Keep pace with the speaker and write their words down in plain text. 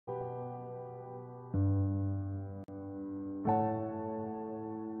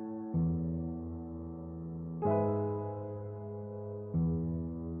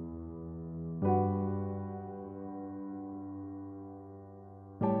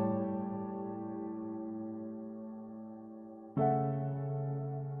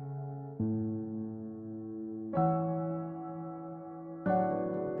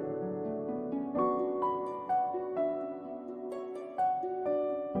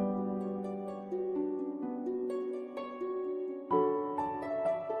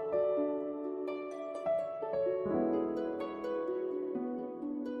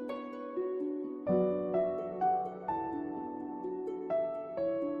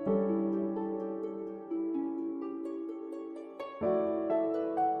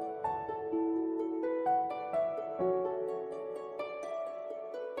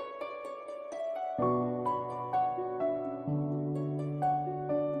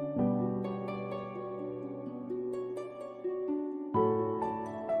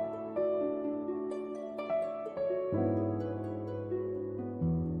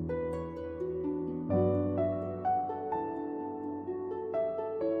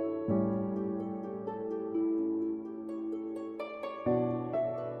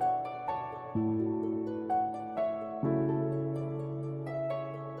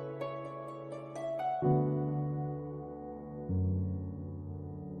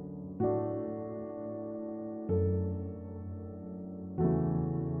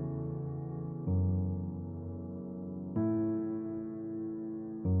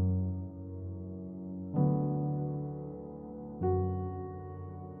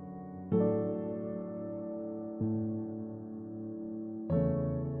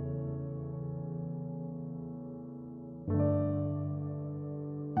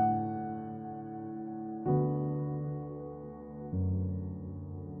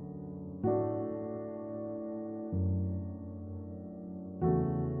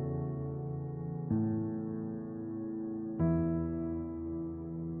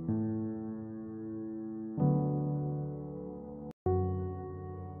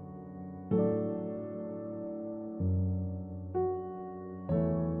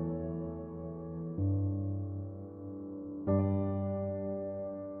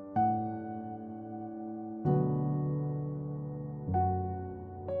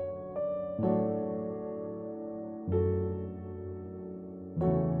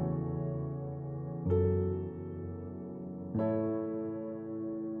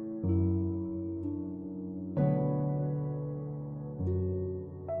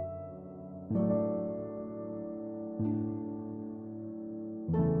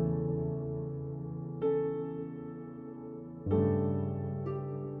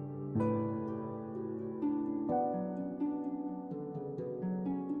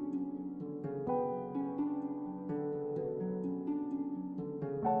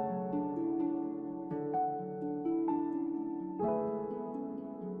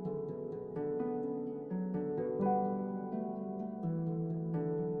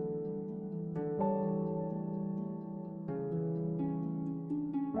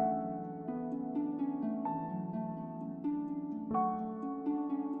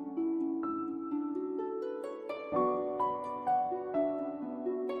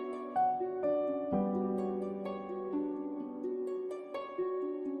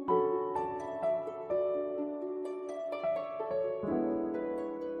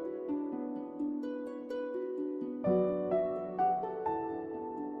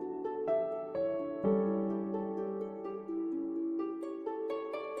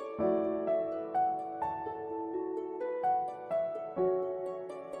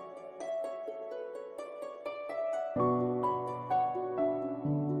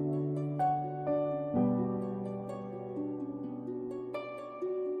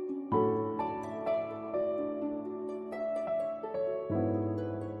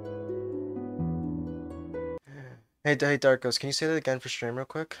Hey, Darkos, can you say that again for stream real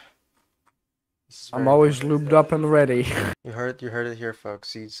quick? This is I'm very always important. lubed up and ready. You heard it here,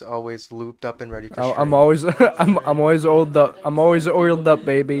 folks. He's always looped up and ready for I'm stream. always I'm always oiled up. I'm always oiled up,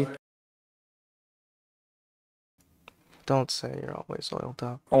 baby. Don't say you're always oiled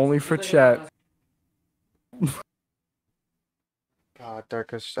up. Only for chat. God,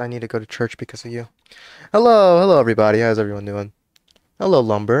 Darkos, I need to go to church because of you. Hello everybody. How's everyone doing? Hello,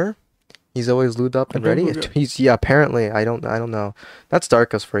 Lumber. He's always lubed up and ready. Yeah, apparently. I don't know. That's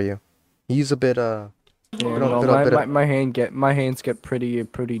Darkos for you. He's a bit Yeah, well, my hands get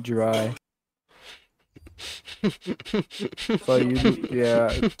pretty dry.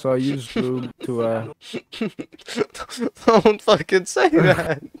 So I use lube to Don't fucking say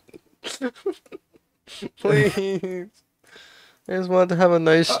that. Please. I just wanted to have a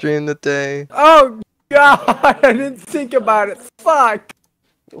nice stream today. Oh God! I didn't think about it. Fuck.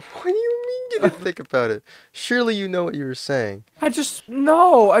 What do you mean you didn't think about it? Surely you know what you were saying. I just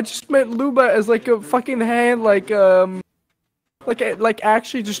meant Luba as like a fucking hand, like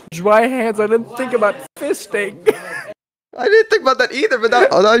actually just dry hands. I didn't think about fisting. I didn't think about that either, but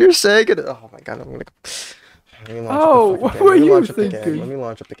now you're saying it. Oh my God, I'm gonna. What were you thinking? Let me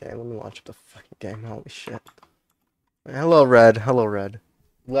launch up the game. Let me launch up the fucking game. Holy shit. Hello, Red. Hello, Red.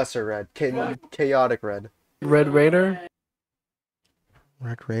 Lesser Red. Chaotic Red. Red Raider?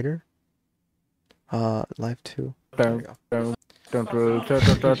 Red Raider? Live 2. Darkness,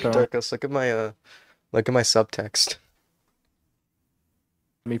 look at my subtext.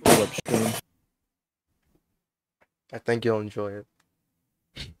 Let me pull up stream. I think you'll enjoy it.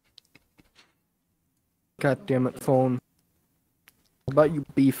 God damn it, phone. How about you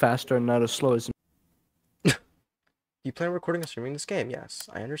be faster and not as slow as me? You plan on recording and streaming this game? Yes,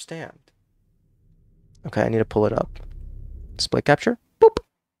 I understand. Okay, I need to pull it up. Display capture? Boop!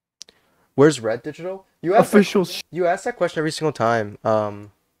 Where's Red Digital? You ask that question every single time.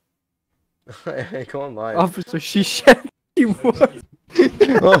 Hey, go on live. Officer, she said he was.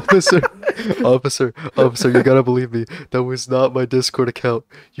 Officer, you gotta believe me. That was not my Discord account.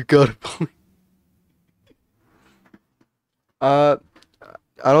 You gotta believe.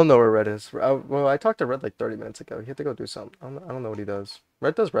 I don't know where Red is. Well, I talked to Red like 30 minutes ago. He had to go do something. I don't know what he does.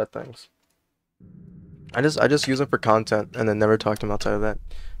 Red does Red things. I just use him for content and then never talk to him outside of that.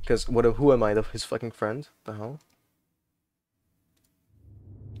 Because who am I? His fucking friend? The hell?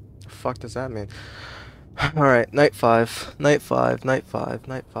 The fuck does that mean? Alright, night 5. Night 5. Night 5.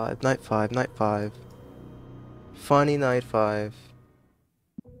 Night 5. Night 5. Night 5. Funny night 5.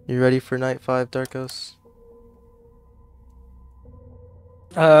 You ready for night 5, Darkos?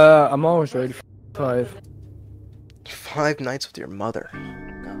 I'm always ready for 5. 5 nights with your mother.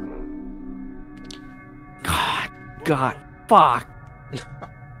 God, fuck.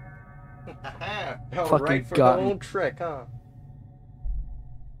 Fucking right for the old trick, huh?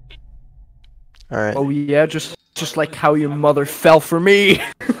 Alright. Oh yeah, just like how your mother fell for me.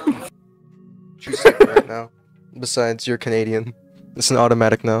 You say it right now. Besides, you're Canadian. It's an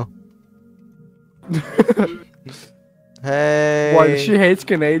automatic no. Hey. Why, she hates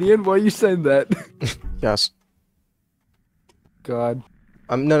Canadian? Why are you saying that? Yes. God.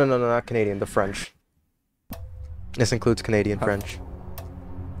 No, not Canadian. The French. This includes Canadian French.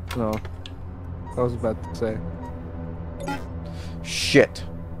 No. I was about to say. Shit.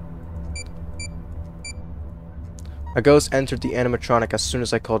 A ghost entered the animatronic as soon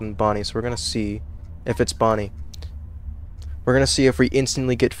as I called in Bonnie, so we're gonna see if it's Bonnie. We're gonna see if we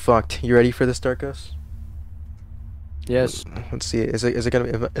instantly get fucked. You ready for this, Darkos? Yes. Let's see.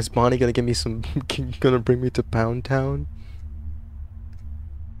 Is Bonnie gonna give me some? Gonna bring me to Pound Town?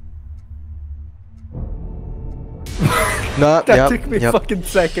 No, that took me a fucking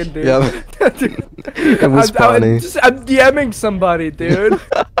second, dude. Yep. It was Bonnie. I'm DMing somebody, dude.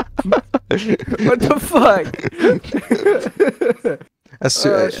 What the fuck?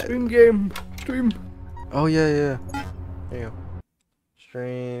 Stream game. Stream. Oh yeah. There you go.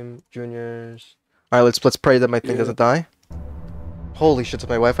 Stream juniors. All right, let's pray that my thing doesn't die. Holy shit! Does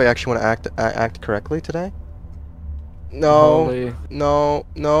my Wi-Fi actually want to act correctly today? No. Holy. No.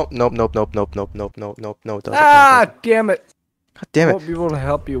 Nope. It doesn't. Ah, damn it. God damn it. Won't be able to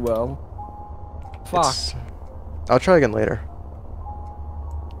help you well. Fuck. I'll try again later.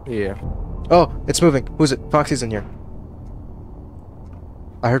 Yeah. Oh, it's moving. Who's it? Foxy's in here.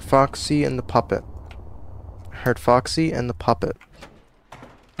 I heard Foxy and the puppet.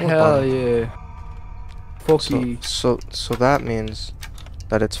 Hell yeah. Fucky. So that means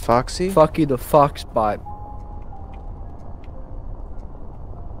that it's Foxy? Fucky the Foxbot.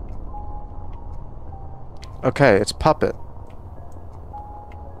 Okay, it's Puppet.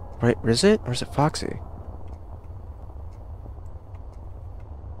 Right, is it? Or is it Foxy?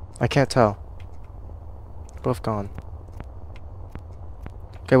 I can't tell. They're both gone.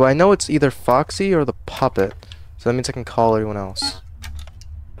 Okay, well I know it's either Foxy or the Puppet. So that means I can call everyone else.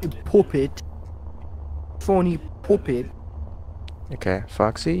 Puppet. Phony puppet. Okay,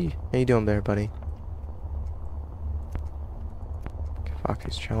 Foxy? How you doing there, buddy? Okay,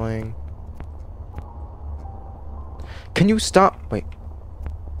 Foxy's chilling. Can you stop? Wait.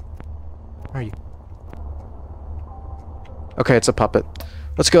 Where are you? Okay, it's a puppet.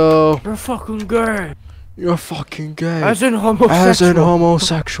 Let's go. You're fucking gay. You're fucking gay. As in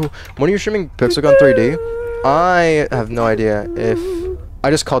homosexual. When you're streaming Pixelgun 3D, I have no idea if... I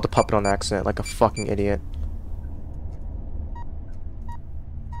just called the puppet on accident like a fucking idiot.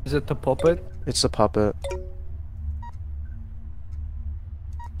 Is it the puppet? It's the puppet.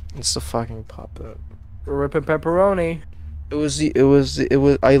 It's the fucking puppet. Ripping pepperoni. It was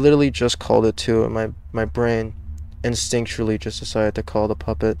I literally just called it too, and my brain instinctually just decided to call the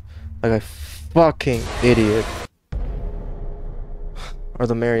puppet like a fucking idiot. Or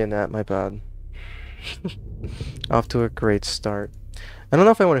the marionette, my bad. Off to a great start. I don't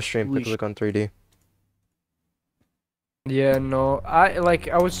know if I want to stream Pickle Gun 3D. Yeah, no. I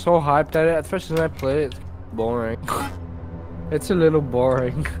was so hyped at it. At first when I played it, it's boring. It's a little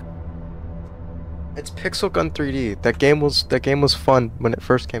boring. It's Pixel Gun 3D. That game was fun when it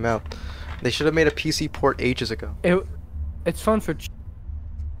first came out. They should have made a PC port ages ago. It's fun for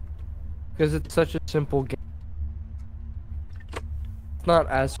because it's such a simple game. It's not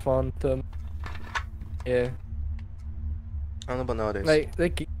as fun to yeah. I don't know about nowadays. Like the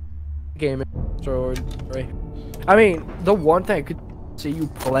game is so right. I mean, the one thing I could see you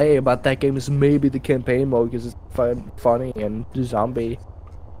play about that game is maybe the campaign mode because it's funny and zombie.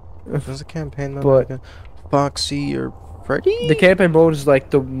 There's a campaign mode But like Foxy or Freddy? the campaign mode is like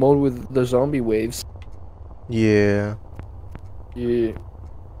the mode with the zombie waves. Yeah. Yeah.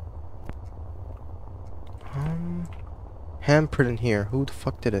 Handprint in here. Who the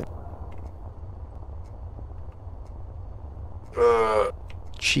fuck did it?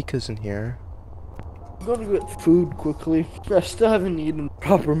 Chica's in here. I'm gonna get food quickly. I still haven't eaten a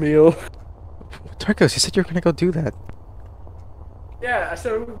proper meal. Tarkos, you said you were gonna go do that. Yeah, I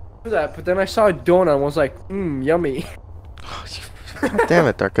said do that, but then I saw a donut and was like, yummy. God damn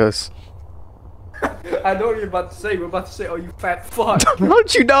it, Darkos. I know what you're about to say. We're about to say, oh, you fat fuck.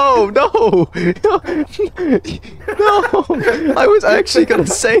 Don't you know? No! No! I was actually gonna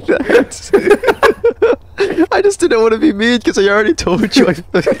say that. I just didn't want to be mean because I already told you.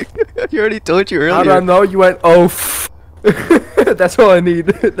 I already told you earlier. I don't know. You went, oh, that's all I need.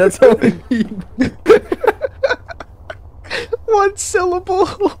 That's all I need. One syllable.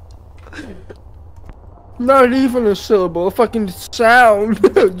 Not even a syllable. A fucking sound.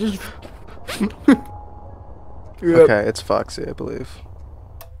 Just. Yep. Okay, it's Foxy, I believe.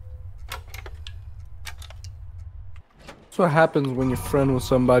 That's what happens when you're friend with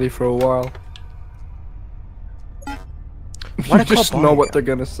somebody for a while. Why You just know what they're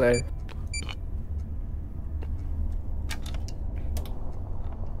gonna say.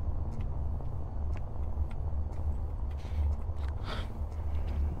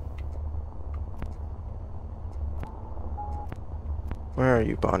 Where are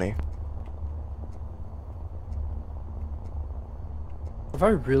you, Bonnie? Have I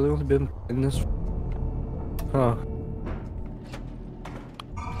really only been in this? Huh.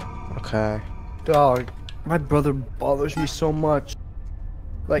 Okay. Dog, my brother bothers me so much.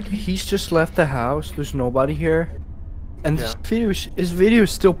 Like, he's just left the house, there's nobody here. And Yeah. his video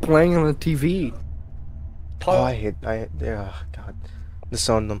is still playing on the TV. Oh, yeah, God.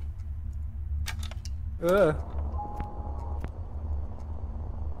 Disown them. Ugh.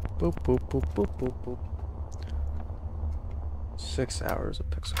 Boop, boop, boop, boop, boop, boop. 6 hours of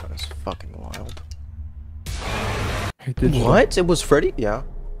Pixel Gun is fucking wild. What? It was Freddy? Yeah.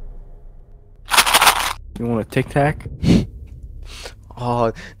 You want a Tic Tac?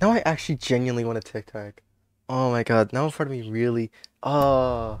 Oh, now I actually genuinely want a Tic Tac. Oh my god, now in front of me really.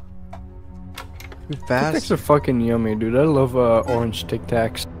 Oh. You Tic Tacs bastard. are fucking yummy, dude. I love orange Tic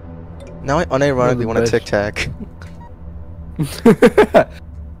Tacs. Now I unironically the want a best. Tic Tac.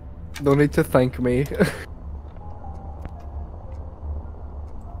 Don't need to thank me.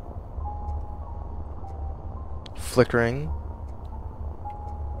 Flickering.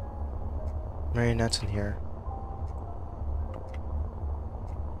 Marionette's in here.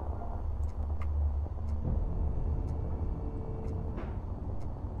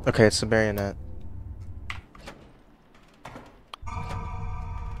 Okay, it's the marionette.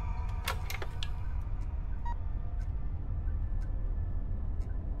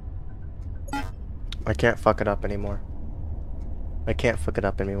 I can't fuck it up anymore. I can't fuck it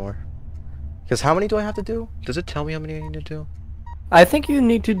up anymore. Because how many do I have to do? Does it tell me how many I need to do? I think you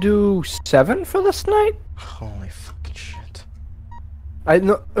need to do 7 for this night? Holy fucking shit. I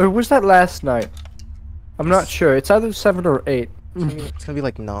know, or was that last night? I'm not sure. It's either 7 or 8. It's gonna be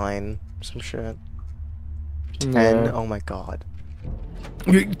like 9. Some shit. 10. Yeah. Oh my god.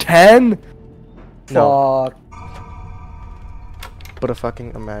 10? No. Fuck. But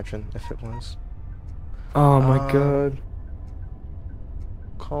fucking imagine if it was. Oh my god.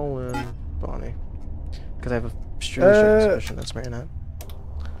 Call in Bonnie. Because I have a really strong suspicion that's Marionette.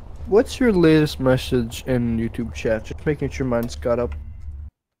 What's your latest message in YouTube chat? Just making sure mine's got up.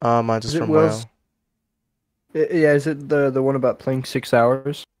 Mine's Is just it from Will's? Will. Yeah, is it the one about playing 6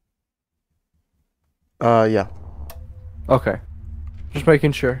 hours? Yeah. Okay. Just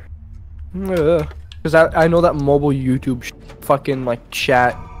making sure. Because I know that mobile YouTube fucking like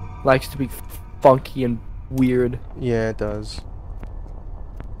chat likes to be funky and weird. Yeah, it does.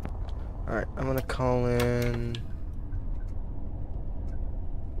 Alright, I'm gonna call in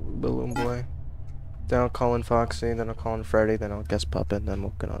Balloon Boy. Then I'll call in Foxy, then I'll call in Freddy, then I'll guess Puppet, then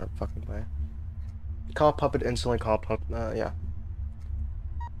we'll get on our fucking way. Call Puppet instantly, call Puppet, yeah.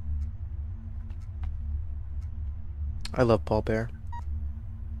 I love Paul Bear.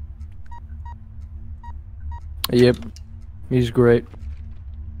 Yep. He's great.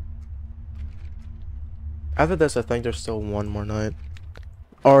 After this, I think there's still one more night.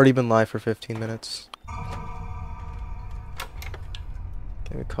 Already been live for 15 minutes.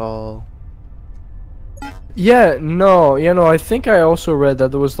 Can we call... Yeah, no, I think I also read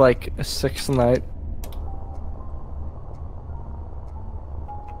that there was like a sixth night.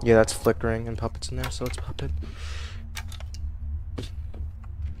 Yeah, that's flickering and Puppet's in there, so it's Puppet.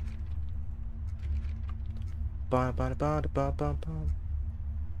 Ba ba ba ba ba ba.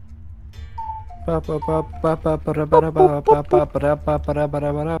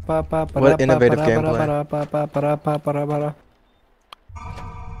 What innovative gameplay.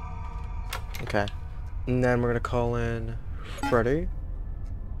 Okay. And then we're gonna call in Freddy.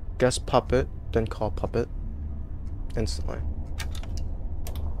 Guess Puppet, then call Puppet. Instantly.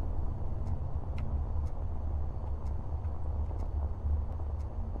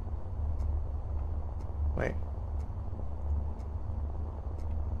 Wait.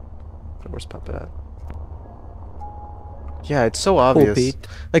 Where's Puppet at? Yeah, it's so obvious. Pete.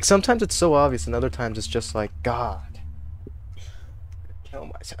 Like, sometimes it's so obvious, and other times it's just like, God. Kill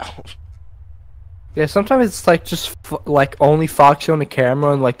myself. Yeah, sometimes it's like just like only Foxy on the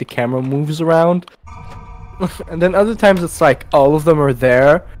camera and like the camera moves around. And then other times it's like all of them are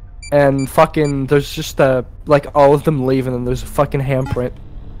there and fucking there's just like all of them leave and then there's a fucking handprint.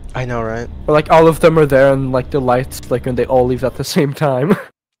 I know, right? Or like all of them are there and like the lights flicker and they all leave at the same time.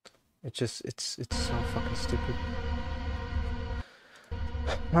 It just, it's so fucking stupid.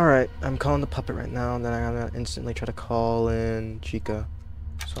 Alright, I'm calling the Puppet right now, and then I'm gonna instantly try to call in Chica.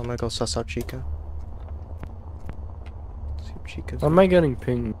 So I'm gonna go suss out Chica. See if Chica's... Why am I getting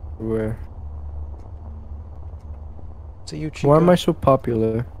pinged everywhere? Is it you, Chica? Why am I so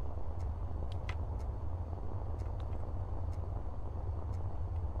popular?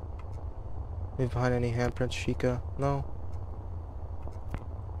 Leave behind any handprints, Chica? No?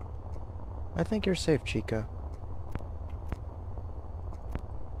 I think you're safe, Chica.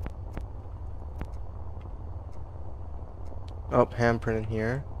 Oh, handprint in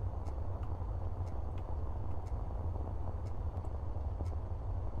here.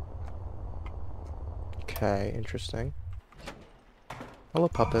 Okay, interesting. Hello,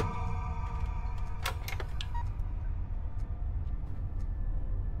 Puppet.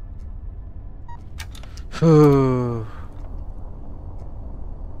 Phew.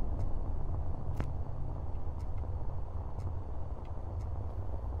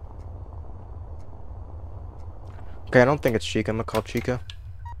 Okay, I don't think it's Chica. I'm gonna call Chica.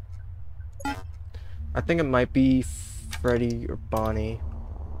 I think it might be Freddy or Bonnie.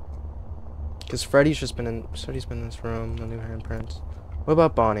 Because Freddy's been in this room, no new handprints. What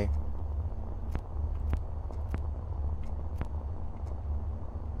about Bonnie?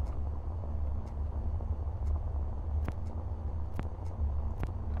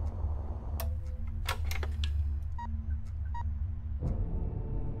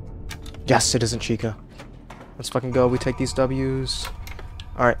 Yes, it isn't Chica. Let's fucking go. We take these W's.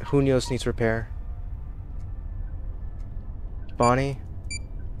 Alright, Junios needs repair. Bonnie?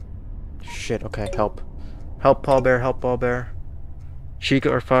 Shit, okay, help. Help, Paul Bear, help, Paul Bear.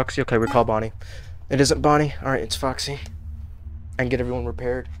 Chica or Foxy? Okay, we call Bonnie. It isn't Bonnie. Alright, it's Foxy. I can get everyone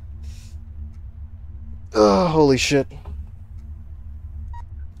repaired. Ugh, holy shit.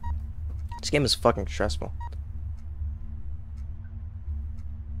 This game is fucking stressful.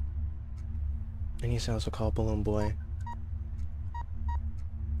 I need to also call Balloon Boy.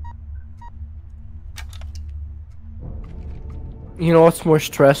 You know what's more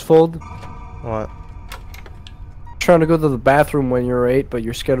stressful? What? Trying to go to the bathroom when you're 8, but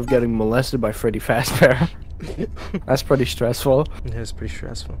you're scared of getting molested by Freddy Fazbear. That's pretty stressful. It is pretty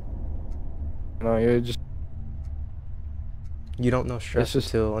stressful. No, you're just... You don't know stress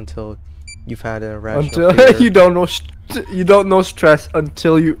just... until you've had a rational Until you don't know stress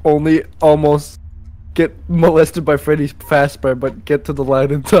until you only almost get molested by Freddy Fazbear, but get to the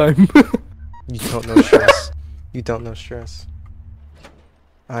line in time. You don't know stress. You don't know stress.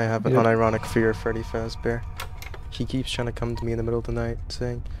 I have an unironic fear of Freddy Fazbear. He keeps trying to come to me in the middle of the night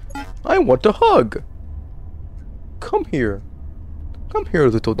saying, I want a hug! Come here. Come here,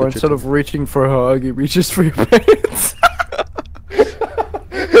 little Or instead digital. of reaching for a hug, he reaches for your pants.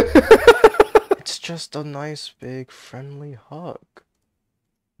 It's just a nice, big, friendly hug.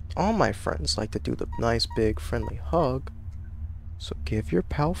 All my friends like to do the nice, big, friendly hug. So give your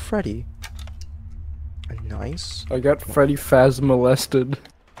pal Freddy a nice... I got Freddy Faz molested.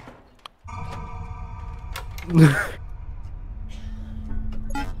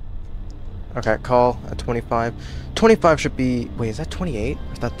 Okay, call at 25. 25 should be... Wait, is that 28?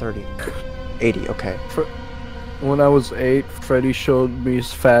 Or is that 30? 80, okay. When I was 8, Freddy showed me his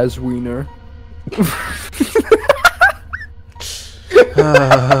Faz wiener.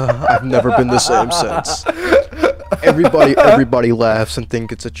 I've never been the same since. Everybody laughs and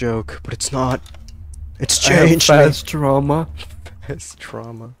think it's a joke, but it's not. It's changed me. Faz trauma. Faz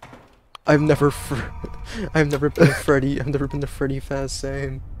trauma. I've never been a Freddy. I've never been the Freddy Faz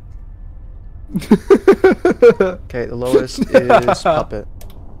same. Okay, the lowest is Puppet.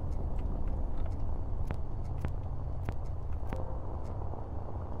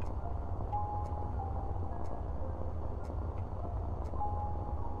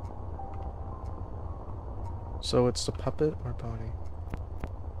 So it's the Puppet or Bonnie?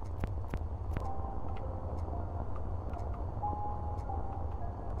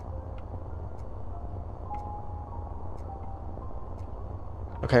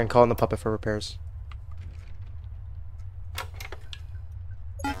 Okay, I'm calling the Puppet for repairs.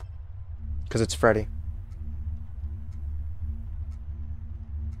 Because it's Freddy.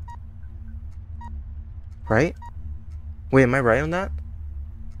 Right? Wait, am I right on that?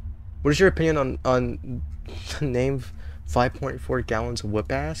 What is your opinion on name 5.4 gallons of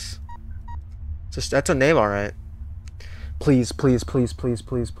whip ass? Just that's a name, alright. Please, please, please, please,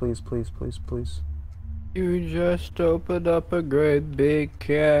 please, please, please, please, please. You just opened up a great big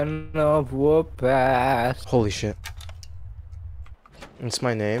can of whoop ass. Holy shit. It's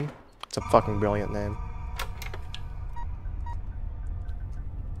my name. It's a fucking brilliant name.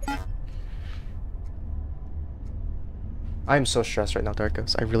 I'm so stressed right now,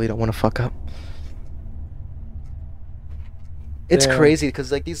 Darkos. I really don't want to fuck up. It's Damn. crazy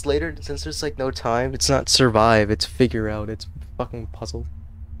because like these later, since there's like no time, it's not survive, it's figure out, it's fucking puzzle.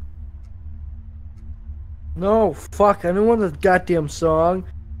 No, fuck, I don't want the goddamn song.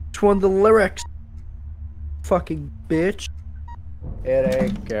 Just want the lyrics. Fucking bitch. It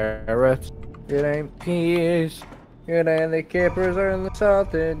ain't carrots. It ain't peas. It ain't the capers or the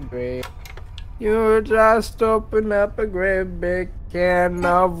salted green. You just open up a great big can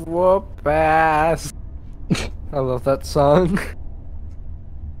of whoop ass. I love that song.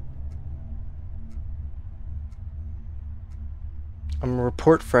 I'm gonna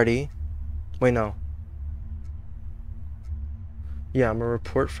report Freddy. Wait, no. Yeah, I'm gonna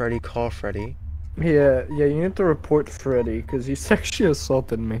report Freddy, call Freddy. Yeah, you need to report Freddy, because he sexually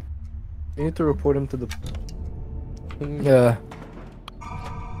assaulted me. You need to report him to the... Yeah.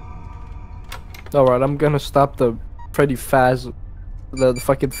 Alright, I'm gonna stop the Freddy Faz... The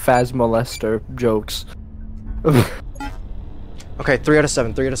fucking Faz molester jokes. Okay, 3 out of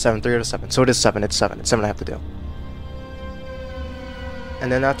 7, 3 out of 7, 3 out of 7. So it is 7, it's 7. It's 7 I have to do.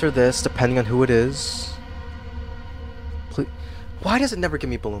 And then after this, depending on who it is... Please... Why does it never give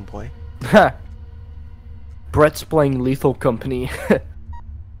me Balloon Boy? Ha! Brett's playing Lethal Company.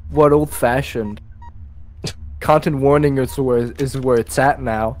 What old-fashioned. Content warning is where it's at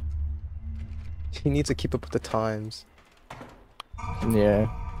now. He needs to keep up with the times. Yeah.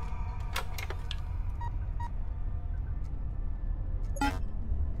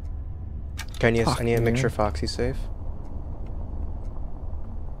 Okay, I need to make sure Foxy's safe.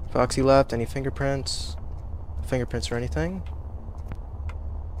 Foxy left, any fingerprints? Fingerprints or anything?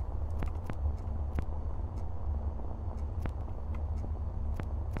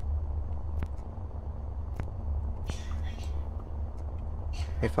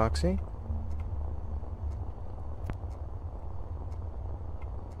 Hey, Foxy?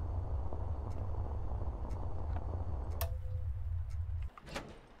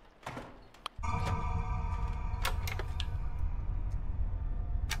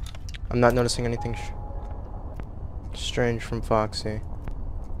 I'm not noticing anything strange from Foxy.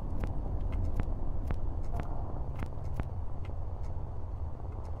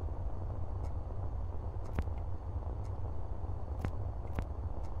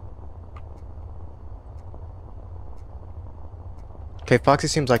 Okay, Foxy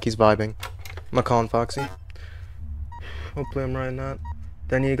seems like he's vibing. I'm gonna call him Foxy. Hopefully I'm right in that.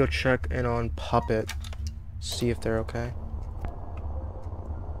 Then I need to go check in on Puppet. See if they're okay.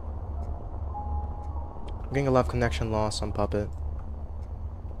 I'm getting a lot of connection loss on Puppet.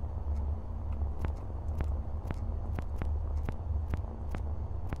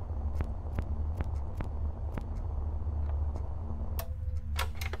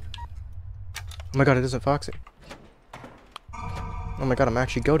 Oh my god, it isn't Foxy. Oh my god, I'm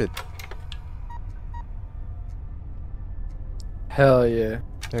actually goated. Hell yeah.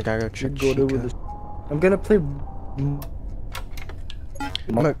 I gotta go check Chica. I'm gonna play.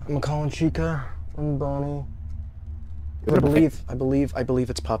 I'm calling Chica and Bonnie. I believe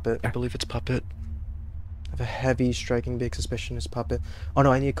it's Puppet. I believe it's Puppet. I have a heavy, striking, big suspicion it's Puppet. Oh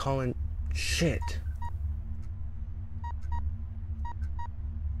no, I need to call in. Shit.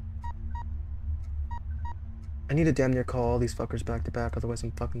 I need to damn near call all these fuckers back to back, otherwise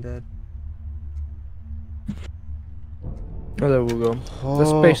I'm fucking dead. Oh, there we go. Oh. This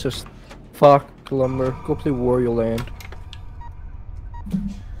space is fuck, Lumber. Go play Wario Land.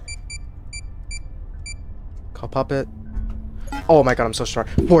 Call Puppet. Oh my god, I'm so strong.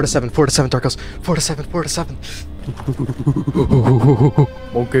 4 to 7, 4 to 7, Darkos. 4 to 7, 4 to 7.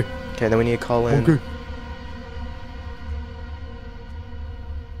 Okay. Okay, then we need to call in. Okay.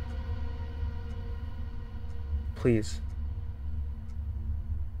 Please.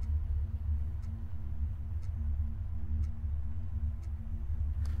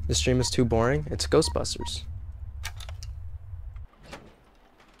 The stream is too boring. It's Ghostbusters.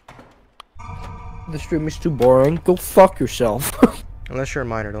 The stream is too boring. Go fuck yourself. Unless you're a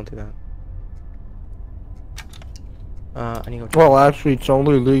minor, don't do that. I need to go. Well, actually, it's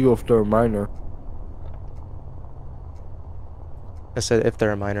only legal if they're a minor. I said if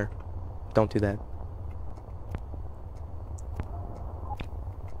they're a minor. Don't do that.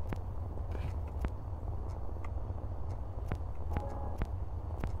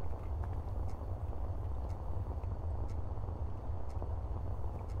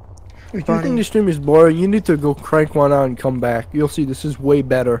 If you think the stream is boring, you need to go crank one out and come back. You'll see this is way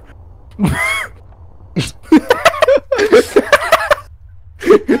better.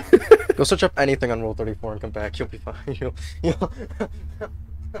 Go search up anything on Rule34 and come back. You'll be fine. You'll...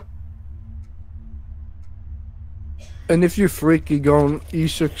 And if you're freaky, go on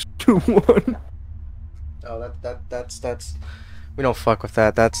E621. Oh, that's. We don't fuck with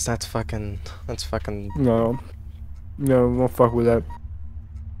that. That's fucking. No. No, we won't fuck with that.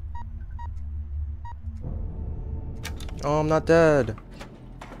 Oh, I'm not dead.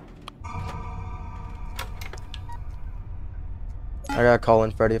 I gotta call in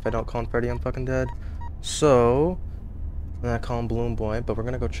Freddy. If I don't call in Freddy, I'm fucking dead. So, I'm gonna call in Balloon Boy, but we're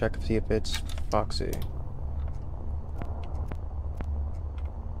gonna go check to see if it's Foxy.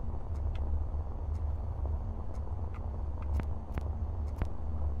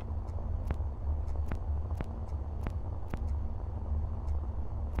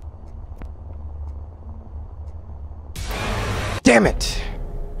 Damn it!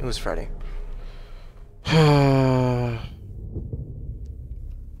 It was Freddy.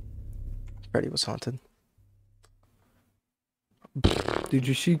 Freddy was haunted. Did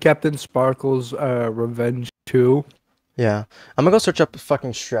you see Captain Sparkle's Revenge 2? Yeah. I'm gonna go search up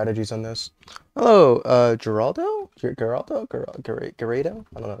fucking strategies on this. Hello, Geraldo? Gerardo? I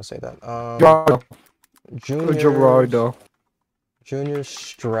don't know how to say that. Gerardo. Junior. Gerardo. Junior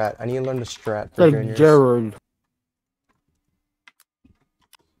strat. I need to learn the strat for Like juniors. Gerard.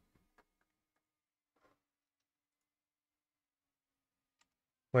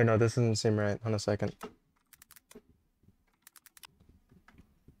 Wait, no, this doesn't seem right. On a second.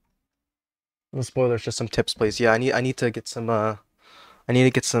 No spoilers, just some tips, please. Yeah, I need to get some I need to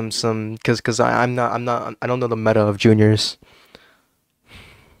get some cause I don't know the meta of juniors.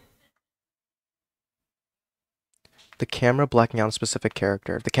 The camera blacking out a specific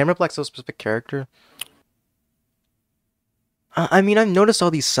character. If the camera blacks out a specific character. I mean, I've noticed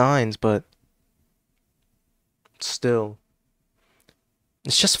all these signs, but still.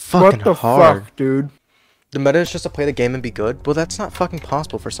 It's just fucking what the hard. fuck, dude? The meta is just to play the game and be good? Well, that's not fucking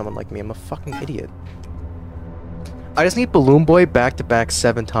possible for someone like me. I'm a fucking idiot. I just need Balloon Boy back-to-back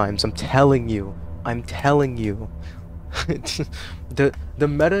 7 times. I'm telling you. I'm telling you. The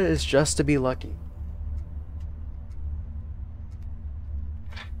meta is just to be lucky.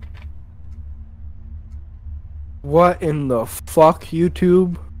 What in the fuck,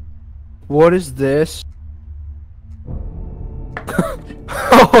 YouTube? What is this?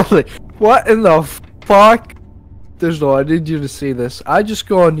 Holy, what in the fuck? There's no, I need you to see this. I just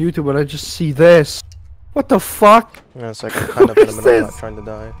go on YouTube and I just see this. What the fuck? Yeah, it's like I'm kind of in the middle of not trying to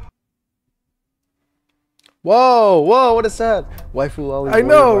die. Whoa, whoa, what is that? Waifu Lolly. I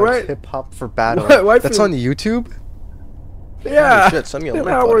know, right? Hip hop for battle. What, That's on YouTube? Yeah. Holy shit, send me a 10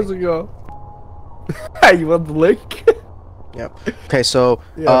 link, hours buddy. ago. You want the link? Yep. Okay, so,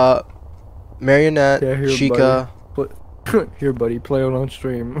 Yeah. Marionette, Yeah, here, Chica. Here, buddy, play it on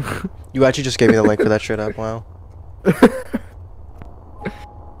stream. You actually just gave me the link for that shit up, wow.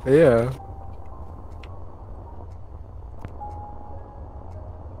 Yeah.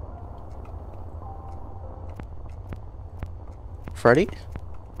 Freddy?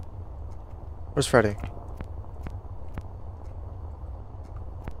 Where's Freddy?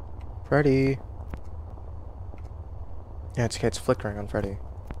 Freddy. Yeah, it's okay, it's flickering on Freddy.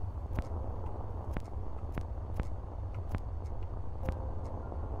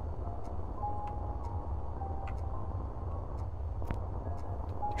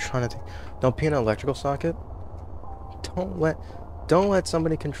 Trying to think. Don't be an electrical socket. Don't let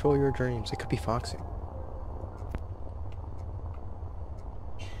somebody control your dreams. It could be Foxy.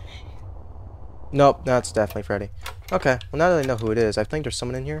 Nope, that's definitely Freddy. Okay, well now that I know who it is, I think there's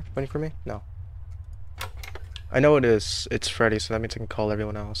someone in here waiting for me. No. I know it is. It's Freddy, so that means I can call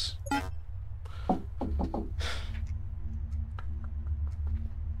everyone else.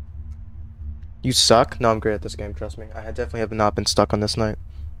 You suck? No, I'm great at this game, trust me. I definitely have not been stuck on this night.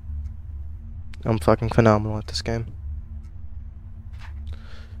 I'm fucking phenomenal at this game.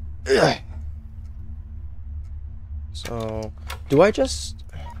 Ugh. So, do I just...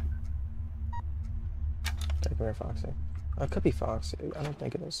 Come here, Foxy. Oh, it could be Foxy. I don't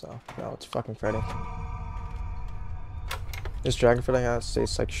think it is, though. No, it's fucking Freddy. This dragon fruit I have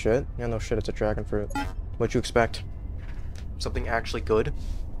tastes like shit? Yeah, no shit, it's a dragon fruit. What'd you expect? Something actually good?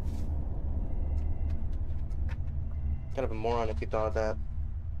 Kind of a moron if you thought of that.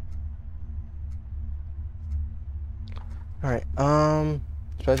 Alright,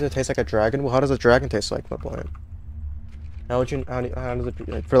 does it taste like a dragon? Well, how does a dragon taste like, my boy? How does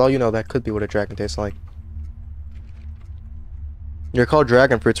it, for all you know, that could be what a dragon tastes like. You're called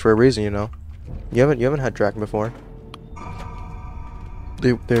dragon fruits for a reason, you know. You haven't had dragon before.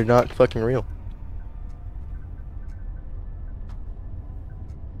 They're not fucking real.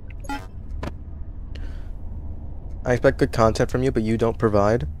 I expect good content from you, but you don't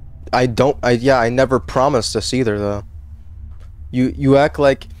provide. I never promised this either, though. You act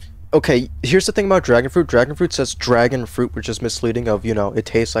like... Okay, here's the thing about dragon fruit. Dragon fruit says dragon fruit, which is misleading of, you know, it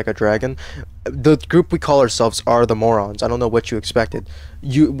tastes like a dragon. The group we call ourselves are the morons. I don't know what you expected.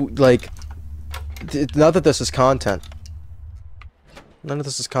 Like... None of this is content. None of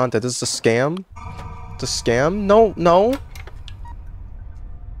this is content. This is a scam? It's a scam? No.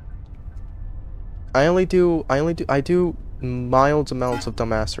 I do mild amounts of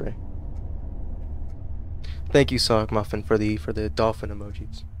dumbassery. Thank you, Sonic Muffin, for the dolphin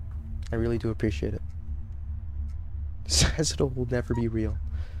emojis. I really do appreciate it. Zazdal will never be real.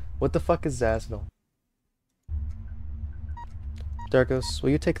 What the fuck is Zazdal? Darkos, will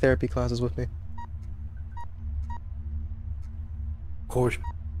you take therapy classes with me? Of course.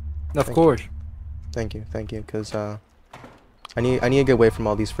 Of course. Thank you, because I need to get away from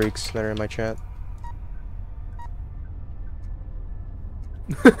all these freaks that are in my chat.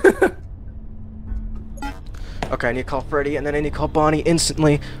 Okay, I need to call Freddy, and then I need to call Bonnie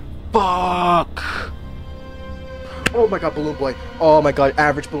instantly. Fuck! Oh my god, Balloon Boy. Oh my god,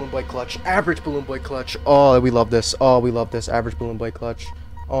 average Balloon Boy clutch. Average Balloon Boy clutch. Oh, we love this. Oh, we love this. Average Balloon Boy clutch.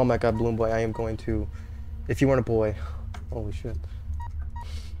 Oh my god, Balloon Boy, I am going to... If you weren't a boy... Holy shit.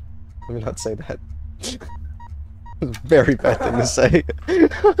 Let me not say that. It's a very bad thing to say.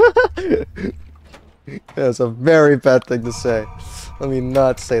 That's a very bad thing to say. Let me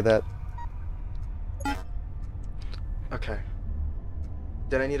not say that. Okay.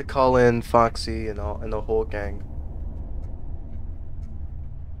 Then I need to call in Foxy and the whole gang.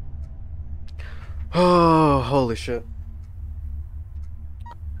 Oh, holy shit.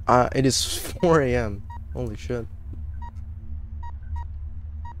 It is 4 AM. Holy shit.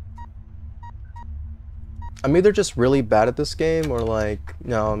 I'm either just really bad at this game or like,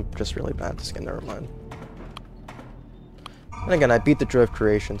 no, I'm just really bad at this game, never mind. And again, I beat the Drift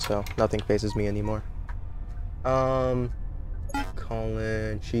creation, so nothing faces me anymore. Call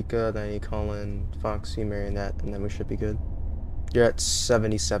in Chica, then you call in Foxy, Marionette, and then we should be good. You're at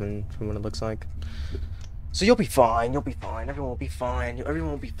 77 from what it looks like. So you'll be fine, everyone will be fine, everyone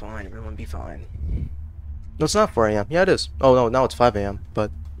will be fine. No, it's not 4 AM. Yeah, it is. Oh no, now it's 5 AM,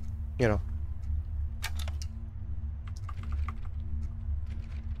 but, you know.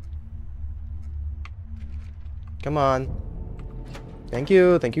 Come on. Thank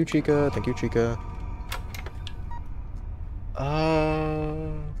you, Chica,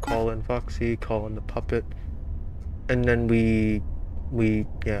 call in Foxy, call in the puppet, and then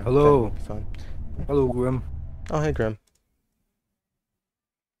yeah. Hello. That'll be fun. Hello, Grim. Oh, hey, Grim.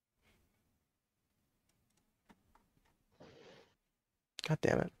 God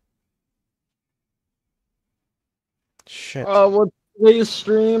damn it. Shit. What's today's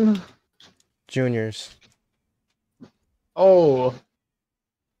stream? Juniors. Oh.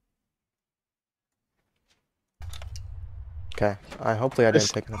 Okay. Hopefully I didn't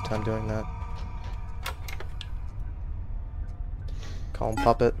take enough time doing that. Call him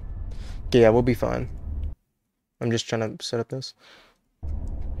Puppet. Okay, yeah, we'll be fine. I'm just trying to set up this.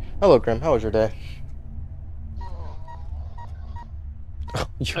 Hello, Grim. How was your day?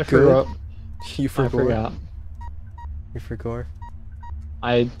 You I good? forgot. You I forgot? forgot. You forgot?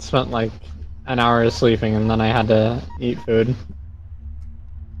 I spent like an hour sleeping and then I had to eat food.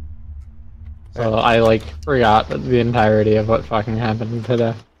 So I like forgot the entirety of what fucking happened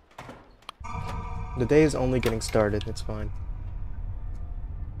today. The day is only getting started. It's fine.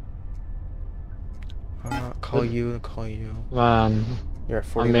 Call you. Man, You're at I'm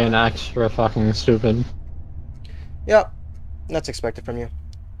 49. being extra fucking stupid. Yep. That's expected from you.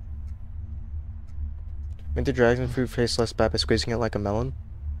 Make the dragon fruit taste less bad by squeezing it like a melon.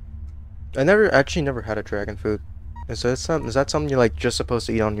 I never had a dragon fruit. Is that something you're like just supposed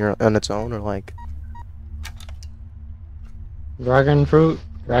to eat on its own, or like? Dragon fruit?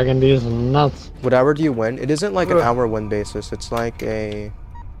 Dragon D's and nuts. What hour do you win? It isn't like an Ugh. hour win basis. It's like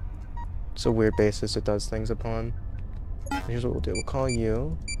it's a weird basis it does things upon. Here's what we'll do. We'll call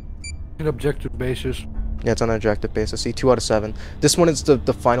you. An objective basis. Yeah, it's on an objective basis. See, 2 out of 7. This one is the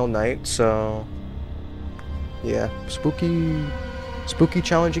final night, so yeah, spooky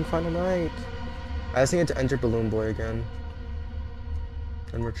challenging final night. I just need to enter Balloon Boy again,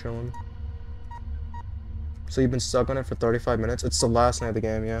 and we're chilling. So you've been stuck on it for 35 minutes? It's the last night of the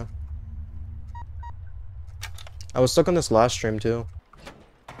game, yeah. I was stuck on this last stream too.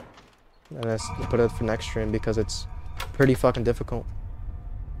 And I put it for next stream because it's pretty fucking difficult.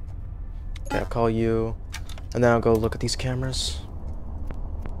 Okay, I'll call you. And then I'll go look at these cameras.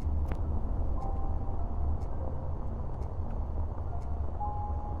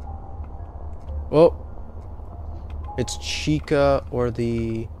 Oh! It's Chica or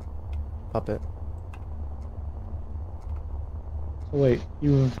the puppet. Wait,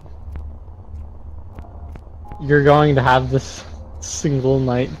 you're going to have this single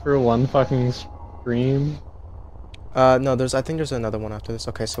night for one fucking stream? No, I think there's another one after this.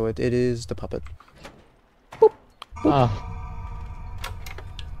 Okay, so it is the puppet. Ah.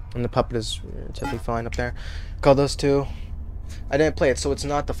 And the puppet is relatively fine up there. Call those two. I didn't play it, so it's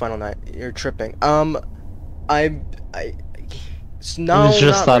not the final night. You're tripping. It's no, He's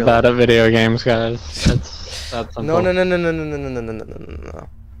just not that really. bad at video games, guys. That's simple. No.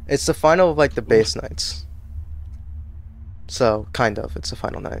 It's the final of like the base nights. So kind of, it's the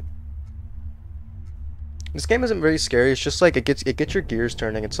final night. This game isn't very scary. It's just like it gets your gears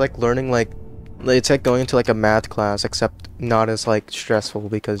turning. It's like learning it's like going to like a math class, except not as like stressful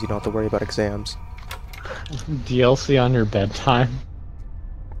because you don't have to worry about exams. DLC on your bedtime.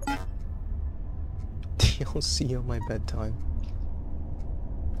 DLC on my bedtime.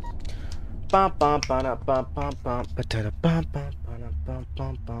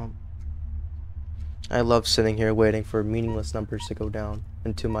 I love sitting here waiting for meaningless numbers to go down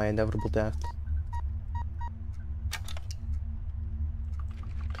into my inevitable death.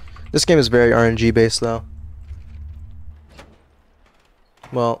 This game is very RNG based though.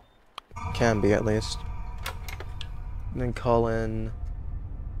 Well, can be at least. And then call in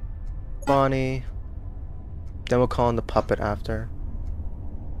Bonnie. Then we'll call in the puppet after.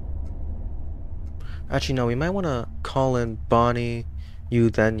 Actually, no, we might want to call in Bonnie, you,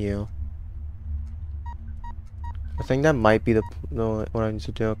 then you. I think that might be what I need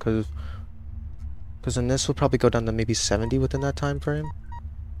to do, because then this will probably go down to maybe 70 within that time frame.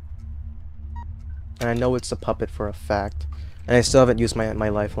 And I know it's the puppet for a fact. And I still haven't used my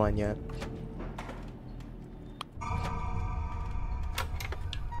lifeline yet.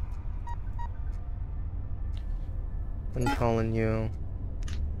 I'm calling you.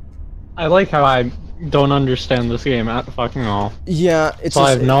 I like how I don't understand this game at fucking all. Yeah, it's So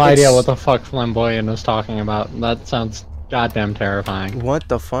I have no idea what the fuck Flamboyant is talking about. That sounds goddamn terrifying. What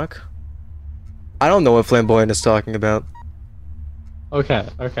the fuck? I don't know what Flamboyant is talking about. Okay.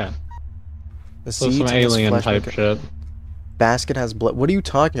 The So seeds some in this alien flesh type make it- shit. Basket has blood. What are you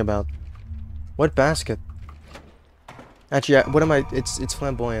talking about? What basket? Actually, what am I? It's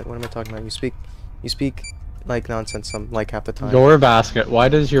Flamboyant. What am I talking about? You speak like nonsense some like half the time. Your basket. Why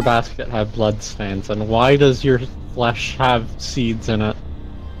does your basket have blood stains? And why does your flesh have seeds in it?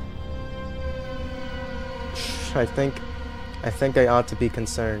 I think I ought to be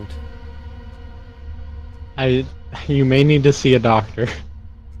concerned. You may need to see a doctor.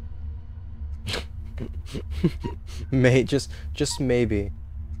 Just maybe.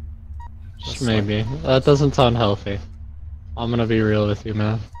 Just maybe. That doesn't sound healthy. I'm gonna be real with you,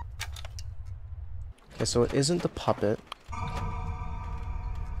 man. Okay, so it isn't the puppet.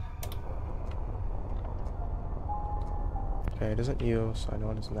 Okay, it isn't you, so I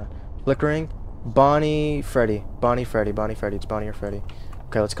know it isn't that. Flickering? Bonnie, Freddy. Bonnie, Freddy. Bonnie, Freddy. It's Bonnie or Freddy.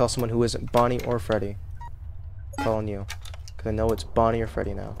 Okay, let's call someone who isn't Bonnie or Freddy. Calling you. Because I know it's Bonnie or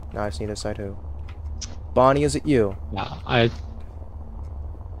Freddy now. Now I just need to decide who. Bonnie, is it you? Yeah,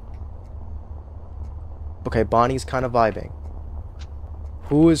 Okay, Bonnie's kind of vibing.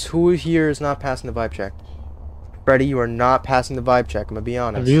 Who here is not passing the vibe check? Freddy, you are not passing the vibe check. I'm gonna be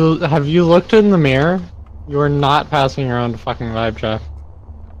honest. Have you looked in the mirror? You are not passing your own fucking vibe check.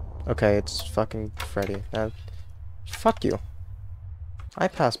 Okay, it's fucking Freddy. Fuck you. I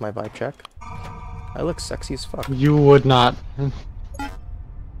passed my vibe check. I look sexy as fuck. You would not.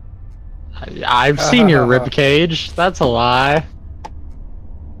 I've seen your rib cage. That's a lie.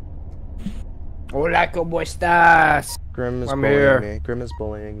 Hola, ¿cómo estás? Grim is I'm bullying here. me. Grim is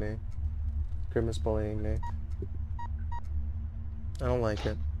bullying me. Grim is bullying me. I don't like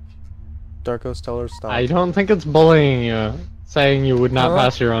it. Darkos, tell her to stop. I don't think it's bullying you, saying you would not Huh?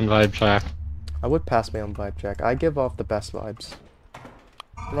 pass your own vibe check. I would pass my own vibe check. I give off the best vibes.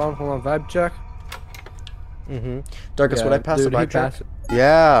 Hold on, vibe check. Darkos, Yeah, would I pass dude, the he vibe check? passed it.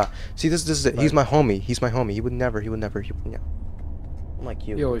 Yeah. See, this is it. He's my homie. He's my homie. He would never. Yeah. I'm like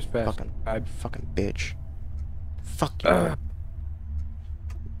you. He always passed. Fucking bitch. Fuck you.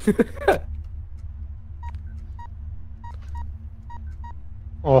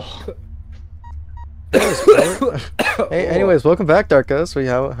 Oh, Hey, anyways, welcome back, Darkos.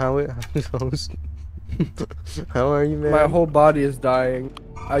 How are you, man? My whole body is dying.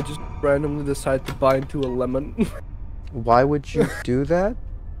 I just randomly decided to bite into a lemon. Why would you do that?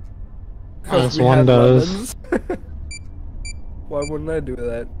 as we one had does. lemons. Why wouldn't I do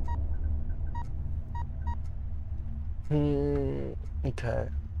that? Okay.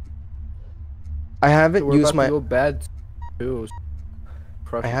 I haven't We're used about my to go bad too.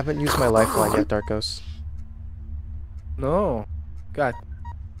 I haven't used my lifeline yet, Darkos. No. God.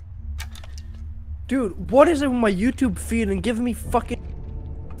 Dude, what is it with my YouTube feed and giving me fucking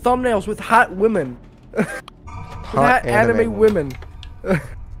thumbnails with hot women? Hot anime women.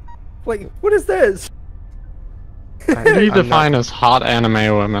 Like, what is this? What do you define as hot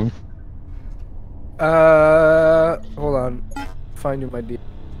anime women? Hold on. Find you my D.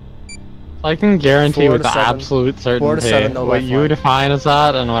 I can guarantee 4 with to 7. absolute 4 to certainty 7, no what you lifeline. define as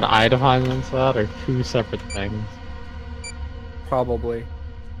that and what I define as that are two separate things. Probably.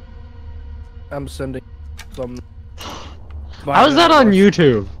 I'm sending some. How is that on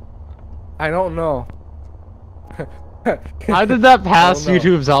YouTube? I don't know. How did that pass I don't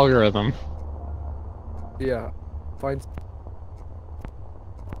know. YouTube's algorithm? Yeah. Find.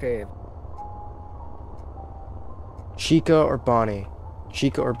 Okay. Chica or Bonnie?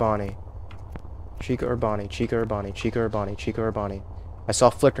 Chica or Bonnie? Chica or Bonnie? Chica or Bonnie? Chica or Bonnie? Chica or Bonnie? I saw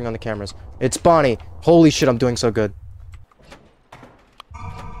flickering on the cameras. It's Bonnie! Holy shit, I'm doing so good.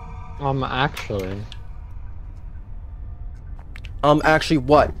 Actually. Actually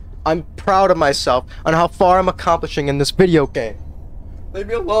what? I'm proud of myself on how far I'm accomplishing in this video game. Leave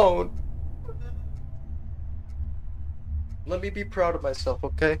me alone. Let me be proud of myself,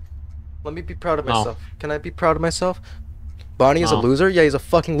 okay? Let me be proud of No. myself. Can I be proud of myself? Bonnie is a No. loser? Yeah, he's a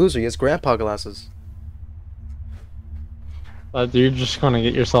fucking loser. He has grandpa glasses. But you're just gonna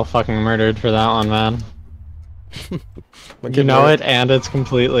get yourself fucking murdered for that one, man. Like, You know it, and it's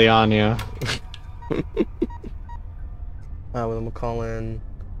completely on you. Well, I'm calling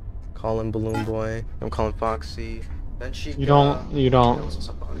Balloon Boy. I'm calling Foxy. Then she. You don't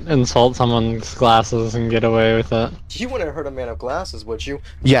insult someone's glasses and get away with it. You wouldn't hurt a man of glasses, would you?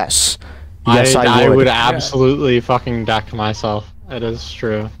 Yes. Yes, I would. would absolutely fucking deck myself. It is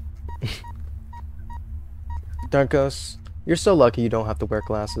true. Darkos, you're so lucky you don't have to wear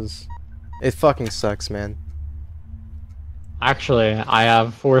glasses. It fucking sucks, man. Actually, I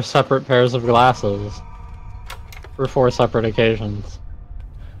have 4 separate pairs of glasses. For 4 separate occasions.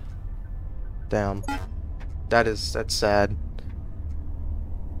 Damn. That's sad.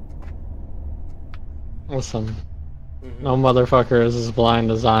 Listen, no motherfucker is as blind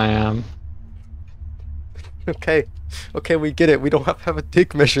as I am. Okay. Okay, we get it. We don't have to have a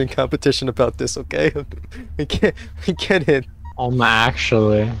dick measuring competition about this, okay? We get it.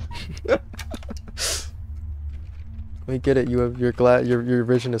 Actually. We get it. Your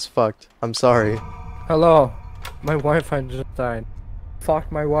vision is fucked. I'm sorry. Hello. My Wi-Fi just died.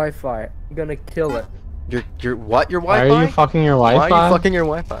 Fuck my Wi-Fi. I'm gonna kill it. Your what? Your Why Wi-Fi? are you fucking your Why Wi-Fi? are you fucking your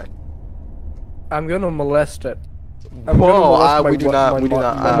Wi-Fi? I'm gonna molest it. I'm Whoa, gonna molest we do not.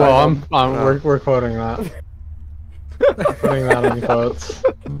 Well, we're quoting that. Putting that in quotes.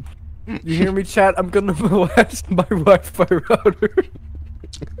 You hear me, chat? I'm gonna molest my Wi-Fi router.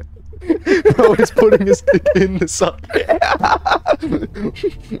 Bro is putting his dick in the socket.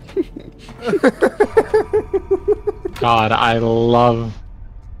 God, I love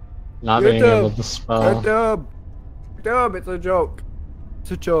not being able to spell. Dub, it's a joke.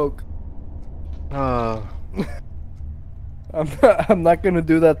 It's a joke. Oh. I'm not gonna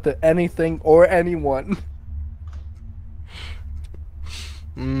do that to anything or anyone.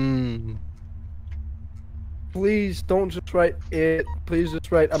 Please don't just write it. Please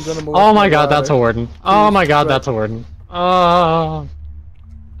just write I'm gonna molest Oh my god, daughter. that's a warden. Oh Please my god, write- that's a warden. Oh,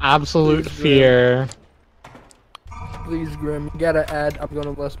 absolute Please, fear. Please, Grim, you gotta add I'm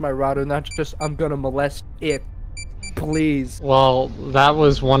gonna molest my router, not just I'm gonna molest it. Please. Well, that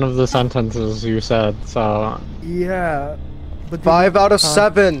was one of the sentences you said, so... Yeah. But 5 out of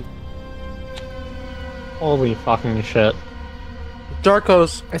 7. Holy fucking shit.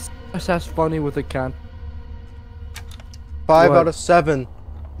 Darkos. That's funny with a can. 5 What? out of 7.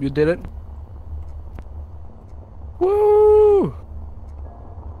 You did it? Woo!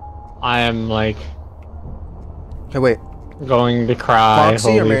 I am, like, Hey, wait. going to cry. Foxy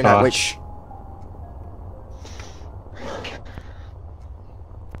or Holy Marionette? fuck. Wait, shh.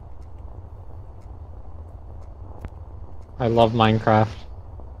 I love Minecraft.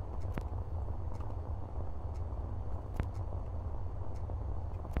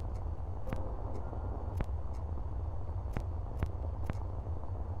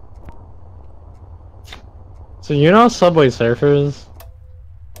 So you know Subway Surfers?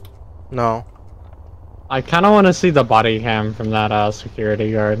 No. I kind of want to see the body cam from that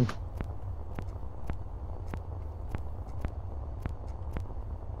security guard.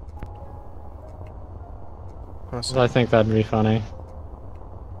 I think that'd be funny.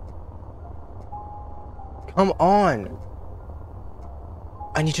 Come on.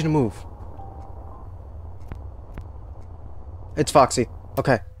 I need you to move. It's Foxy.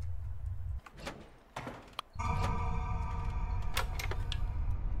 Okay.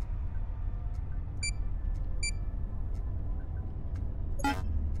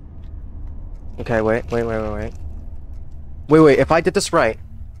 Okay, wait. Wait, if I did this right,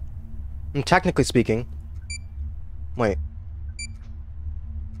 and technically speaking, wait.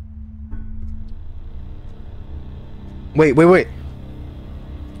 Wait.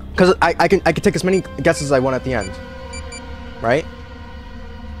 Because I can take as many guesses as I want at the end. Right?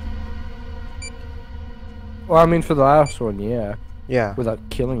 Well, I mean, for the last one, yeah. Yeah. Without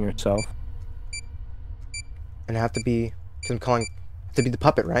killing yourself. And I have to be, because I'm calling, have to be the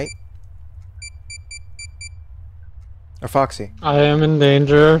puppet, right? Or Foxy. I am in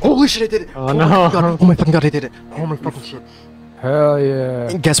danger. Holy shit, I did it! Oh, my no. God. Oh my fucking god, I did it! Oh my fucking shit. Hell yeah.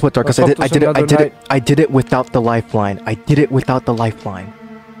 And guess what, Darkus? Let's hope there's another night. I did it without the lifeline. I did it without the lifeline.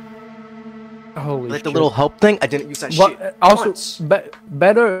 Holy Like shit. the little help thing, I didn't use that What, shit. also, once.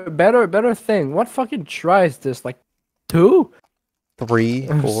 better thing. What fucking try is this? Like, 2? 3,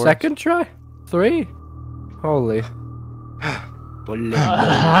 4. Second try? 3? Holy.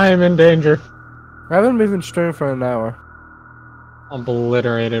 I'm in danger. I haven't been streaming for an hour.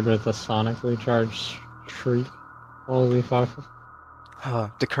 Obliterated with a sonically charged shriek. Holy fuck.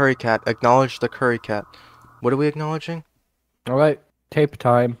 The curry cat. Acknowledge the curry cat. What are we acknowledging? Alright, tape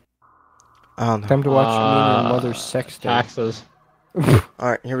time. I don't know. Time to watch me and your mother's sex tape. Taxes.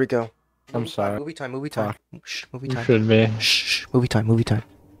 Alright, here we go. I'm sorry. Movie time. Shh, movie You time. should be. Shh, movie time.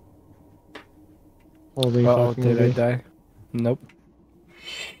 Holy Uh-oh, fuck. did I die? Nope.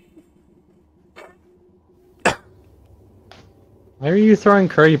 Why are you throwing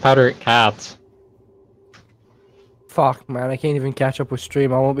curry powder at cats? Fuck, man, I can't even catch up with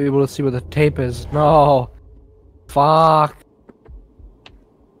stream. I won't be able to see what the tape is. No. Fuck.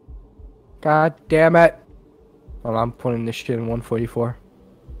 God damn it. Well, I'm putting this shit in 144.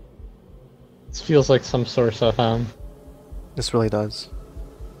 This feels like some Source FM. This really does.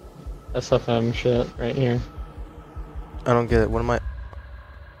 SFM shit right here. I don't get it. What am I?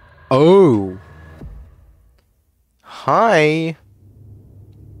 Oh. Hi.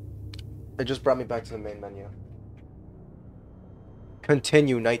 It just brought me back to the main menu.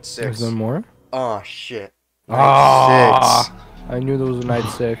 Continue night 6. Is there more? Oh shit. Ah. Night 6. I knew there was a night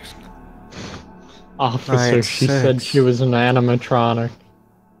 6. Officer, Night she said 6. she was an animatronic.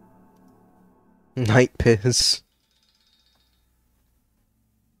 Night piss.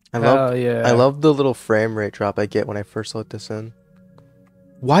 I Hell yeah. love the little frame rate drop I get when I first load this in.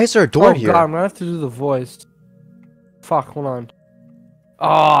 Why is there a door Oh here? god, I'm gonna have to do the voice. Fuck, hold on.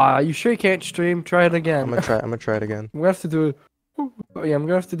 Ah, you sure you can't stream? Try it again. I'm gonna try it again. I'm gonna have to do it. Oh, yeah, I'm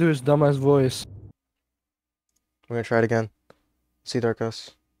gonna have to do his dumbass voice. I'm gonna try it again. See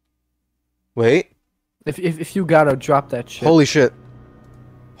Darkos. Wait. If you gotta drop that shit. Holy shit.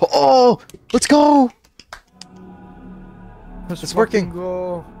 Oh, let's go. Let's It's working. fucking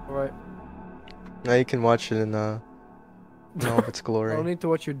go. Alright. Now you can watch it in all of its I don't glory. need to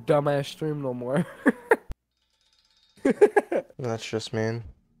watch your dumbass stream no more. That's just mean.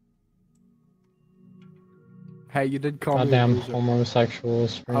 Hey, you did call me a Goddamn loser. homosexual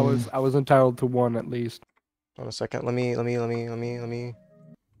stream. I was entitled to one at least. Hold on a second. Let me, on a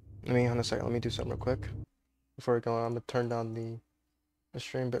second. Let me do something real quick. Before we go on, I'm gonna turn down the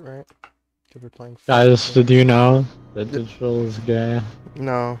stream bit rate. If we're playing. Guys, did you know that Digital is gay?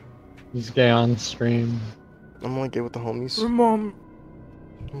 No, He's gay on stream. I'm only gay with the homies. Mom.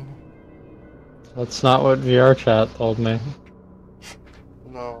 That's not what VR chat told me.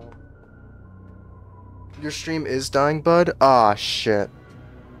 No. Your stream is dying, bud? Ah, shit.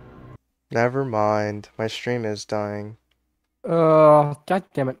 Never mind. My stream is dying. God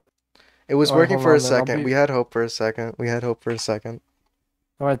damn it. It was Alright, working hold for a on then, I'll second. be- We had hope for a second.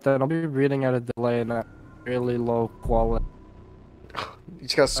 Alright then, I'll be reading at a delay and at really low quality. You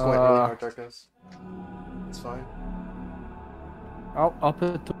just gotta squint really hard, Darkus. It's fine. I'll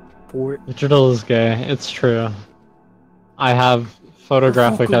put it to 4. Digital is gay. It's true. I have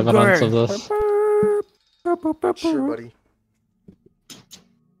photographic Fucking evidence gay. of this. Sure, buddy.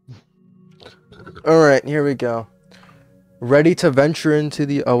 Alright, here we go. Ready to venture into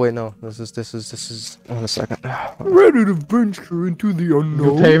the. Oh, wait, no. This is. Hold a second. Ready to venture into the You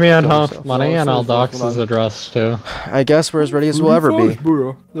unknown. pay me enough yourself. money and I'll dox Hold his on. address too. I guess we're as ready as we'll ever be.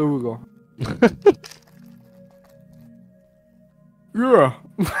 Bro. There we go. Yeah.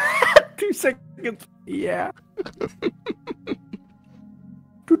 2 seconds. Yeah.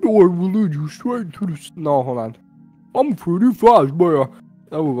 The door will lead you straight to the. No, hold on. I'm pretty fast, boy.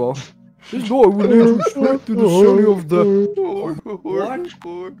 There we go. This door will lead you straight to the city of the.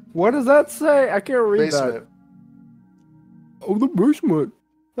 What does that say? I can't read Basement. that. Oh, the basement.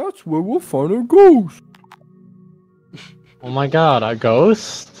 That's where we'll find our ghost. Oh my god, a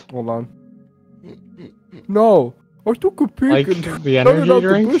ghost? Hold on. No, I took a peek Like and the found energy out the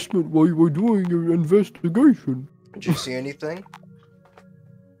drink? basement while you were doing your investigation. Did you see anything?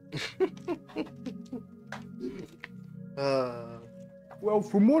 Well,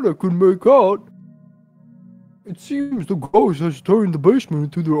 from what I could make out, it seems the ghost has turned the basement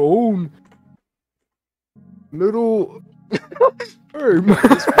into their own little. Hey, man.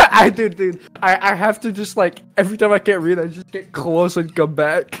 I have to just like every time I can't read, I just get close and come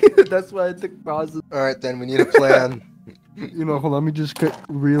back. That's why I took pauses. Alright, then we need a plan. You know, hold on, let me just get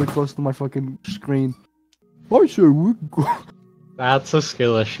really close to my fucking screen. I say we go. That's a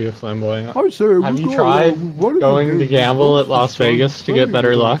skill issue, Flamboyant. I say we Have you go, tried what going is to it? gamble at What's Las the Vegas to get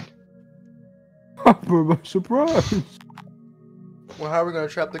better luck? For my surprise. Well, how are we gonna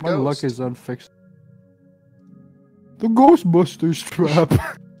trap the My ghost? luck is unfixed. The Ghostbusters trap.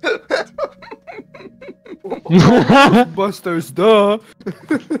 Ghostbusters, duh.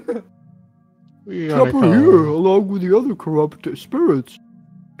 We Trap gotta her call- here along with the other corrupt spirits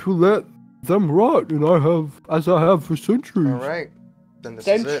to let them rot, and I have for centuries. Alright. Then this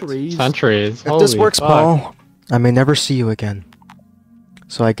is it. Centuries. Centuries. If this Holy works, fuck. Paul, I may never see you again.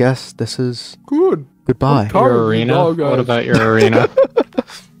 So I guess this is Good. goodbye. Tired Your of you arena? dog What eyes. about your arena?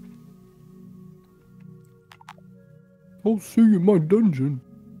 I'll see you in my dungeon.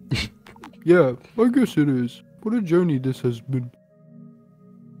 Yeah, I guess it is. What a journey this has been.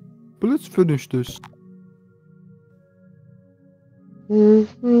 But let's finish this.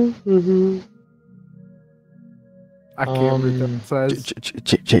 I can't read that. It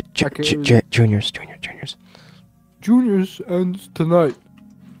says Juniors. Juniors ends tonight.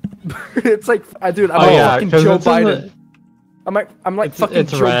 It's like, dude, I'm Oh like yeah, fucking 'cause Joe it's in Biden. the- I'm like It's- fucking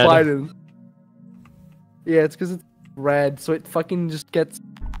it's Joe red. Biden. Yeah, it's because it's red, so it fucking just gets.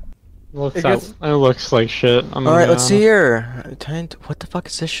 Looks It gets- it looks like shit. Alright, let's see here. What the fuck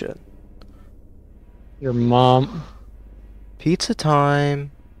is this shit? Your mom. Pizza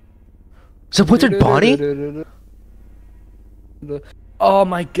time. Is it Withered Bonnie? Oh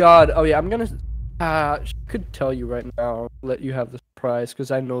my god. Oh yeah, I'm gonna. Could tell you right now. Let you have the surprise because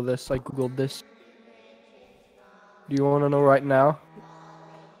I know this. I googled this. Do you want to know right now?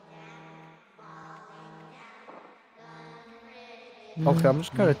 Okay, I'm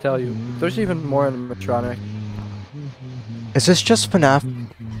just gonna tell you. There's even more animatronic. Is this just FNAF?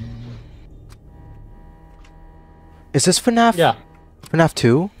 Is this FNAF? Yeah, FNAF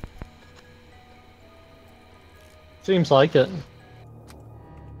 2? seems like it.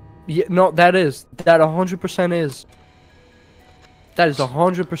 Yeah, no, that 100% is. That is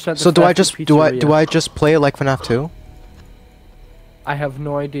 100%. So do I just play it like FNAF 2? I have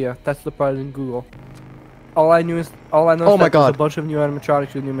no idea. That's the part in Google. all I know is Oh that my there's God. a bunch of new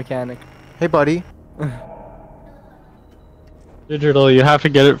animatronics with new mechanic. Hey, buddy. Digital, you have to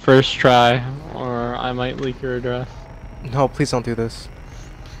get it first try, or I might leak your address. No, please don't do this.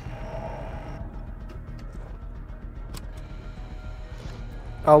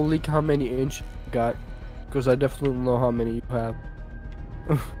 I'll leak how many inches you got, because I definitely know how many you have.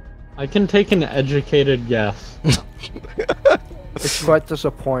 I can take an educated guess. It's quite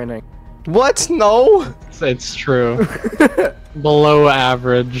disappointing. What? No. It's true. Below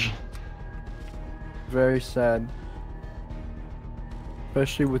average. Very sad.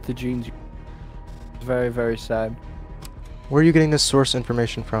 Especially with the genes. Very, very sad. Where are you getting this source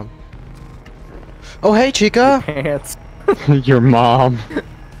information from? Oh, hey, Chica. Pants. Your mom.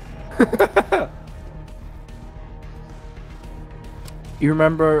 You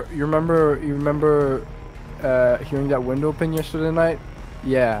remember hearing that window open yesterday night?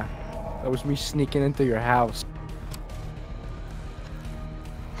 Yeah. That was me sneaking into your house.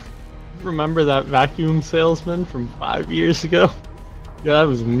 Remember that vacuum salesman from 5 years ago? Yeah, that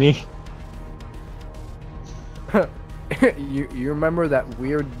was me. you remember that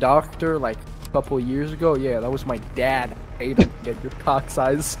weird doctor like a couple years ago? Yeah, that was my dad. I hate him. Get your cock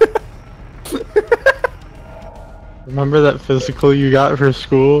size. Remember that physical you got for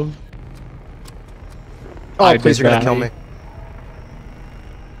school? Oh, I please, did you're gonna that. kill me.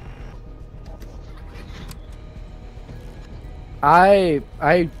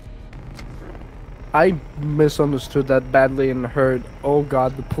 I misunderstood that badly and heard, oh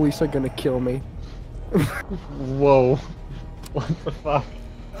god, the police are gonna kill me. Whoa. What the fuck?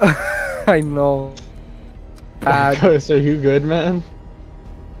 I know. Bad. Marcos, are you good, man?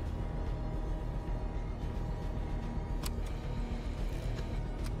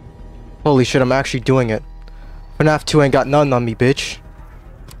 Holy shit, I'm actually doing it. FNAF 2 ain't got nothing on me, bitch.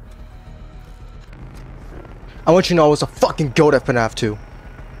 I want you to know I was a fucking goat at FNAF 2.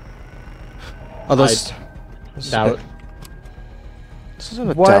 Oh, this Doubt. This isn't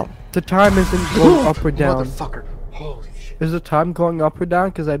a What? doubt. The time isn't going up or down. Motherfucker. Holy shit. Is the time going up or down?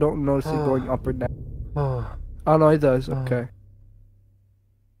 Because I don't notice it going up or down. Oh. Oh no, it does. Okay.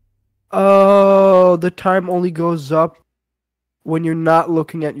 Oh, the time only goes up when you're not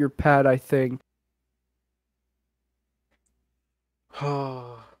looking at your pad, I think.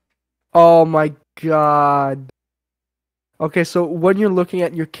 Oh my god. Okay, so when you're looking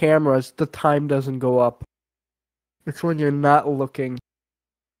at your cameras, the time doesn't go up. It's when you're not looking.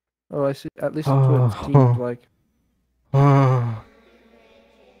 Oh, I see. At least that's what it seems like.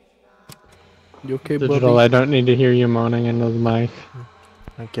 You okay, Digital, buddy? I don't need to hear you moaning into the mic.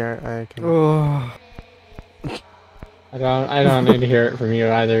 I can. Oh, I don't need to hear it from you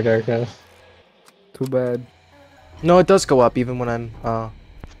either, Darko. too bad. No, it does go up even when I'm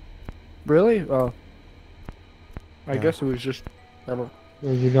Really? Oh. I Yeah. guess it was just. I don't.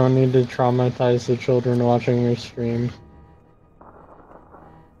 You don't need to traumatize the children watching your stream.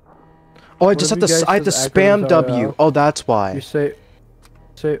 Oh, I What just if had you to guys I had to said spam acronyms W. out? Oh, that's why. You say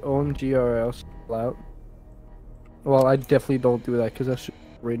OMG or else out. Well, I definitely don't do that because that's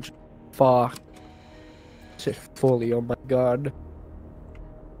cringe. Fuck. Say fully. Oh my god.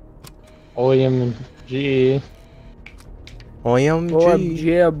 OMG. OMG.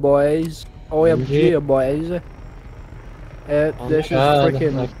 OMG, boys. OMG, boys. Oh This is my God,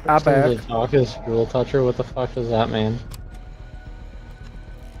 freaking that person's epic. a dog is Jewel Toucher. What the fuck does that mean?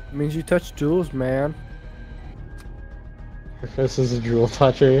 Means you touch jewels, man. Darkos is a Jewel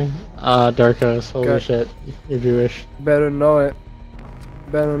Toucher. Darkos, holy God. shit. You're Jewish. Better know it.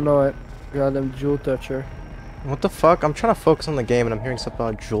 Better know it. Goddamn jewel toucher. What the fuck? I'm trying to focus on the game and I'm hearing something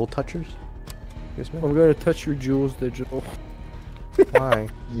about jewel touchers. Excuse me? I'm gonna touch your jewels, digital. Why?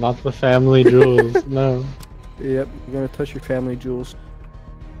 Not the family jewels, no. Yep, I'm gonna touch your family jewels.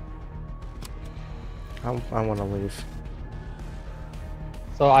 I want to leave.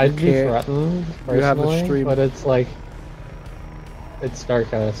 So I'd be can't. threatened You have a personally, stream. but it's like it's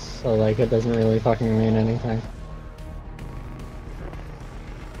Darkos, so like it doesn't really fucking mean anything.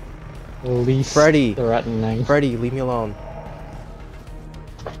 Least Freddy. threatening. Freddy, leave me alone.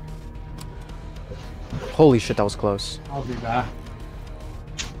 Holy shit, that was close. I'll be back.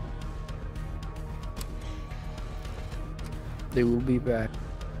 They will be back.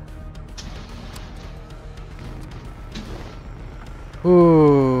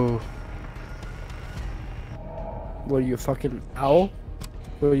 Ooh. What are you, a fucking owl?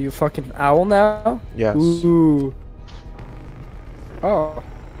 What are you, a fucking owl now? Yes. Ooh. Oh.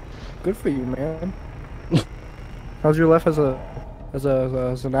 Good for you, man. How's your life as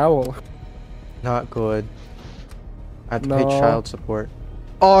an owl? Not good. I have to pay No. child support.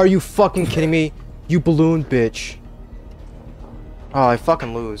 Oh, are you fucking kidding me? You balloon bitch. Oh, I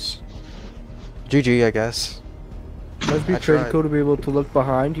fucking lose. GG, I guess. Must be I pretty tried. cool to be able to look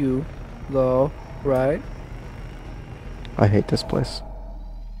behind you, though, right? I hate this place.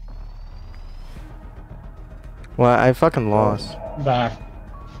 Well, I fucking lost. Back.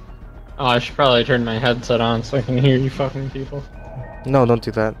 Oh, I should probably turn my headset on so I can hear you fucking people. No, don't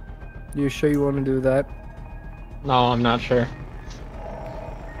do that. You sure you want to do that? No, I'm not sure.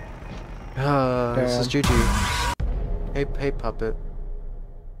 This is GG. Hey, puppet.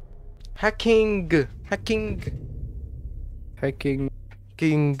 Hacking! Hacking!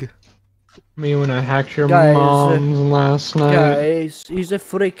 King. Me when I hacked your Guys, mom's last night. Guys, he's a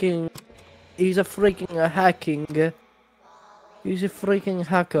freaking hacking. He's a freaking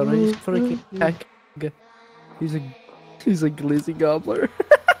hacker. He's freaking hacking. He's a glizzy gobbler.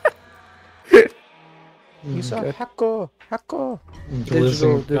 He's a hacker. Hacker.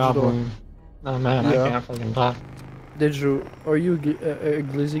 Digital. Digital. Oh man, Yeah. I can't fucking talk. Are you a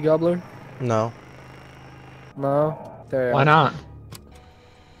glizzy gobbler? No. No? There. Why not?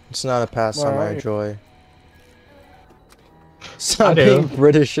 It's not a pastime I Why? enjoy. Stop do. being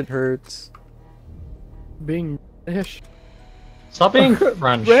British, it hurts. Being British? Stop being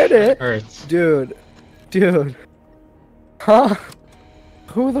French. Reddit? It hurts. Dude. Huh?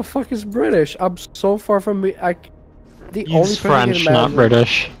 Who the fuck is British? I'm so far from the only He's person I can French, not imagine-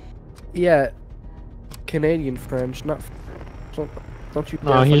 British. Yeah. Canadian French, not don't you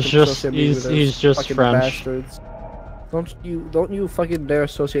No, dare he's fucking just- associate me with he's those just fucking French. bastards. Don't you fucking dare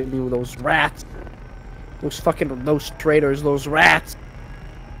associate me with those rats. Those traitors, those rats.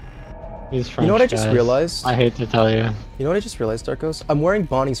 He's French. You know what I just guys. realized? I hate to tell you. You know what I just realized, Darkos? I'm wearing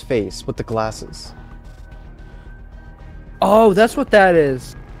Bonnie's face with the glasses. Oh, that's what that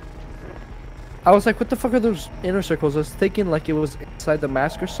is. I was like, what the fuck are those inner circles? I was thinking like it was inside the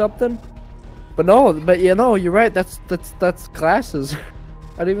mask or something. But no, you're right. That's glasses.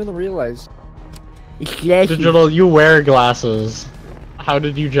 I didn't even realize. Digital, you wear glasses. How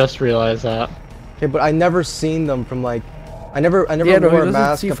did you just realize that? Okay, but I never seen them from like, I never Yeah, no, he wore a doesn't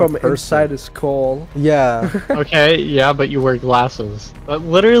mask see of from a person. inside his skull. Yeah. Okay, yeah, but you wear glasses. That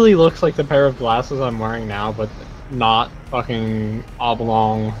literally looks like the pair of glasses I'm wearing now, but not fucking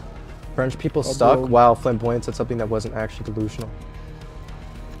oblong. French people stuck. Although- Wow, flamboyant said something that wasn't actually delusional.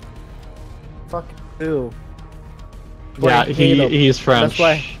 Fuck you. Yeah, I hate him. he's French. That's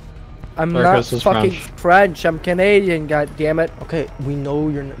why I'm Darkos not is fucking French. French. I'm Canadian. God damn it. Okay, we know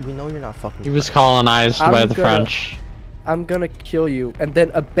you're not fucking. He was colonized I'm by the gonna- French. I'm gonna kill you, and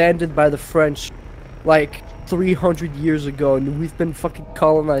then abandoned by the French, like 300 years ago, and we've been fucking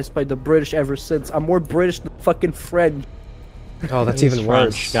colonized by the British ever since. I'm more British than fucking French. Oh, that's He's even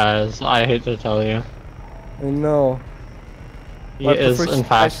French, worse. guys. I hate to tell you. I know. He But the is, first- in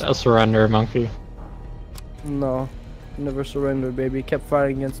fact, a surrender monkey. No, never surrendered, baby. Kept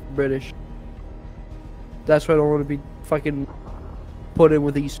fighting against the British. That's why I don't want to be fucking put in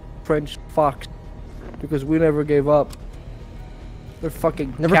with these French fucks, because we never gave up. They're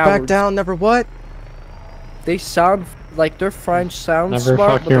fucking Never cowards. back down. Never what? They sound like their French sound Never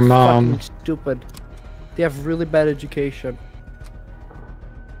smart, fuck but your they're mom. fucking stupid. They have really bad education.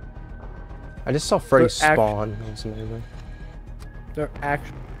 I just saw Freddy They're act- spawn. That's amazing. They're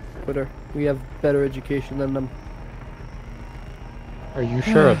actually better. We have better education than them. Are you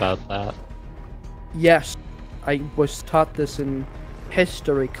sure about that? Yes, I was taught this in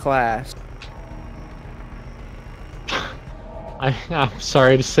history class. I'm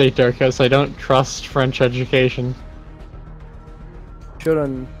sorry to say, Darkos, I don't trust French education.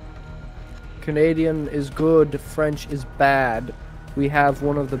 Shouldn't. Canadian is good, French is bad. We have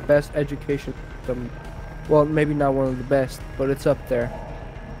one of the best education systems. Well, maybe not one of the best, but it's up there.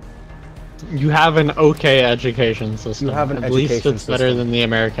 You have an okay education system. You have an At least education it's better system. than the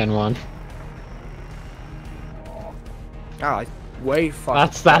American one. Ah, it's way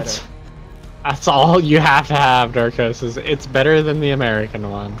fucking That's all you have to have, Darkos, is it's better than the American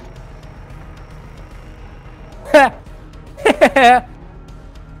one. better.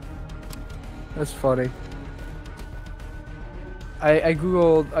 That's funny. I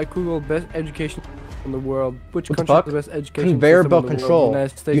googled best education in the world. Which What the country has fuck? the best education Conveyor system belt in the world? control.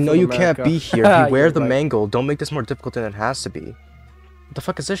 United States You know of you can't America. be here. Beware You're the right. mangle. Don't make this more difficult than it has to be. What the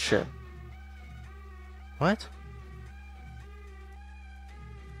fuck is this shit? What?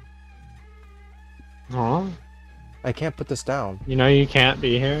 Huh? I can't put this down. You know you can't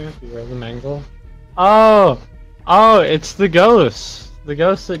be here if you wear the mangle? Oh! Oh, it's the ghost! The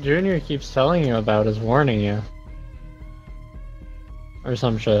ghost that Junior keeps telling you about is warning you. Or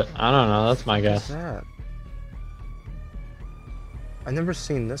some shit. I don't know, that's my What is guess. that? I've never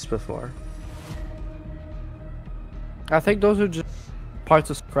seen this before. I think those are just parts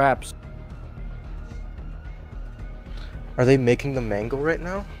of scraps. Are they making the mango right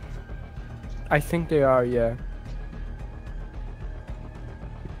now? I think they are, yeah.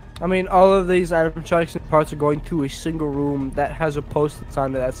 I mean, all of these animatronics and parts are going to a single room that has a post-it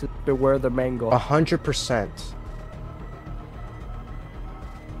sign that says "Beware the mango." 100%.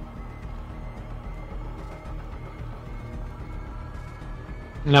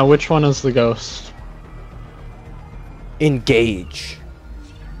 Now, which one is the ghost? Engage.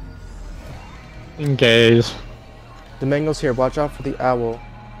 Engage. The mango's here. Watch out for the owl.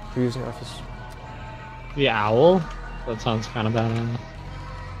 We're using office. The owl? That sounds kind of bad.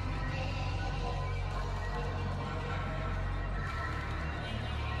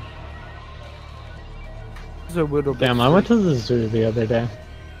 It's a little bit Damn, I went to the zoo the other day.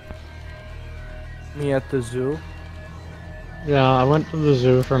 me at the zoo. Yeah, I went to the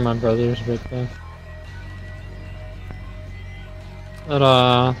zoo for my brother's birthday.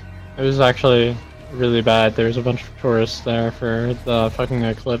 But, it was actually really bad. There was a bunch of tourists there for the fucking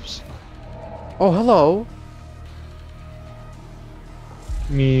eclipse. Oh, hello.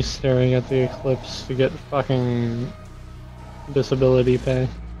 Me staring at the eclipse to get fucking disability pay.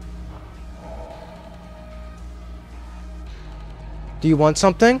 Do you want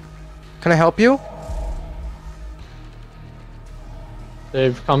something? Can I help you?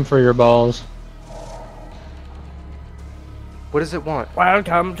 They've come for your balls. What does it want?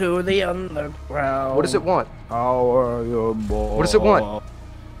 Welcome to the underground. What does it want? How are your balls? What does it want?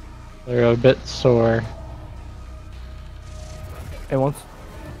 They're a bit sore. It wants.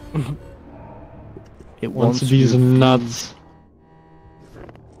 It Wants wants these your nuts. feet.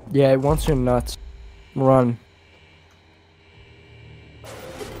 Yeah, it wants your nuts. Run.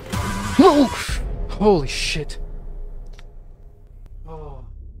 No! Holy shit. Oh.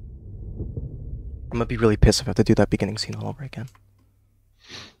 I'm gonna be really pissed if I have to do that beginning scene all over again.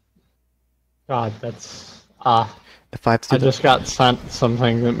 God, that's If I have to do I just got sent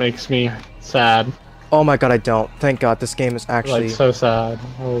something that makes me sad. Oh my god, I don't. Thank god, this game is actually... Like, so sad.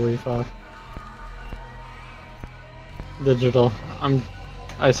 Holy fuck. Digital.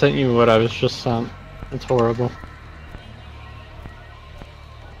 I sent you what I was just sent. It's horrible.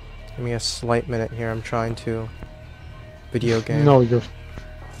 Give me a slight minute here, I'm trying to... Video game. No, you're...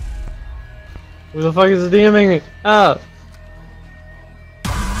 Who the fuck is DMing me? Ah!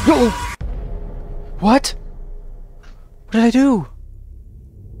 No! What? What did I do?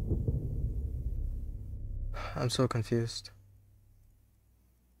 I'm so confused.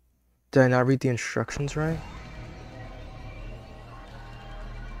 Did I not read the instructions right?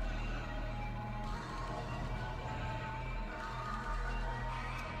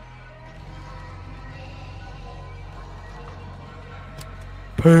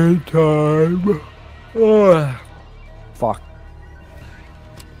 Playtime. Ugh. Fuck.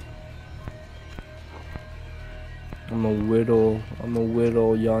 I'm a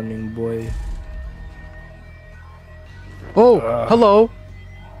widow yawning boy. Oh, hello.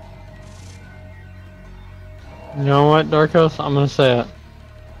 You know what, Darkos? I'm gonna say it.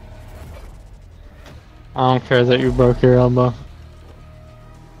 I don't care that you broke your elbow.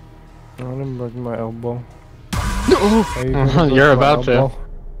 I didn't break my elbow. No. You're about to.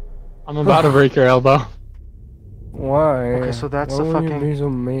 I'm about to break your elbow. Why? Okay, so that's Why the would you fucking- be so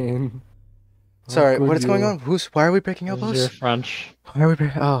mean? Sorry, How what is could going you? on? Why are we breaking This is elbows? your French. Why are we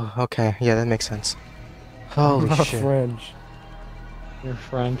breaking... Oh, okay. Yeah, that makes sense. Holy I'm not shit. French. You're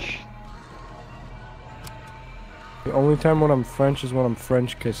French. The only time when I'm French is when I'm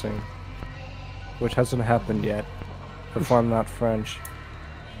French kissing. Which hasn't happened yet. If I'm not French.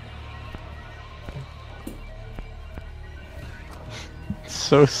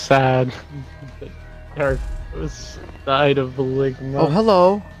 So sad. that Darkos died of ligma. Oh,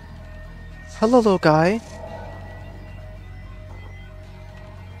 hello. Hello, little guy.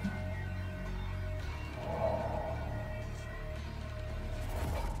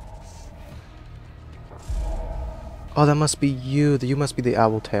 Oh, that must be you. You must be the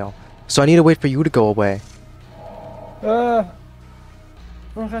owl tail. So I need to wait for you to go away,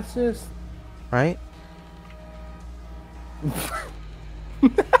 Racist. right?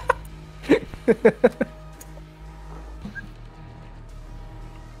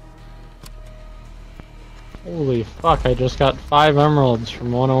 Holy fuck, I just got 5 emeralds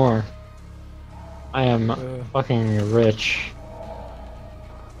from 1 ore. I am fucking rich.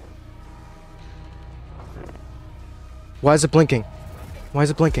 Why is it blinking? Why is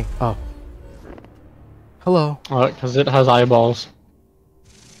it blinking? Oh. Hello. Because it has eyeballs.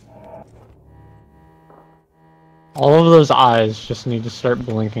 All of those eyes just need to start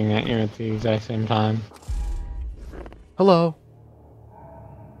blinking at you at the exact same time. Hello.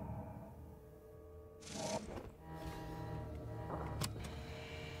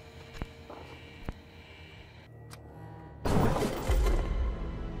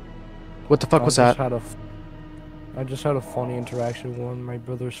 What the fuck was that? I just had a funny interaction with one of my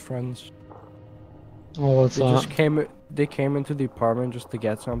brother's friends. Oh, what's They that? just came. They came into the apartment just to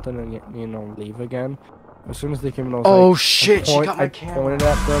get something and you know leave again. As soon as they came in, I was Oh like, shit, she got my I camera. pointed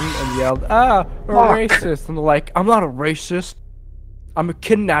at them and yelled, "Ah, you're a racist!" And they're like, "I'm not a racist. I'm a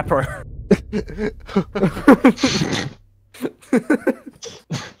kidnapper."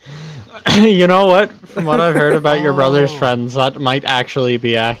 You know what? From what I've heard about your brother's Oh. friends, that might actually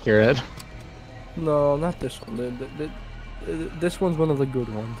be accurate. No, not this one. This one's one of the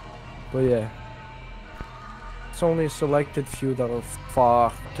good ones. But yeah. It's only a selected few that are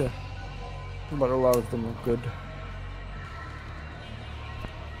fucked. But a lot of them are good.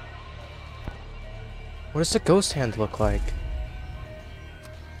 What does the ghost hand look like?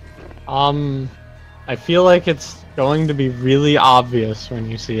 I feel like it's going to be really obvious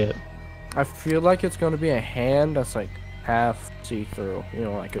when you see it. I feel like it's gonna be a hand that's like half see-through. You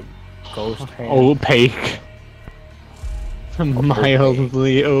know, like a ghost hand. Opaque.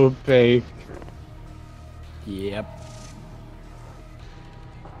 Mildly opaque. Yep.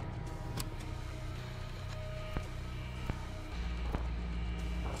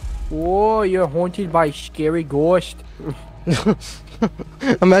 Oh, you're haunted by scary ghost.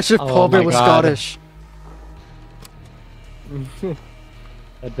 Imagine if Oh Paul Bear my was God. Scottish.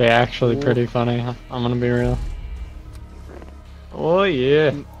 That'd be actually Ooh. pretty funny. I'm gonna be real. Oh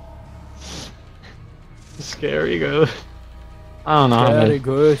yeah. Scary ghost. I don't know. Scary Man.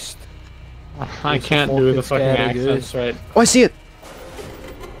 ghost. I It's a can't do the fucking fucking scary accents ghost. right. Oh, I see it.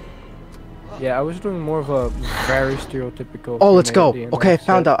 Yeah, I was doing more of a very stereotypical. Oh, let's go. Canadian Okay, I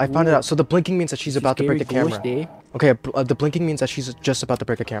found accent. out. I found it Ooh, out. So the blinking means that she's it's a about to break the scary camera. ghost, eh? Okay, the blinking means that she's just about to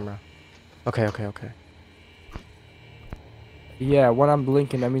break a camera. Okay, okay, okay. Yeah, when I'm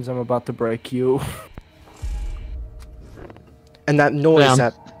blinking, that means I'm about to break you. And that noise, Damn.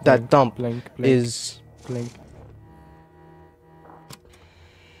 that Blink, thump, blink, blink, is blink.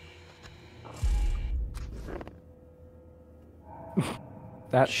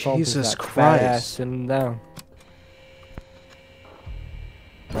 That thump is Jesus that fat ass Christ. sitting down.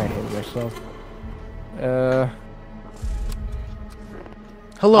 I hate myself.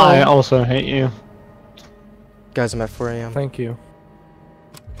 Hello. I also hate you. Guys, I'm at 4 a.m. Thank you.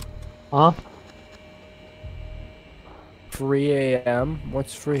 Huh? 3 a.m.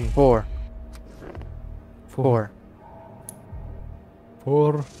 What's free? 4. 4.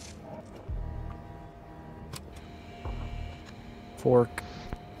 4. Fork.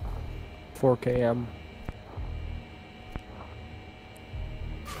 4 a.m.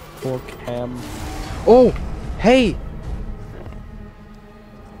 Fork ham. Oh, hey.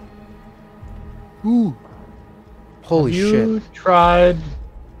 Ooh. Holy Have shit. you tried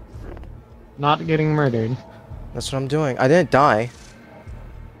not getting murdered? That's what I'm doing. I didn't die.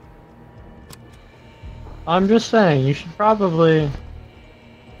 I'm just saying, you should probably.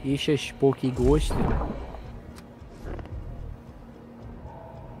 It's a spooky ghost.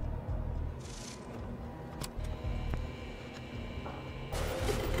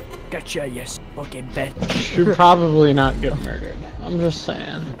 Gotcha, you spooky bitch. Should probably not get murdered. I'm just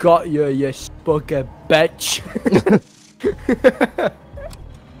saying. Got you, you spooky bitch.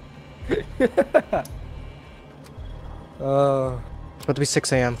 It's about to be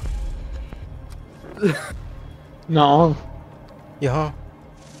 6 a.m. No. Yeah, huh?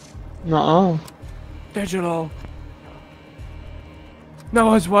 No. Digital. No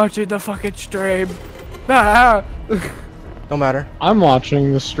one's watching the fucking stream. Ah! Don't matter. I'm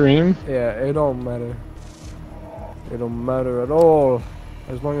watching the stream. Yeah, it don't matter. It don't matter at all.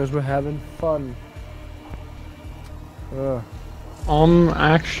 As long as we're having fun.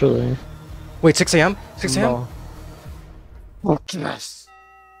 Actually. Wait, 6 a.m.? 6 a.m.? No. Oh, yes.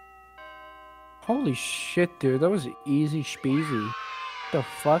 Holy shit, dude. That was easy speasy. The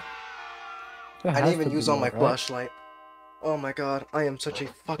fuck? That I has didn't even to use be all my more, right? flashlight. Oh my god, I am such a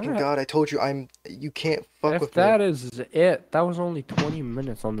fucking Alright. god. I told you, you can't fuck If with that me. is it, that was only 20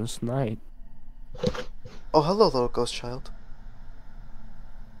 minutes on this night. Oh, hello, little ghost child.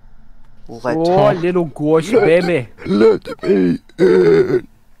 Let Oh, little ghost baby. Let me in.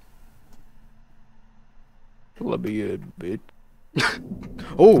 Let me in, bitch.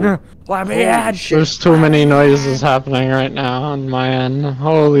 Oh, Let me holy in. shit. There's too many noises happening right now on my end.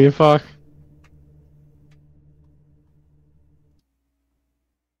 Holy fuck.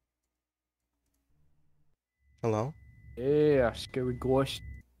 Hello? Yeah, scary ghost.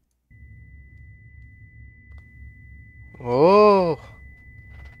 Oh.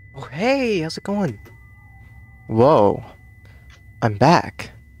 Oh, hey, how's it going? Whoa. I'm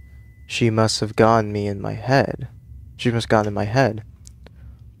back. She must have gotten me in my head. She must have gotten in my head.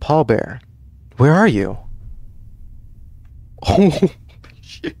 Paul Bear, where are you? Oh,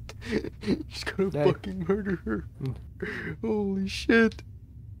 shit. He's gonna Hey. fucking murder her. Holy shit.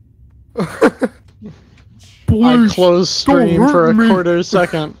 I Please, closed stream don't for hurt a me. quarter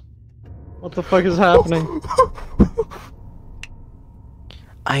second. What the fuck is happening?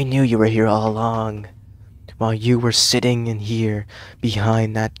 I knew you were here all along. While you were sitting in here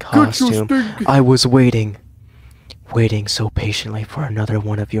behind that Get your costume, stinky- I was waiting so patiently for another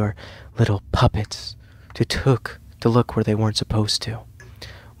one of your little puppets to look where they weren't supposed to.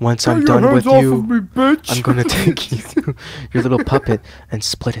 Once I'm Get your done with hands off you, of me, bitch. I'm gonna take you to your little puppet and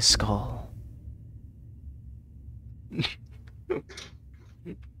split his skull.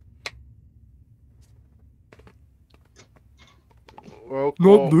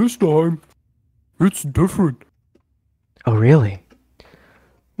 Not this time. It's different. Oh, really?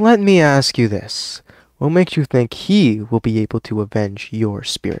 Let me ask you this. What makes you think he will be able to avenge your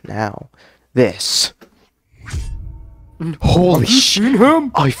spirit now? This. Holy Have you shit. seen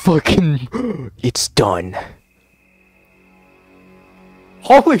him? I fucking... It's done.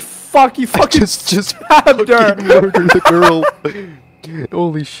 Holy fuck! You I fucking just stabbed her. fucking murdered the girl.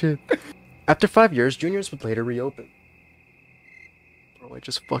 Holy shit. After 5 years, Juniors would later reopen. Bro, I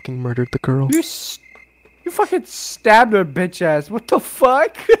just fucking murdered the girl. You fucking stabbed her, bitch ass. What the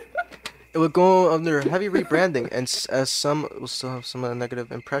fuck? It would go under heavy rebranding and as some will still have some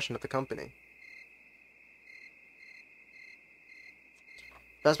negative impression of the company.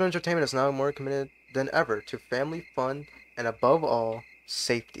 Fazbear Entertainment is now more committed than ever to family fun and above all,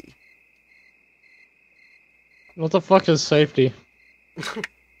 safety. What the fuck is safety?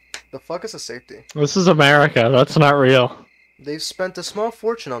 The fuck is a safety? This is America, that's not real. They've spent a small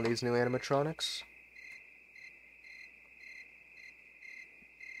fortune on these new animatronics.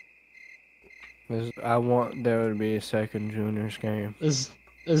 I want there to be a second Juniors game. Is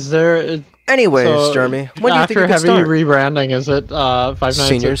there... Anyways, so, Jeremy, when do you think after you can heavy start? rebranding, is it Five Nights at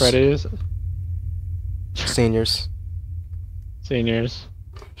Seniors. Freddy's? Seniors. Seniors.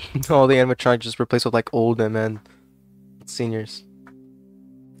 All the animatronics just replaced with like old men. Seniors.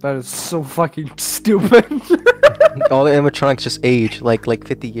 That is so fucking stupid. All the animatronics just age like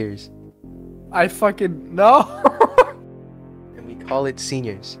 50 years. I fucking no. And we call it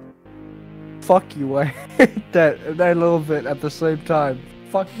seniors. Fuck you. I hate that little bit at the same time.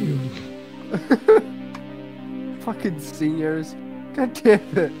 Fuck you. Fucking seniors. God damn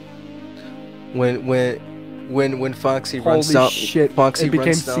it. When Foxy runs Holy down shit, Foxy it became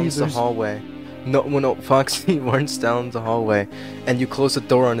runs down the Caesars. hallway. No, Foxy runs down the hallway and you close the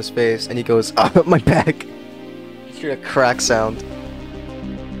door on his face and he goes, "Ah, my back." You hear a crack sound.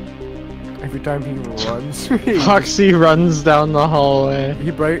 Every time he runs, Foxy runs down the hallway.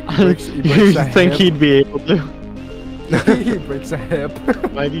 he breaks You a think hip. he'd be able to? He breaks a hip.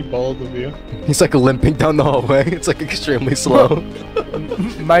 Mighty bold of you. He's like limping down the hallway. It's like extremely slow.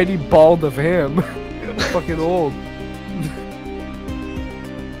 Mighty bald of him. Fucking old.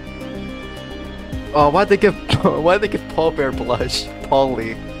 Oh, why'd they give Paul Bear blush?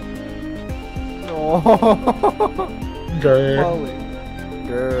 Paulie. Oh. Grr. Polly.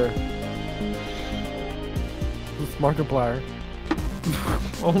 Grr. It's Markiplier.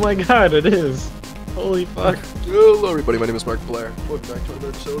 Oh my god, it is. Holy fuck. Hello everybody, my name is Markiplier. Welcome back to another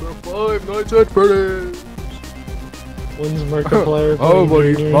episode of Five Nights at Freddy's. When's Markiplier Oh, playing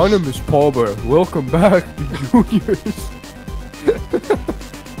buddy, Juniors? my name is Paul Bear. Welcome back to Juniors.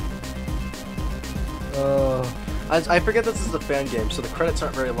 I forget this is a fan game, so the credits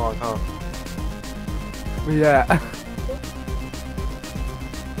aren't very long, huh? Yeah.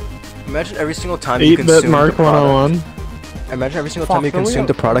 Imagine every single time you 8-bit consumed Mark a product. 101. Imagine every single Fuck, time you really? consumed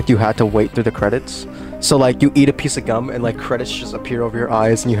a product, you had to wait through the credits. So like, you eat a piece of gum and like credits just appear over your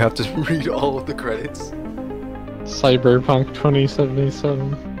eyes, and you have to read all of the credits. Cyberpunk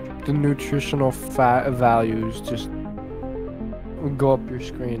 2077. The nutritional fat values just go up your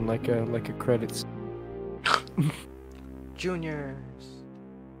screen like a credits. Juniors.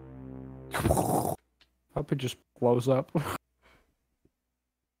 Hope it just blows up.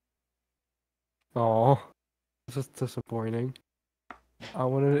 Oh, this is disappointing. I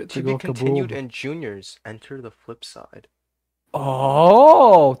wanted it to To be go continued kaboom. in Juniors. Enter the flip side.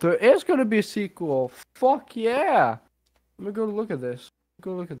 Oh, there is gonna be a sequel. Fuck yeah! Let me go look at this.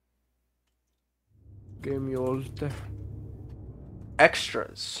 Go look at Game yours there.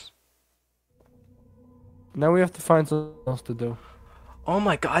 Extras. Now we have to find something else to do. Oh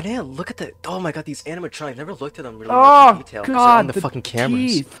my god, I didn't look at the. Oh my god, these animatronics. I never looked at them really much Oh in detail. 'Cause they're on god, the fucking cameras.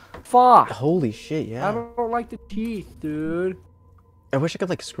 teeth. Fuck. Holy shit, I yeah. don't like the teeth, dude. I wish I could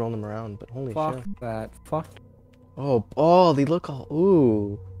like scroll them around, but holy Fuck shit. that. Fuck. Oh, they look all.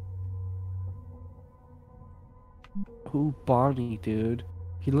 Ooh. Ooh, Bonnie, dude.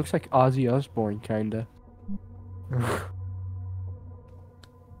 He looks like Ozzy Osbourne, kinda.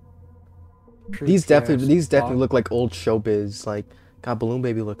 These definitely Fuck. look like old showbiz. Like, God, Balloon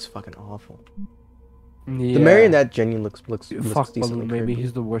Baby looks fucking awful. Yeah. The marionette genuine looks Fuck decently Balloon Baby, creepy.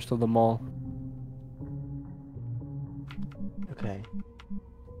 he's the worst of them all. Okay.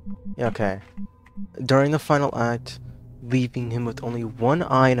 Yeah, okay. During the final act, leaving him with only one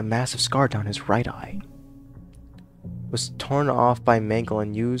eye and a massive scar down his right eye, was torn off by Mangle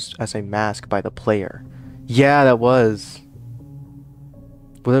and used as a mask by the player. Yeah, that was.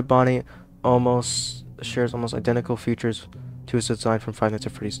 Withered Bonnie shares almost identical features to his design from Five Nights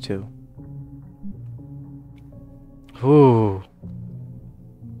at Freddy's 2. Ooh.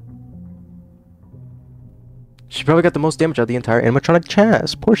 She probably got the most damage out of the entire animatronic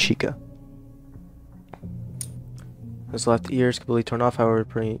chest. Poor Chica. His left ear is completely torn off, however,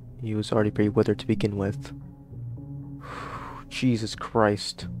 he was already pretty withered to begin with. Jesus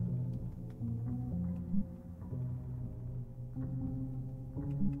Christ.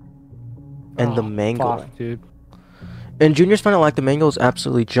 And the mangle. Fuck, dude. In Junior's final act, the mangle is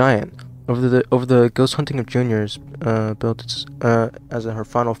absolutely giant. Over the ghost hunting of Junior's built its, as in her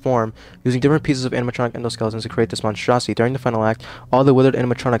final form, using different pieces of animatronic endoskeletons to create this monstrosity. During the final act, all the withered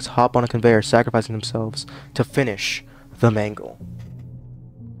animatronics hop on a conveyor, sacrificing themselves to finish the mangle.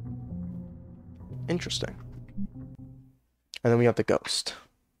 Interesting. And then we have the ghost.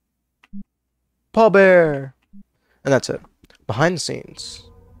 Paul Bear! And that's it. Behind the scenes.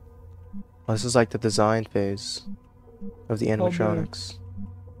 Well, this is like the design phase of the Paul Bear. animatronics.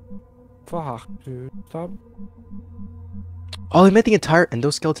 Fuck, dude. Stop. Oh, they made the entire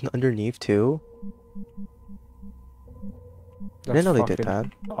endoskeleton underneath too? I didn't know they did that.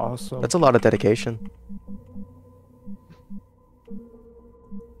 Awesome. That's a lot of dedication.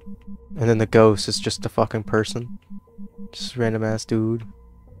 And then the ghost is just a fucking person. Just a random ass dude.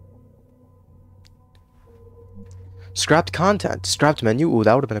 Scrapped content. Scrapped menu. Ooh,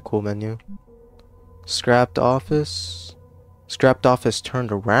 that would have been a cool menu. Scrapped office. Scrapped office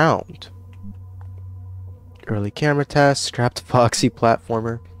turned around. Early camera test. Scrapped Foxy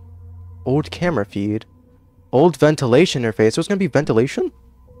platformer. Old camera feed. Old ventilation interface. So it's gonna be ventilation?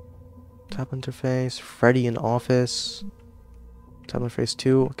 Tab interface. Freddy in office. Tab interface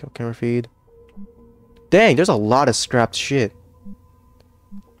 2. Okay, camera feed. Dang, there's a lot of scrapped shit.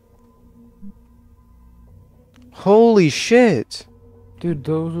 Holy shit. Dude,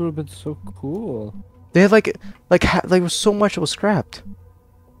 those would have been so cool. They had like so much that was scrapped.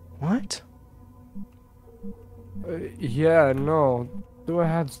 What? Yeah, no. Dude, I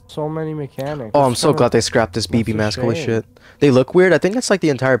had so many mechanics. Oh, I'm so glad they scrapped this BB that's a mask. Holy shame. shit. They look weird. I think that's like the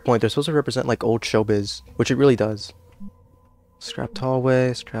entire point. They're supposed to represent like old showbiz, which it really does. Scrapped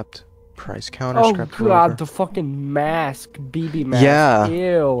hallway, scrapped price counter, Oh scrapped god, rover. the fucking mask. BB mask. Yeah.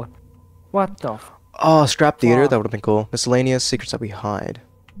 Ew. What the f- Oh, scrapped theater. Fuck. That would have been cool. Miscellaneous secrets that we hide.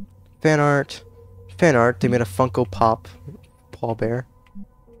 Fan art. Fan art. They made a Funko Pop Paul Bear.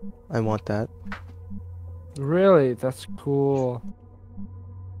 I want that. Really? That's cool.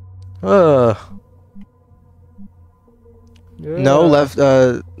 Ugh. No, Yeah. left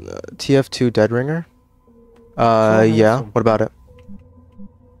TF2 Dead Ringer. So Yeah. handsome. What about it?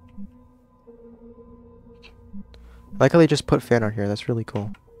 I like how they just put fan art here. That's really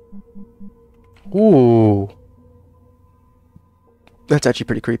cool. Ooh. That's actually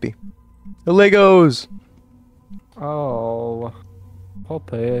pretty creepy. The Legos. Oh.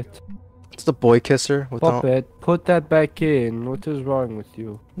 Puppet. It's the boy kisser with all. Puppet, put that back in. What is wrong with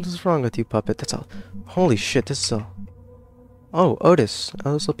you? What is wrong with you, puppet? That's all. Holy shit! This is a. Oh, Otis.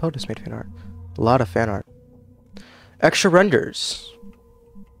 Otis made fan art. A lot of fan art. Extra renders.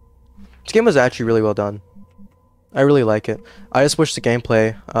 This game was actually really well done. I really like it. I just wish the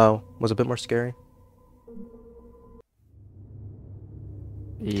gameplay was a bit more scary.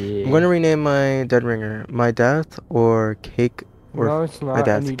 Yeah. I'm going to rename my Dead Ringer My Death or Cake or No, it's not. my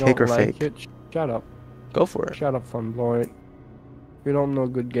dad's and you cake don't or like fake. it. Shut up. Go for it. Shut up, Funboy. You don't know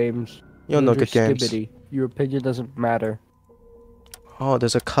good games. You don't know You're good games. skibbity. Your opinion doesn't matter. Oh,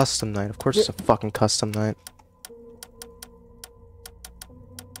 there's a custom night. Of course, it's a fucking custom night.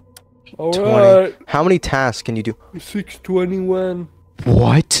 20. Alright. How many tasks can you do? 621.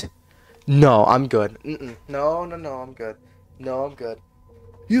 What? No, I'm good. No, I'm good. No, I'm good.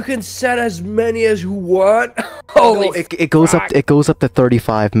 You can set as many as you want. Holy No, it goes up. It goes up to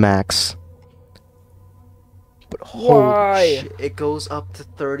 35 max. But holy Why? shit, it goes up to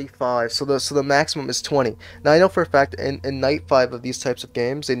 35. So the maximum is 20. Now I know for a fact in night 5 of these types of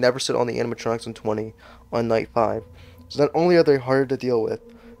games, they never sit on the animatronics on 20 on night 5. So not only are they harder to deal with,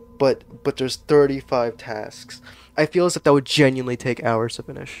 but there's 35 tasks. I feel as if that would genuinely take hours to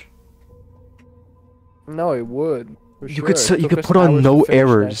finish. No, it would. For You sure. could It you took could us put on hours to no finish Night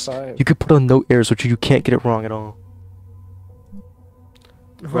errors. 5. You could put on no errors, which you can't get it wrong at all.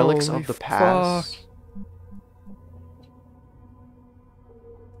 Relics Holy of the fuck. past.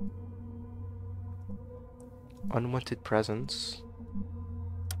 Unwanted presents.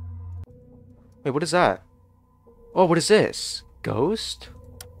 Wait, what is that? Oh, what is this? Ghost?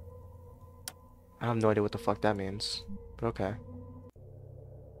 I have no idea what the fuck that means. But okay.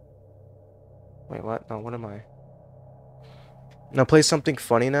 Wait, what? No, what am I? Now play something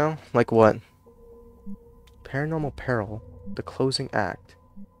funny now? Like what? Paranormal Peril. The closing act.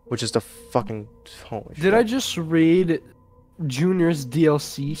 Which is the fucking... Holy shit. Did I just read Junior's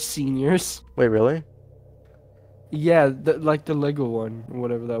DLC Seniors? Wait, really? Yeah, like the Lego one,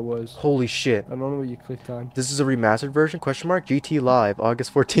 whatever that was. Holy shit. I don't know what you clicked on. This is a remastered version? Question mark? GT Live,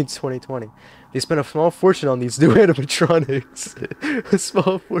 August 14th, 2020. They spent a small fortune on these new animatronics. A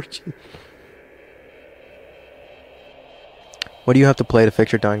small fortune. What do you have to play to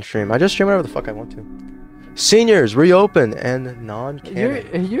fix your dying stream? I just stream whatever the fuck I want to. Seniors, reopen, and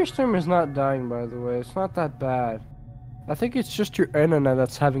non-canon. Your stream is not dying, by the way. It's not that bad. I think it's just your internet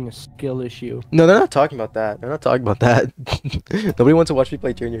that's having a skill issue. No, they're not talking about that. They're not talking about that. Nobody wants to watch me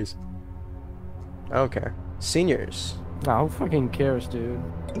play juniors. I don't care. Seniors. Nah, who fucking cares, dude?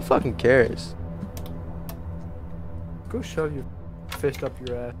 Who fucking cares? Go shove your fist up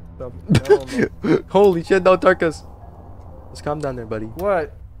your ass. I don't know. Holy shit, no, Tarkus. Just calm down there, buddy.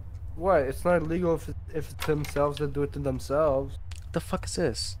 What? What? It's not illegal if it's themselves that do it to themselves. What the fuck is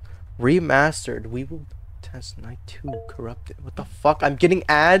this? Remastered. We will test night 2 corrupted. What the fuck? I'm getting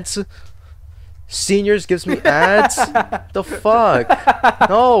ads? Seniors gives me ads? The fuck?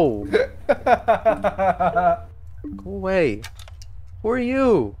 No. Go away. Who are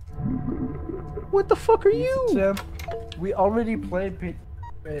you? What the fuck are you? Sam, we already played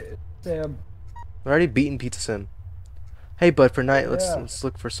Sam. I already beaten Pizza Sim. Hey, bud, for night, Yeah. let's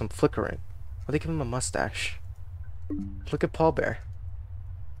look for some flickering. Why they give him a mustache? Look at Paul Bear.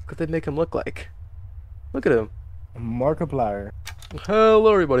 What they make him look like? Look at him. Markiplier.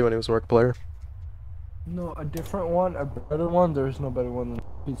 Hello, everybody. My name is Markiplier. No, a different one, a better one. There's no better one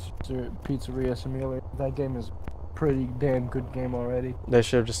than Pizzeria Simulator. That game is pretty damn good game already. They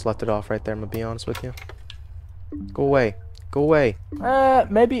should have just left it off right there. I'm gonna be honest with you. Go away. Go away.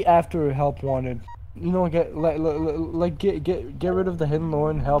 Maybe after Help Wanted. You know, get rid of the Hidden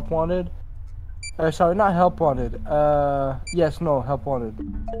Lore and Help Wanted. Sorry, not Help Wanted. Yes, no, Help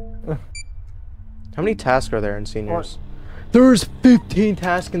Wanted. How many tasks are there in seniors? There's 15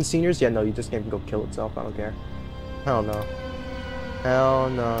 tasks in seniors? Yeah, no, you just can't go kill itself. I don't care. Hell no. Hell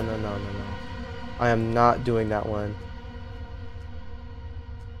no, no, no, no, no. I am not doing that one.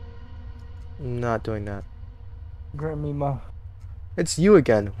 I'm not doing that. Grandmama. It's you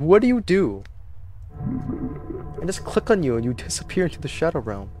again. What do you do? I just click on you and you disappear into the Shadow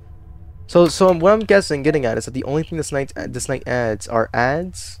Realm. So what I'm getting at is that the only thing this night adds are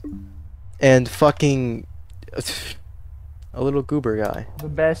ads and fucking a little goober guy. The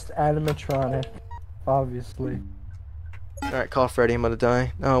best animatronic, obviously. Alright, call Freddy, I'm gonna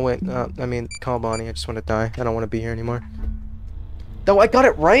die. Oh wait, I mean call Bonnie, I just wanna die. I don't wanna be here anymore. No, I got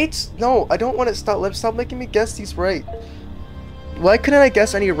it right? No, I don't wanna stop making me guess these right. Why couldn't I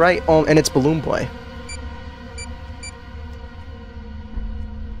guess any right? Oh, and it's Balloon Boy.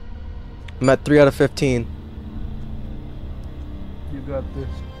 I'm at 3 out of 15. You got this.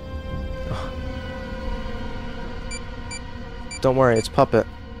 Don't worry, it's Puppet.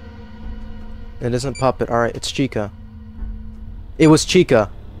 It isn't Puppet, alright, it's Chica. It was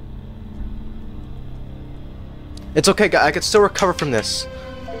Chica. It's okay, guys, I can still recover from this.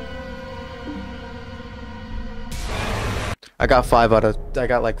 I got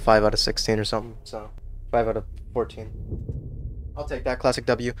like 5 out of 16 or something, so 5 out of 14. I'll take that classic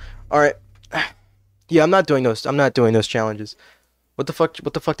W. Alright. Yeah, I'm not doing those challenges. What the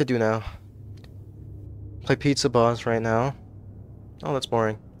fuck to do now? Play Pizza Boss right now. Oh, that's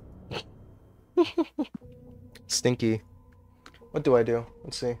boring. Stinky. What do I do?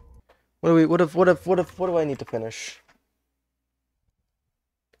 Let's see. What do I need to finish?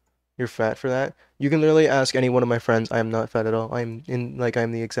 You're fat for that? You can literally ask any one of my friends. I am not fat at all. I'm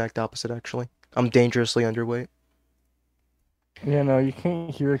the exact opposite actually. I'm dangerously underweight. Yeah, no, you can't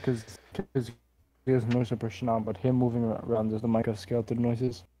hear it because He has noise suppression on, but him moving around does the Minecraft scale through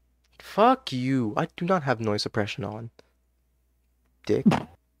noises. Fuck you. I do not have noise suppression on. Dick.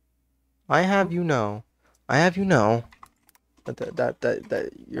 I have you know. I have you know.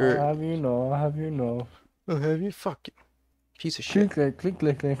 That you're. I have you know. I have you know. Oh, have you? Fuck you. Piece of shit. Click, click,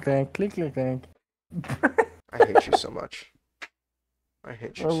 click, click, click, click, click, click. I hate you so much. I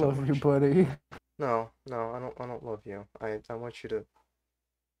hate you I so love much. you, buddy. No, I don't love you. I want you to.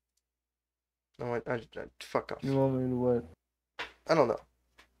 Fuck off. You want me to what? I don't know.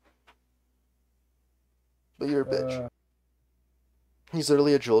 But you're a bitch. He's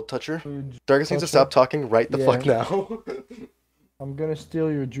literally a jewel toucher. Darkus needs to stop talking right the fuck now. I'm gonna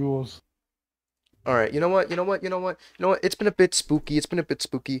steal your jewels. Alright, you know what? It's been a bit spooky.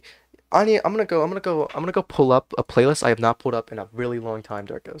 I'm gonna go pull up a playlist I have not pulled up in a really long time,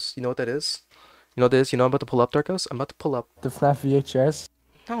 Darkus. You know what that is? You know what it is? You know I'm about to pull up, Darkus? I'm about to pull up The FNAF VHS?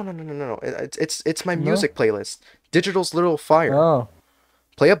 No. It's my music playlist. Digital's Little Fire. Oh.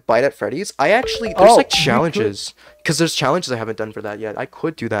 Play a Bite at Freddy's. There's like challenges. Because there's challenges I haven't done for that yet. I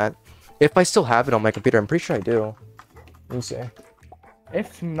could do that. If I still have it on my computer, I'm pretty sure I do. Let me see.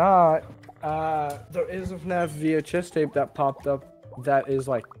 If not, there is a FNAF VHS tape that popped up that is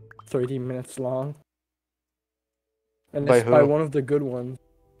like 30 minutes long. And By it's by who? one of the good ones.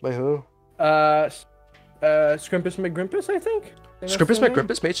 By who? Scrimpus McGrimpus, I think? Scrimpus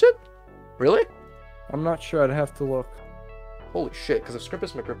McGrimpus made shit? Really? I'm not sure, I'd have to look. Holy shit, because if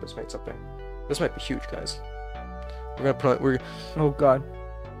Scrimpus McGrimpus made something, this might be huge, guys. Oh god.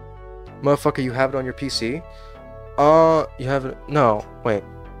 Motherfucker, you have it on your PC? You have it. No, wait.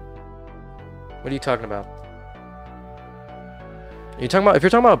 What are you talking about? If you're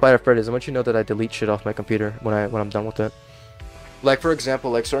talking about Bite of Freddy's, I want you to know that I delete shit off my computer when I'm done with it. Like, for example,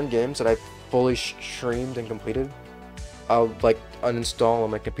 like certain games that I fully streamed and completed, I'll like uninstall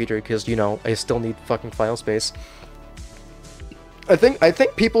on my computer because, you know, I still need fucking file space. I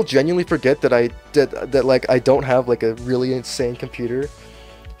think people genuinely forget that I don't have like a really insane computer.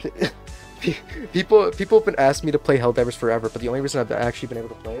 People have been asking me to play Helldivers forever, but the only reason I've actually been able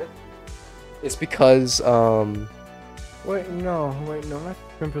to play it is because Wait, no, not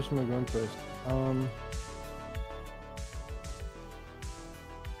Scrimpus McGrimpus.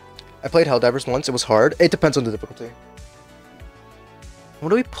 I played Helldivers once. It was hard. It depends on the difficulty. What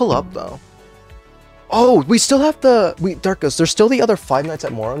do we pull up though? Oh, we still have Darkus. There's still the other Five Nights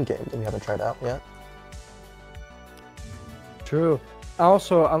at Moron game that we haven't tried out yet. True.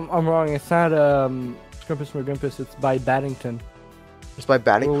 Also, I'm wrong. It's not Scrimpus McGrimpus. It's by Baddington. It's by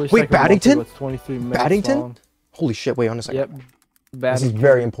Baddington. Released Wait, like a month ago, Baddington? It's 23 minutes Baddington? long. Holy shit! Wait, on a second. Yep. This Baddington. is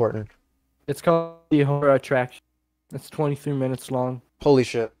very important. It's called the Horror Attraction. It's 23 minutes long. Holy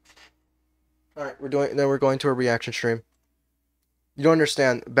shit! All right, we're going to a reaction stream. You don't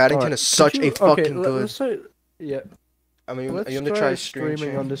understand. Baddington is such a fucking good. Let's try, yeah. I mean, Let's are you gonna try streaming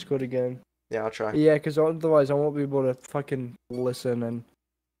streaming on Discord again. Yeah, I'll try. Yeah, because otherwise I won't be able to fucking listen and.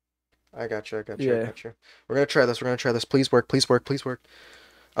 I got you. Yeah. We're gonna try this. Please work.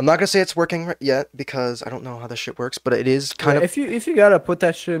 I'm not gonna say it's working yet because I don't know how this shit works, but it is kind of. If you gotta put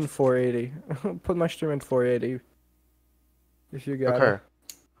that shit in 480, put my stream in 480. If you got Okay.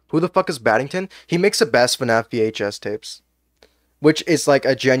 Who the fuck is Baddington? He makes the best FNAF VHS tapes, which is like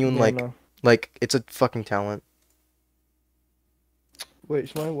a genuine like it's a fucking talent. Wait,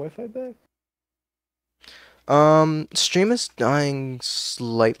 is my Wi-Fi back? Stream is dying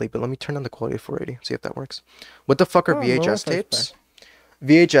slightly, but let me turn on the quality to 480. See if that works. What the fuck are VHS tapes?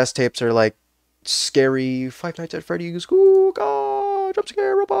 VHS tapes are like scary Five Nights at Freddy's. Ooh god, jump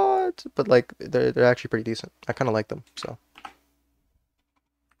scare robot. But like they're actually pretty decent. I kind of like them. So.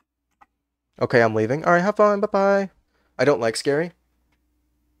 Okay, I'm leaving. All right, have fun. Bye bye. I don't like scary.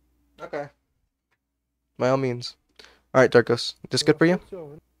 Okay. By all means. All right, Darkus. This good for you?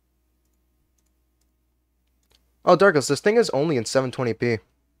 Oh, Darkus, this thing is only in 720p.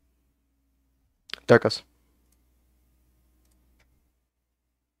 Darkus.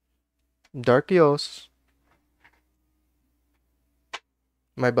 Darkios.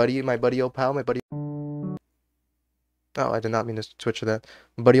 My buddy old pal, my buddy. Oh, I did not mean to switch to that.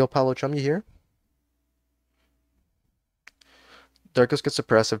 My buddy old pal Chum, you here? Darkus gets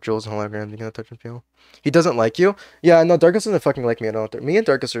suppressed if Joel's hologram. You gonna touch and feel? He doesn't like you? Yeah, no, Darkus doesn't fucking like me at all. Me and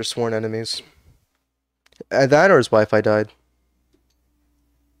Darkus are sworn enemies. That or his Wi-Fi died.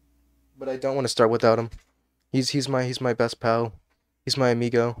 But I don't want to start without him. He's my best pal. He's my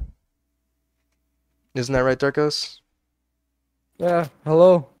amigo. Isn't that right, Darkus? Yeah.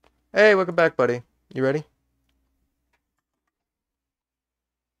 Hello. Hey, welcome back, buddy. You ready?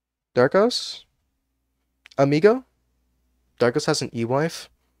 Darkus? Amigo? Darkus has an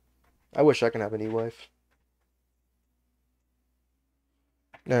e-wife? I wish I could have an E-wife.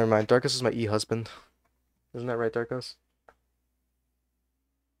 Never mind. Darkus is my E-husband. Isn't that right, Darkus?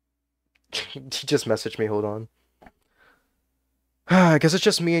 He just messaged me. Hold on. I guess it's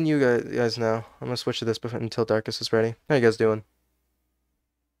just me and you guys now. I'm gonna switch to this until Darkus is ready. How you guys doing?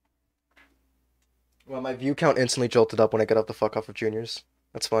 Well, my view count instantly jolted up when I got up the fuck off of juniors.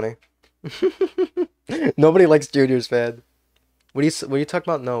 That's funny. Nobody likes juniors, man. What are you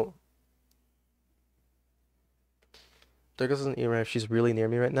talking about? No. Darkus isn't even if she's really near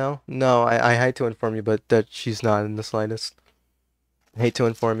me right now. No, I hate to inform you, but that she's not in the slightest. I hate to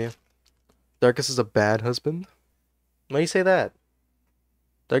inform you. Darkus is a bad husband. Why do you say that?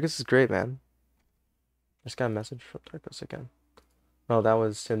 Darkus is great, man. I just got a message from Darkus again. Oh, that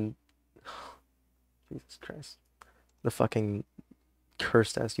was him. Jesus Christ. The fucking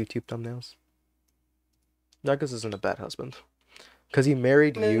cursed ass YouTube thumbnails. Darkus isn't a bad husband. Because he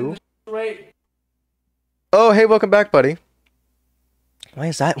married you. Right. Oh, hey, welcome back, buddy. Why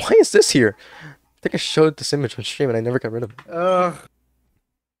is that? Why is this here? I think I showed this image on stream and I never got rid of it.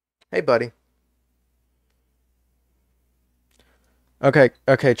 Hey, buddy. Okay,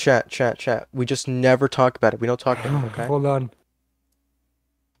 chat. We just never talk about it. We don't talk about it, okay? Hold on.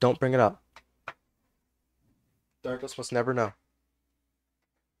 Don't bring it up. Darkus must never know.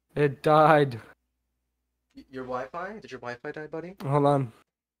 It died. Your Wi-Fi? Did your Wi-Fi die, buddy? Hold on.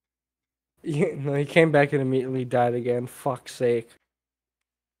 No, he came back and immediately died again. Fuck's sake.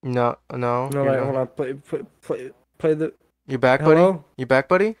 No. No, you're wait, not. hold on. Play the. You back, buddy? Hello? You back,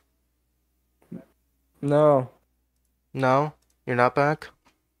 buddy? No. No? You're not back?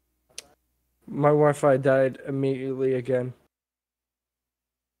 My Wi-Fi died immediately again.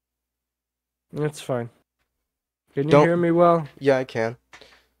 It's fine. Can you Don't- hear me well? Yeah, I can.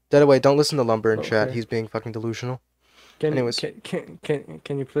 By the way, don't listen to Lumber in chat. Okay. He's being fucking delusional. Can Anyways.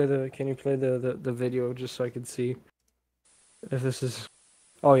 can you play the video just so I can see if this is?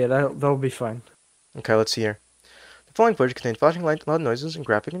 Oh yeah, that'll be fine. Okay, let's see here. The following footage contains flashing light, loud noises, and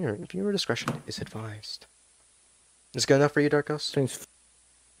graphic, and viewer discretion is advised. Is good enough for you, Darkus? Things.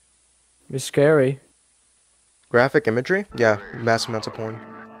 It's scary. Graphic imagery? Yeah, massive amounts of porn.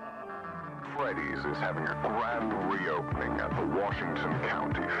 Freddy's is having a grand reopening at the Washington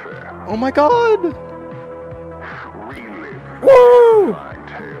County Fair. Oh my god! Relive Woo! fine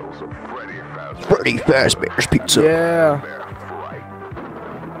tales of Freddy Fazbear's Freddy Fazbear's Pizza. Yeah,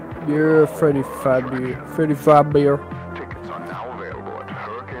 Fright. you're Freddy Fazbear. Freddy Fazbear. Tickets are now available at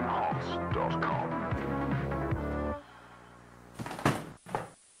hurricanehaunts.com.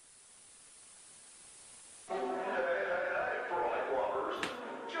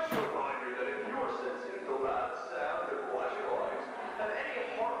 Just a reminder that if you're sensitive to loud sound and flashing lights, have any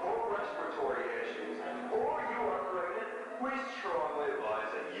heart or respiratory issues, or you are pregnant, we strongly advise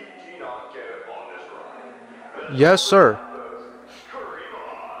that you do not get on this ride. Yes, sir. Hurry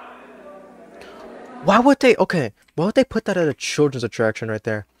on! Why would they? Okay, why would they put that at a children's attraction right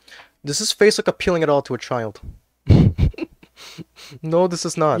there? Does this face look appealing at all to a child? No, this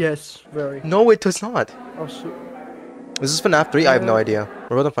is not. Yes, very. No, it does not. Also, Is this FNAF 3? I have no idea.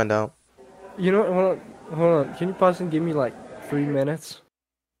 We're about to find out. you know, hold on. Can you pause and give me like 3 minutes?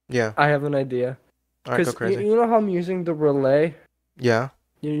 Yeah. I have an idea. Alright, go Because crazy. you know how I'm using the relay. Yeah.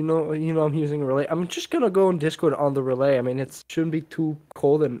 You know I'm using a relay. I'm just gonna go on Discord on the relay. I mean, it shouldn't be too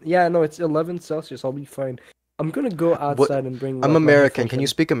cold, and yeah, no, it's 11 Celsius. I'll be fine. I'm gonna go outside and bring. I'm my American. headphones Can you in.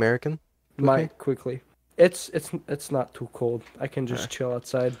 speak American? My quickly? It's not too cold. I can just chill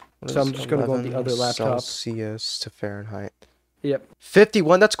outside. What So I'm is just gonna go on the 11 other laptop. Celsius to Fahrenheit. Yep.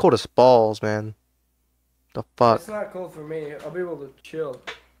 51? That's cold as balls, man. The fuck? It's not cold for me. I'll be able to chill.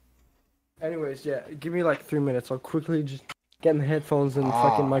 Anyways, yeah, give me like 3 minutes. I'll quickly just get my headphones and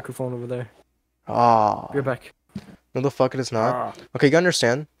fucking microphone over there. Ah. Be right back. No, the fuck it is not. Okay, you gotta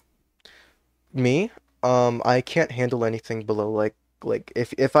understand. Me, I can't handle anything below like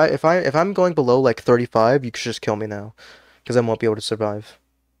if I'm going below like 35, you could just kill me now, because I won't be able to survive.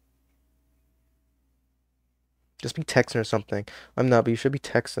 Just be texting or something. I'm not, but you should be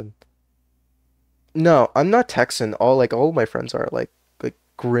texting. No, I'm not texting. All of my friends are like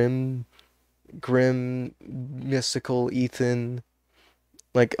Grim, Mystical, Ethan.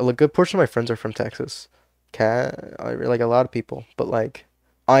 Like a good portion of my friends are from Texas. Like a lot of people, but like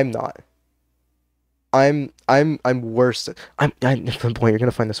I'm not. I'm worse. Boy, you're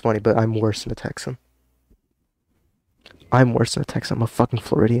gonna find this funny, but I'm worse than a Texan. I'm worse than a Texan. I'm a fucking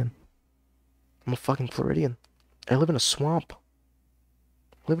Floridian. I'm a fucking Floridian. I live in a swamp.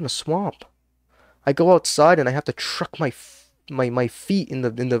 I go outside and I have to truck my feet in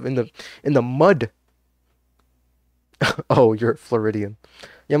the mud. Oh, you're Floridian.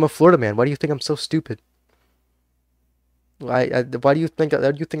 Yeah, I'm a Florida man. Why do you think I'm so stupid? Why do you think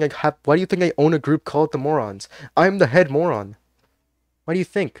why do you think I own a group called the Morons? I'm the head moron. Why do you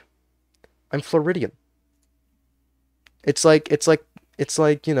think? I'm Floridian. It's like,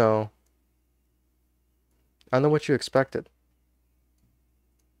 you know, I don't know what you expected.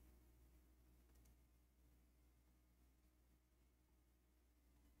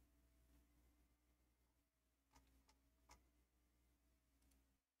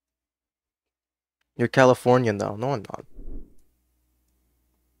 You're Californian though. No, I'm not.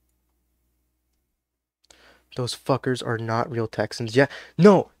 Those fuckers are not real Texans. Yeah,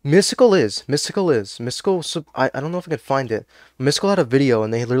 no, Mystical is. Mystical, so, I don't know if I could find it. Mystical had a video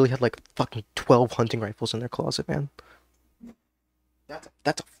and they literally had like fucking 12 hunting rifles in their closet, man.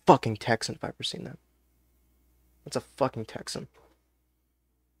 That's a fucking Texan if I've ever seen that. That's a fucking Texan.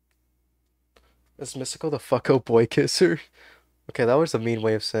 Is Mystical the fucko boy kisser? Okay, that was a mean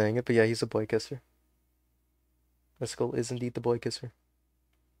way of saying it, but yeah, he's a boy kisser. Mystical is indeed the boy kisser.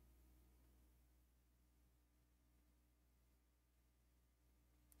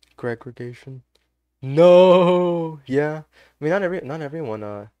 Gregregation. No. Yeah. I mean, not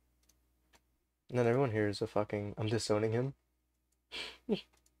everyone here is a fucking. I'm disowning him.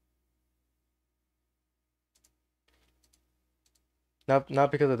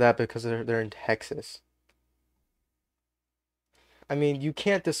 Not because of that, because they're in Texas. I mean, you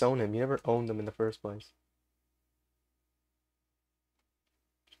can't disown him. You never owned them in the first place.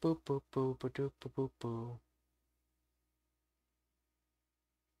 Boop boop boop boop boop boop boop boop.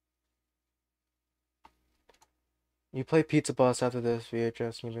 You play Pizza Boss after this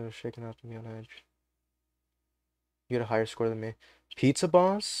VHS and you're gonna shaking out to me on edge. You get a higher score than me. Pizza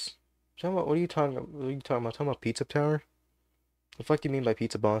Boss? What are you talking about? What are you talking about? Talking about Pizza Tower? What the fuck do you mean by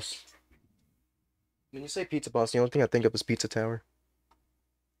Pizza Boss? When you say Pizza Boss, the only thing I think of is Pizza Tower.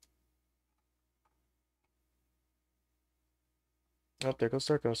 Oh, there goes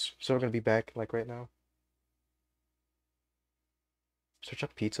Darkos. So we're gonna be back, like, right now. Search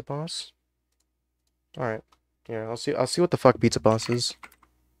up Pizza Boss? Alright. Yeah, I'll see what the fuck Pizza Boss is.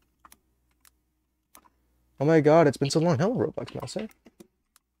 Oh my god, it's been so long. Hello, Roblox Mouse. How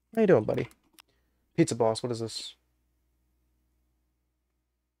you doing, buddy? Pizza Boss, what is this?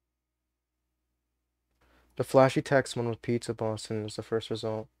 The flashy text one with Pizza Boss and is the first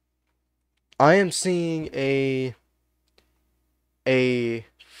result. I am seeing a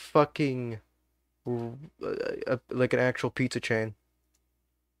fucking like an actual pizza chain.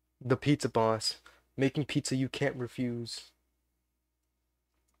 The Pizza Boss. Making pizza you can't refuse.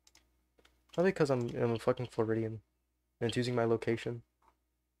 Probably because I'm a fucking Floridian. And it's using my location.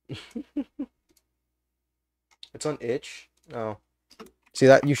 It's on itch? Oh. See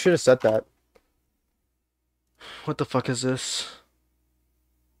that? You should have said that. What the fuck is this?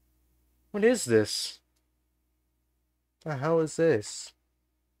 What is this? The hell is this?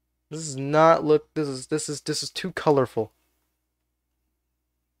 This is not look. This is too colorful.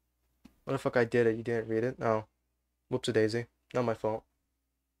 What the fuck? I did it. You didn't read it. Oh, whoops-a-daisy. Not my fault.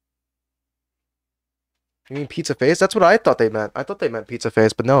 You mean Pizza Face? That's what I thought they meant. I thought they meant Pizza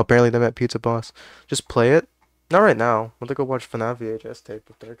Face, but no. Apparently they meant Pizza Boss. Just play it. Not right now. I'm gonna go watch FNAF VHS tape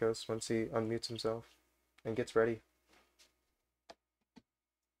with Darkos once he unmutes himself and gets ready.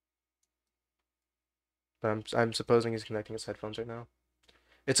 But I'm supposing he's connecting his headphones right now.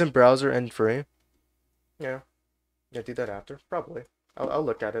 It's in browser and free. Yeah. Yeah, do that after. Probably. I'll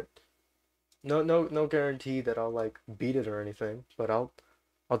look at it. No guarantee that I'll like beat it or anything, but I'll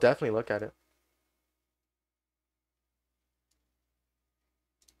definitely look at it.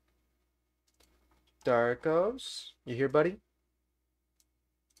 Darkos, you here, buddy?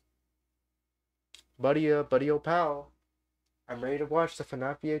 Buddy, old pal. I'm ready to watch the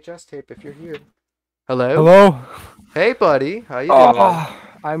FNAF VHS tape if you're here. Hello? Hello? Hey, buddy. How you doing? Oh,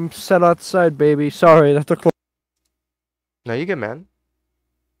 I'm set outside, baby. Sorry, that took. No, you good, man.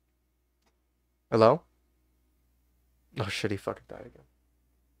 Hello? Oh shit, he fucking died again.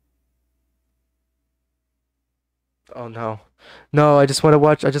 Oh no. No, I just wanted to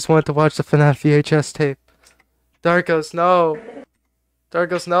watch the FNAF VHS tape. Darkos, no.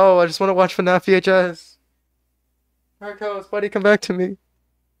 Darkos, no. I just want to watch FNAF VHS. Darkos, buddy, come back to me.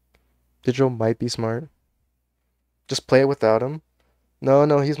 Digital might be smart. Just play it without him.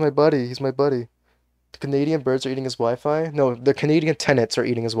 No, he's my buddy. He's my buddy. The Canadian birds are eating his Wi-Fi. No, the Canadian tenants are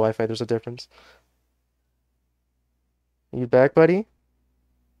eating his Wi-Fi. There's a difference. You back, buddy?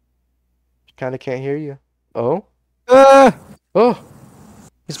 Kinda can't hear you. Oh? Oh!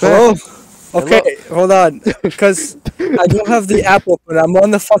 He's back. Hello? Okay, hold on. Because I don't have the app open. I'm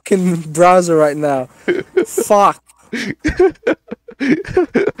on the fucking browser right now. Fuck.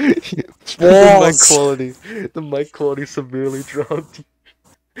 The mic quality severely dropped.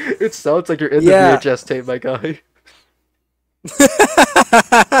 It sounds like you're in Yeah. the VHS tape, my guy.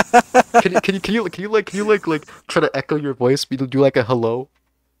 Can you like try to echo your voice? Do like a hello?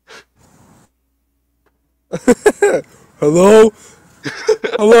 Hello?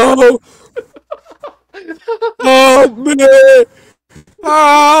 Hello? Help me!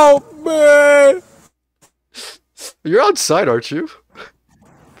 Help me! You're outside, aren't you?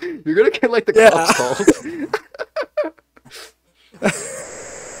 You're gonna get like the Yeah. cops called.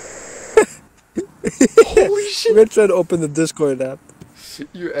 Holy shit! We're trying to open the Discord app.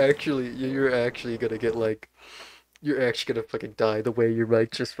 You're actually gonna get like, you're actually gonna fucking die the way your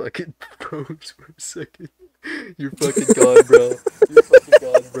mic just fucking froze for a second. You're fucking gone, bro. You're fucking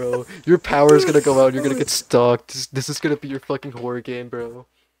gone, bro. Your power's gonna go out and you're gonna get stalked. This is gonna be your fucking horror game, bro.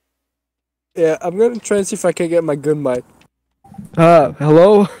 Yeah, I'm gonna try and see if I can get my good mic.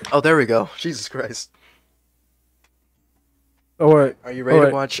 Hello? Oh, there we go. Jesus Christ. Alright. Are you ready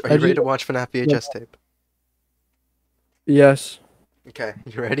to watch? Are you ready to watch FNAF VHS tape? Yes. Okay,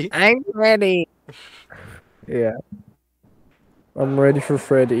 you ready? I'm ready. Yeah. I'm ready for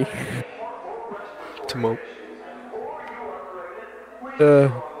Freddy. Tomo.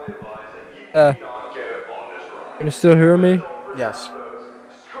 Can you still hear me? Yes.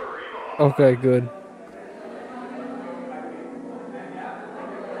 Okay, good.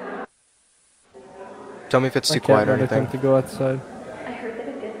 Tell me if it's I too can't quiet or wait anything. to go outside. I heard that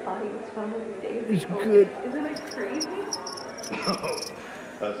a dead body was found on the day of It's the good. Isn't it crazy?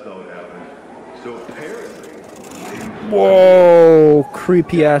 That's not what happened. So apparently, Whoa,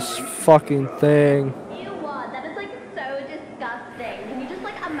 creepy ass fucking thing. Ew, that is like so disgusting. Can you just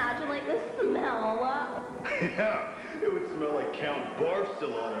like imagine like the smell? yeah, it would smell like Count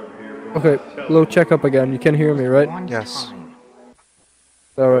Barcelon over here. From Okay, little checkup again. You can hear me, right? Yes.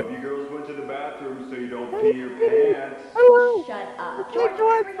 Alright. You girls went to the bathroom so you don't pee your pants. Shut up. George, slow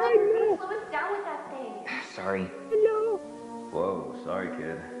us down with that thing. Sorry. Whoa, sorry,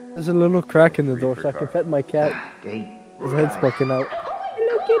 kid. There's a little crack in the door so I can pet my cat. Hey, His head's poking out. Oh,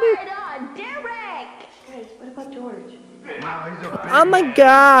 Derek! Guys, what about George? Oh my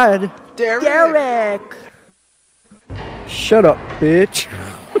god! Derek! Shut up, bitch.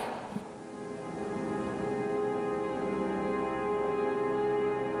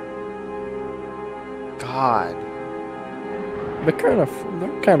 God. They're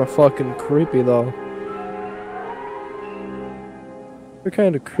kind of fucking creepy though. They're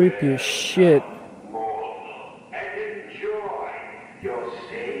kind of creepy as shit. And enjoy your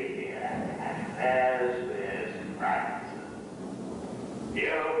stay here at Fazbear's Fright.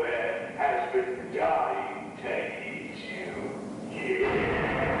 Your man has been dying to eat you.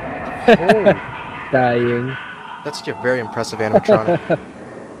 Dying. That's such a very impressive animatronic.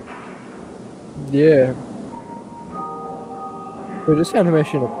 Yeah. Dude, this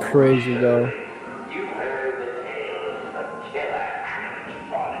animation is crazy though. You've heard the tales of killer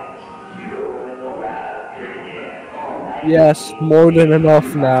animatronics roaming around here. Yes, more than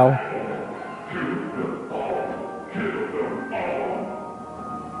enough now.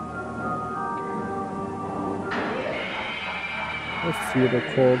 Let's see what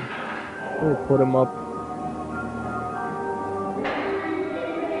they're called. We'll put them up.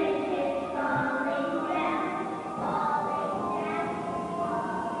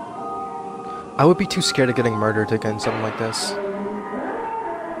 I would be too scared of getting murdered to get in something like this.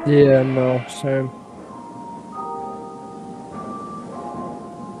 Yeah, no, same.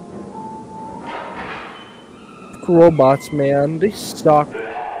 Robots, man, they suck.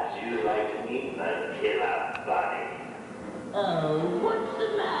 Perhaps you'd like to meet the killer bunny. Oh, what's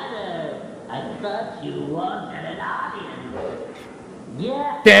the matter? I thought you wanted an audience.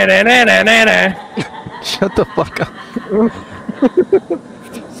 Yeah. Shut the fuck up.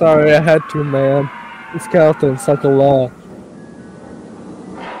 Sorry, I had to, man. These skeletons suck a lot.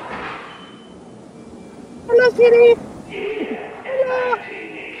 Hello, Kitty. In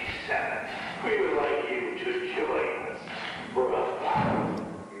 1987, we would like you to join us for a fun.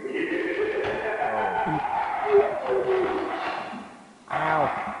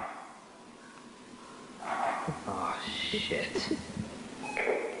 Oh, shit.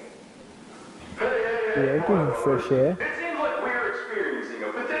 Yeah, doing fresh air. It seems like we're experiencing a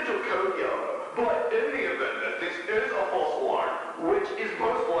potential code yellow, but in the event that this is a false alarm, which is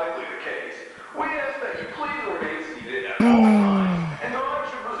most likely the case, we ask that you please remain seated at all times, and the ride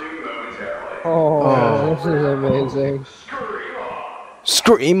should resume momentarily. Oh, this is amazing. Scream on!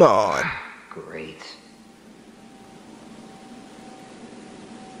 Scream on. Great.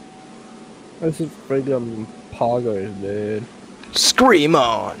 This is freaking poggers, dude. Scream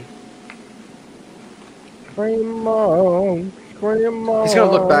on. Scream on. Scream on. He's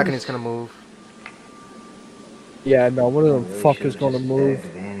gonna look back and he's gonna move. Yeah, no, one of them Really fuckers should've gonna just move.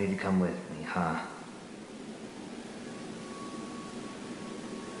 begged Andy to come with me, huh?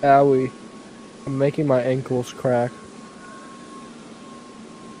 Owie. I'm making my ankles crack.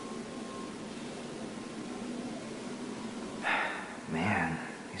 Man,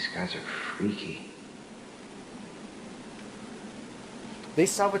 these guys are freaky. They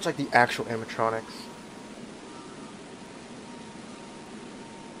salvage like the actual animatronics.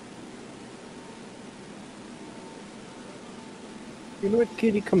 You know what,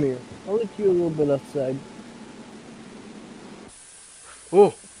 kitty? Come here. I'll let you a little bit outside.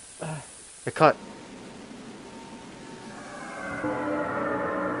 Ooh. It cut.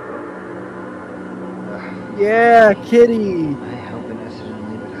 Yeah, kitty. I hope Vanessa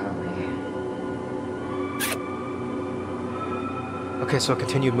didn't leave without me. Okay, so it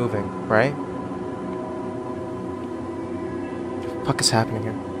continued moving, right? What the fuck is happening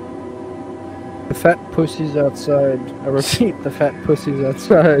here? The fat pussy's outside. I repeat, the fat pussy's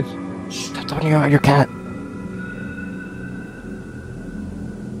outside. Stop talking about your cat.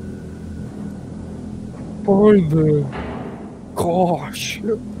 Boy, the gosh.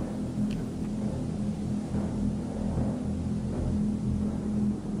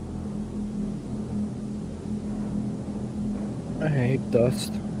 I hate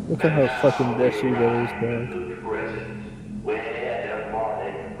dust. Look at how fucking dusty that is, man. Present, where the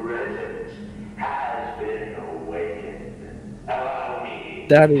morning presence has been awakened. Allow me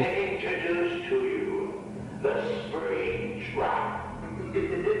That is- to introduce to you the spring trap.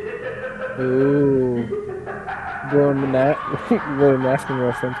 Ooh. William Afton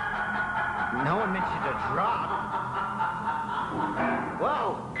reference. No one mentioned a drop. Whoa!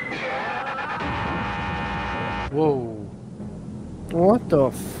 Whoa. What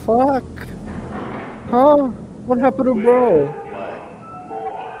the fuck? Huh? What happened to bro?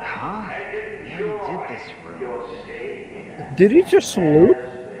 Huh? Yeah, he did this room. Did he just loop?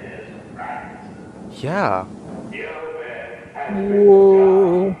 Yeah.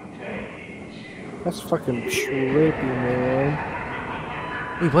 Whoa. That's fucking trippy, man.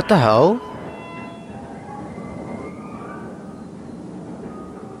 Wait, what the hell?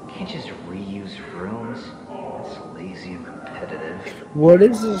 Can't just reuse rooms. That's lazy and repetitive. What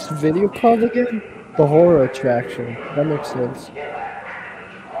is this video called again? The horror attraction. That makes sense.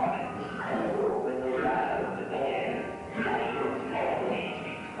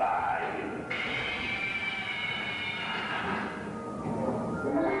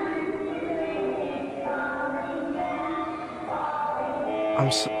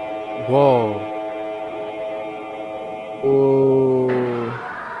 I'm so. Whoa. Oh.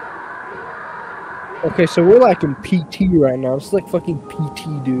 Okay, so we're like in PT right now. It's like fucking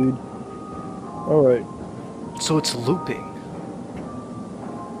PT, dude. Alright. So it's looping.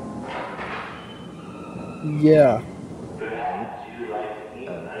 Yeah.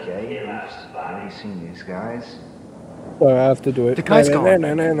 Okay, we've already seen these guys. Well, I have to do it. The guy's No, gone.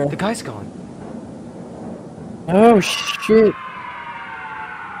 no, no, no, The no. guy's gone. Oh, shit.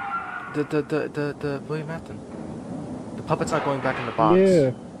 The William Afton. The puppet's not going back in the box.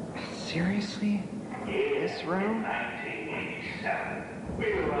 Yeah. Seriously? This room?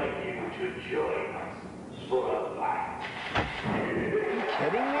 We would like you to join us for a laugh.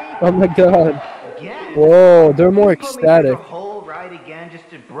 Kidding me? Oh my god. Again? Whoa, they're more You put me through ecstatic. the whole ride again just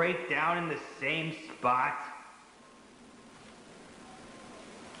to break down in the same spot?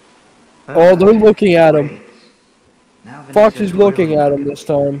 Oh, they're looking at him. Great. Now Fox Vanessa's is looking really at him this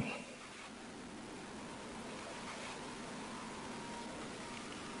time.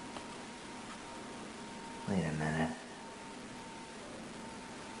 Wait a minute.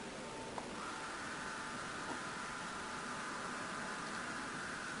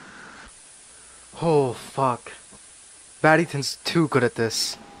 Oh, fuck. Baddington's too good at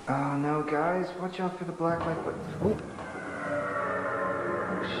this. Oh no, guys, watch out for the black light. But oh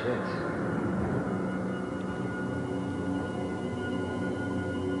shit!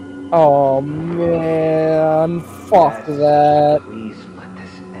 Oh man, fuck Yes, that. Please let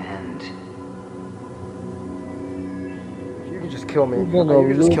this end. You can just kill me. We're gonna You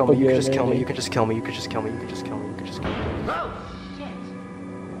can just kill me. loop You can again, just kill me. ain't You can just kill me. You can just kill me. You can just kill me. You can just kill me. Oh shit!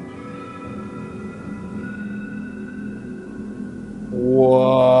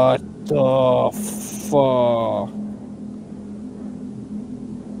 What the fuck?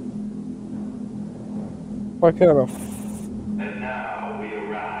 What kind of And now we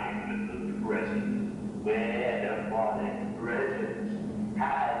arrive at the present, where the morning presence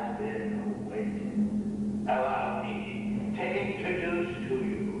has been awakened. Allow me to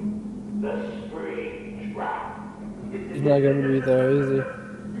not gonna be there, is he?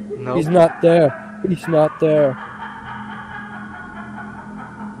 Nope. He's not there. He's not there.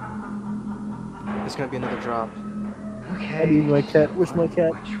 There's gonna be another drop. Okay. I need my cat. Where's my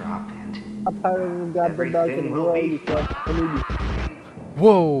cat? One drop and I'm tired of him goddamn dog in everything the will world. be You cat. I need you.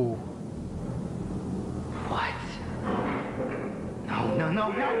 Whoa! what? No, no, no,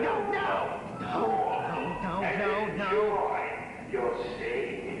 no, no, no! No, no, no, no, no! You'll stay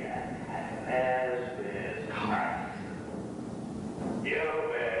here as this night. Your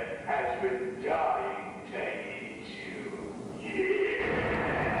man has been dying to eat you.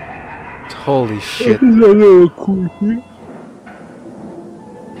 Holy shit. This is a little creepy.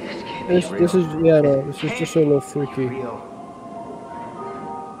 This can't be real. This is yeah no. This is just a little freaky. Real.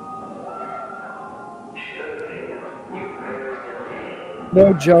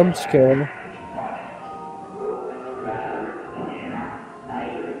 No jump scare.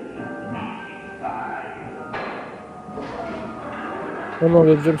 Oh no,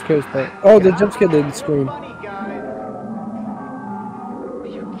 the jump scare's back. Oh, the jump scare didn't scream. Funny, guys.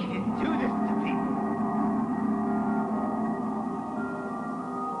 You can't do this to people.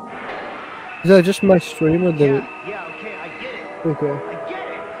 Is that just my stream or did it? Yeah, okay, I get it. Okay. I get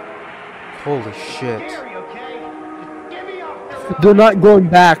it. Holy shit. Scary, okay? Just get me off the They're not going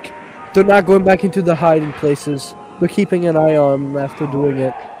back. They're not going back into the hiding places. They're keeping an eye on them after doing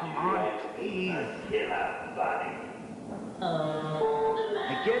it. Come on, please.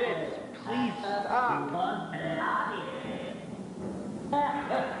 I get it. Please stop.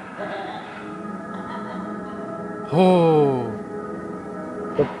 Oh.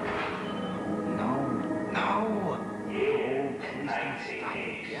 No, no. Oh, please don't stop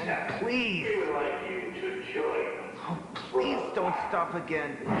again. Please. Oh, please don't stop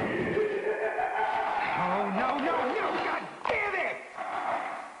again. Oh, no, no, no. God damn it.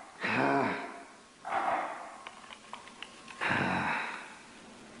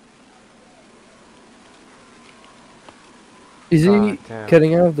 Is he damn.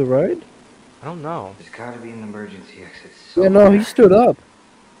 getting out of the ride? I don't know. There's gotta be an emergency exit. Yeah, no, he stood up.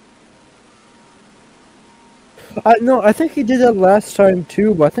 No, I think he did that last time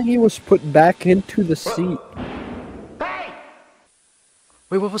too, but I think he was put back into the seat. Hey!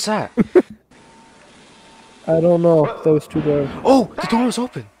 Wait, what was that? I don't know if that was too dark. Oh, the door was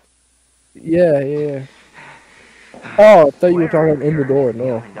open. Yeah, yeah. Oh, I thought you were talking in the door.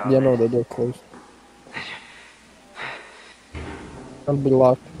 No. Yeah, no, the door closed. I'll be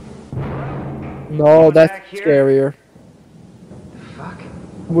locked. No, that's back here? scarier. Fuck.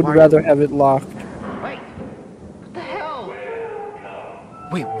 Would rather have it locked. Wait. What the hell?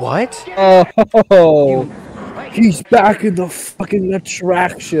 Wait, what? Oh, Wait. he's back in the fucking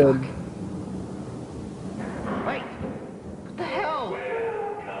attraction. Wait. What the hell?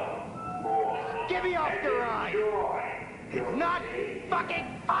 Get me off the ride. It's not fucking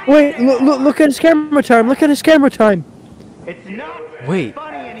funny. Wait, look at his camera time. Look at his camera time. It's not Wait.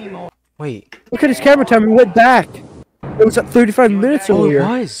 funny anymore. Wait. Look at his camera time. He went back. It was at 35 minutes Oh, it earlier.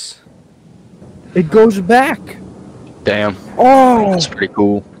 was. It goes back. Damn, Oh, that's pretty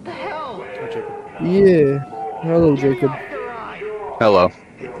cool. What the hell? yeah. Hello, Get me Jacob. off the ride. Hello.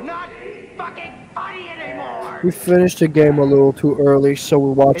 It's not fucking funny anymore. We finished the game a little too early, so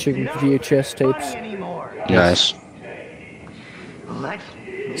we're watching It's not VHS tapes. funny anymore. Nice. Let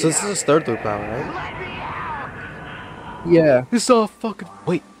So this is his third loop now, right? let me out. Yeah. This is all fucking.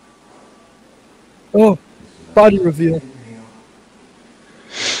 Wait. Oh, body reveal.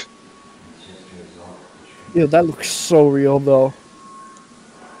 Yeah, that looks so real though.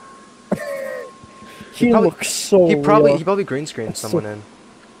 he probably- looks so He probably real. green screened That's so- someone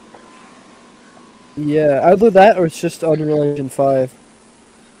in. Yeah, either that or it's just Unreal Engine 5.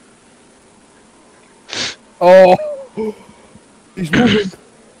 Oh! He's moving!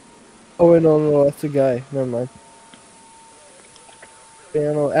 Oh wait, no, that's a guy. Never mind.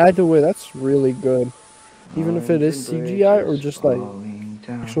 Yeah, no, either way, that's really good. Even if it is CGI or just like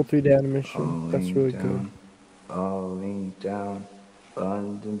actual 3D animation, that's really good. Falling down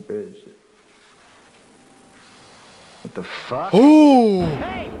London Bridge. What the fuck? Oh!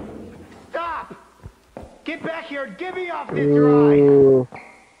 Hey! Stop! Get back here and get me off this ride! Ooh.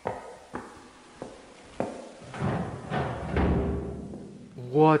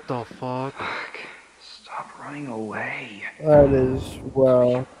 What the fuck? Fuck. Stop running away. That is,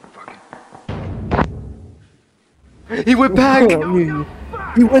 wow. He went back!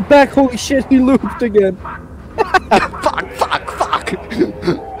 He went back, holy shit, he looped again. Fuck! Fuck!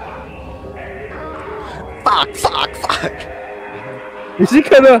 Is he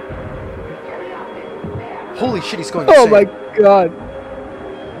gonna... Holy shit, he's going Oh insane. my god.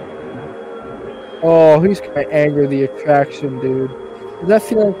 Oh, he's gonna anger the attraction, dude. Does that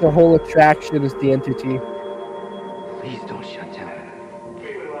feel like the whole attraction is the entity? Please don't shut down.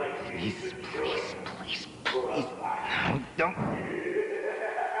 Please, please, please, please. No, don't.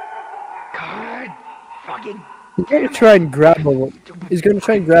 God, fucking. He's gonna try and grab one. He's gonna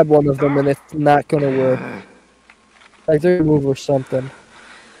try and grab one of them, and it's not gonna work. Like they're gonna move or something.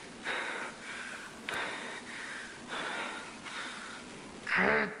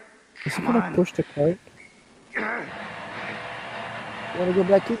 Is he gonna push the cart? You wanna go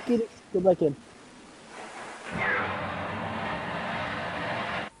back in, kitty? Go back in.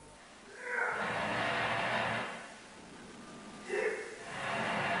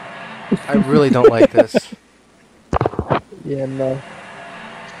 I really don't like this. Yeah, no.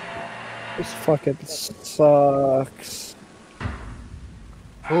 This fucking sucks.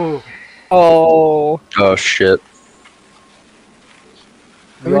 Ooh. Oh. Oh shit.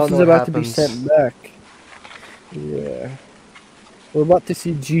 We all Everything's know what about to be happens. sent back. Yeah. We're about to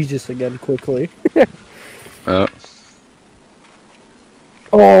see Jesus again quickly. Uh,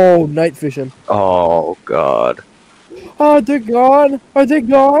 Oh, night vision. oh god. Oh, they're gone. Are they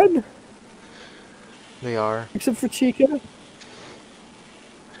gone? They are. Except for Chica.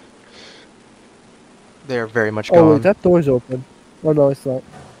 They are very much Oh, gone. wait, that door's open. Oh, no, it's not.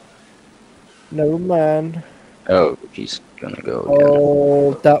 Never mind. Oh, he's gonna go again.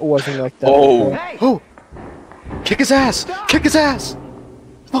 Oh, that wasn't like that. Oh. Hey! Oh! Kick his ass! Kick his ass!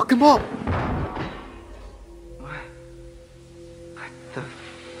 Fuck him up! What the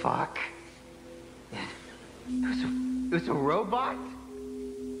fuck? It was a robot?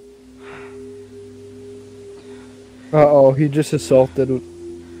 Uh-oh, he just assaulted.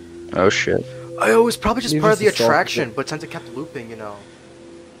 Oh shit. It was probably just You part of the just assaulted attraction, it. but since it kept looping, you know.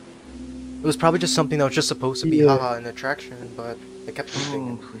 It was probably just something that was just supposed to be Yeah. haha an attraction, but it kept Oh,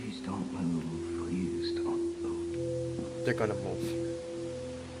 looping. please don't move. Please don't move. They're gonna move.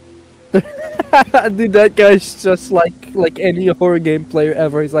 Dude, that guy's just like any horror game player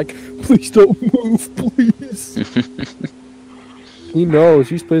ever. He's like, please don't move, please. He knows.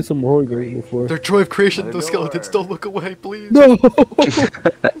 He's played some horror games before. They're joy of creation, Another the skeletons. door. Don't look away, please. No!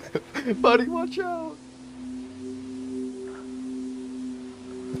 Buddy, watch out.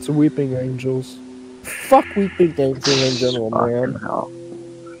 It's Weeping Angels. Fuck Weeping Angels in general, Fucking man. hell.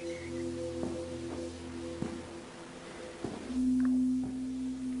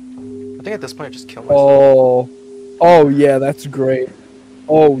 I think at this point I just kill myself. Oh. Oh, yeah, that's great.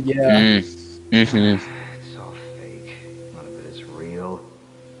 Oh, yeah. Mm-hmm. It's all fake. None of it is real.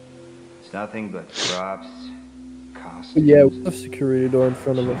 It's nothing but props, costumes. But yeah, we have a security door in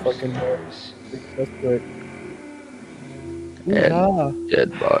front of the fucking door. stars. That's great. And Yeah.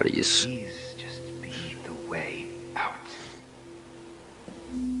 dead bodies. Please just be the way out.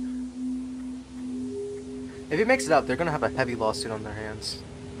 If he makes it out, they're gonna have a heavy lawsuit on their hands.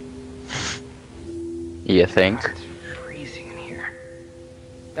 You think? God, it's freezing in here.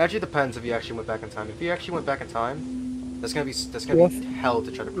 It actually depends if you actually went back in time. If you actually went back in time, that's gonna be What? hell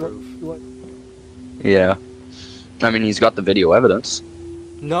to try to prove. Yeah. I mean, he's got the video evidence.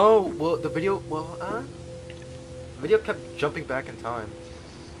 No, well, the video kept jumping back in time.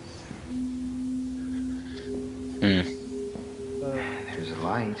 Hmm. There's a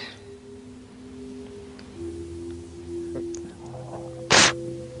light.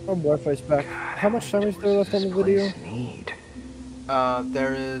 Oh, Wi-Fi's back. How much time is there left on the video? This place need?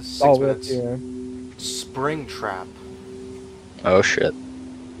 There is 6 Oh, minutes. that's yeah. Spring trap. Oh shit.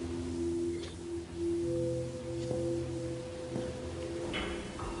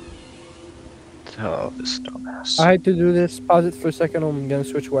 Oh, this dumbass. I had to do this. Pause it for a second. I'm gonna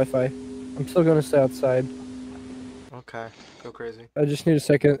switch Wi-Fi. I'm still gonna stay outside. Okay, go crazy. I just need a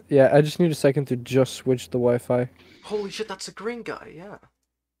second. Yeah, I just need a second to just switch the Wi-Fi. Holy shit, that's the green guy, yeah.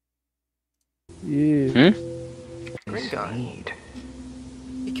 Yeah. Green This guy. need?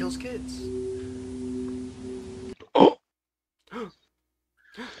 He kills kids.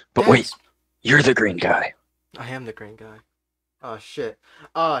 But wait, you're the green guy. I am the green guy. Oh shit.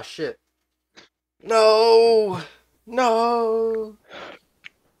 Oh shit. No! No!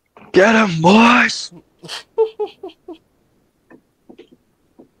 Get him, boys!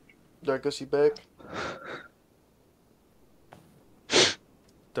 Darkos, you back?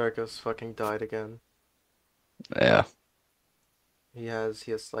 Darkos fucking died again. Yeah. He has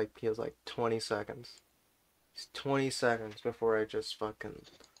like 20 seconds. It's 20 seconds before I just fucking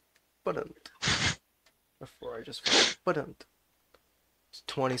It's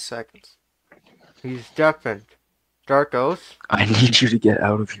 20 seconds. He's deafened. Darkos? I need you to get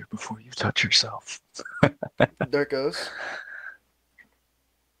out of here before you touch yourself. Darkos?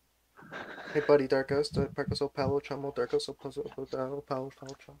 Hey buddy, Darkos, Darkos, Palo, Chamo, Darkos, Palo,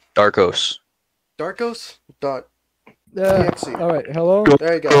 Chamo. Darkos. Darkos dot Yeah. exe. All right. Hello.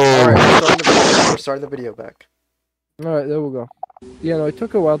 There you go. All right, we're starting the video back. All right. There we go. Yeah. No, it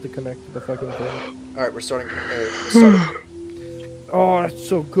took a while to connect to the fucking thing. All right, we're starting. Let's start. Oh, that's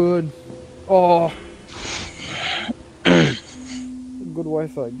so good. Oh. Good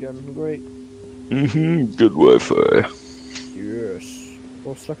Wi-Fi again. Great. Good Wi-Fi. Yes. I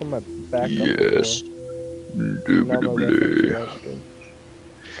was stuck on my back. Yes. Now my Wi-Fi's not good.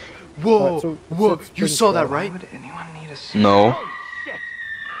 Whoa, Alright, so whoa! it's You been saw that, fun. right? Would anyone need a No.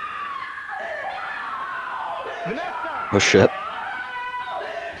 Oh shit.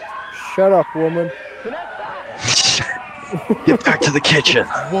 Shut up, woman. Get back to the kitchen.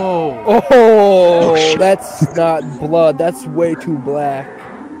 Whoa! Oh, shit. that's not blood. That's way too black.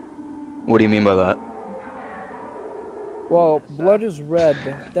 What do you mean by that? Well, blood is red.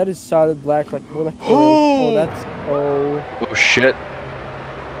 That is solid black, like more like orange. Oh, that's Oh shit.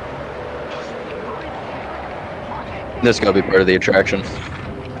 This gotta be part of the attraction.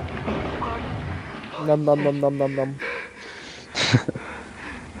 num num num num num num.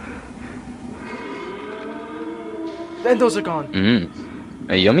 And those are gone.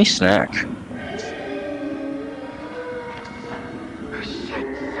 A yummy snack.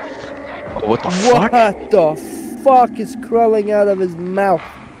 Oh, what the fuck? What the fuck is crawling out of his mouth?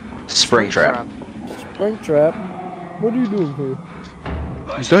 Springtrap. Springtrap? What are you doing here?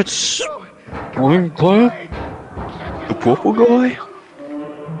 Is that Springtrap? The purple guy?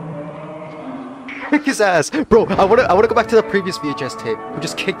 Kick his ass, bro. I wanna go back to the previous VHS tape. Who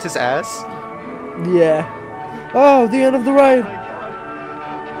just kicked his ass? Yeah. Oh, the end of the ride.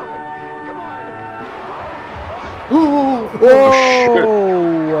 Ooh!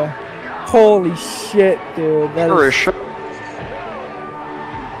 Whoa! Holy shit, dude. That For is... sure.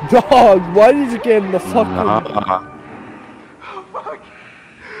 Dog, why did you get in the fucking... Nah. Fuck!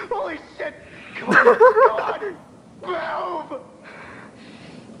 Holy shit! Come on! Move!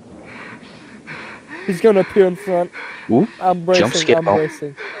 He's gonna appear in front. Ooh, I'm jump bracing, scare. I'm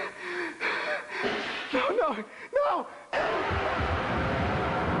bracing. No, no, no!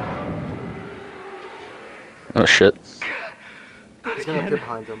 Oh shit. He's gonna appear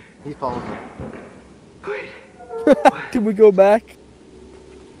behind him. He followed him. Can we go back?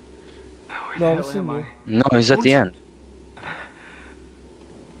 Where No, the this hell am is I? No, he's at the end.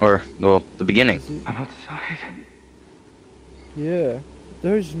 Or, well, the beginning. I'm outside. Yeah.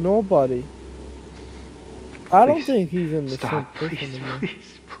 There's nobody. I don't Please, think he's in the same Stop, person please, anymore.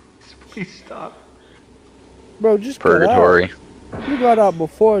 please stop. Bro, just get out. Purgatory. You got out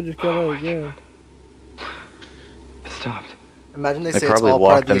before, just get out again. It stopped. Imagine they They say it's probably all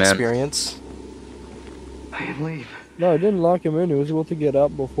part locked of the him in. experience. I can leave. No, it didn't lock him in. He was able to get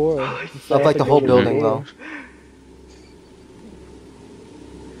out before. Just Not had like to the go whole to building, door. though.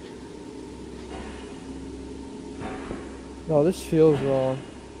 No, this feels wrong.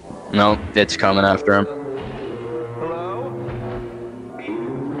 No, it's coming after him.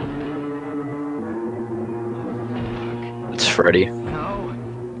 It's Freddy.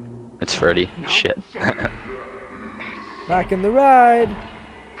 No. It's Freddy. Shit. Back in the ride.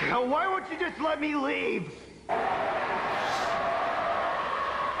 Now, why won't you just let me leave?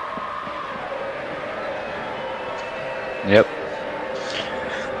 Yep.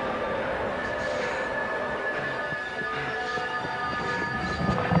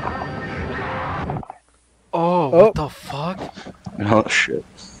 Oh, Oh. what the fuck? Oh shit.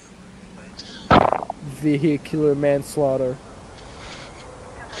 Vehicular manslaughter.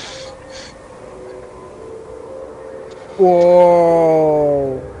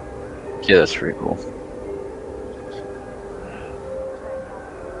 Whoa. Yeah, that's pretty cool.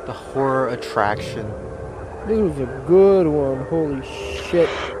 The horror attraction. This was a good one. Holy shit.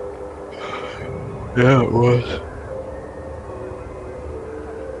 Yeah, it was.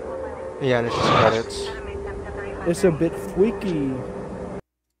 Yeah, and it's just credits. It's a bit freaky.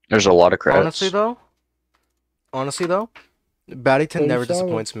 There's a lot of credits. Honestly though, Baddington never solid.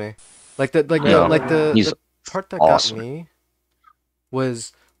 disappoints me. Like the No, he's the part that awesome. got me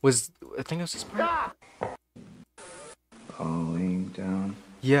was I think it was this part. Falling down.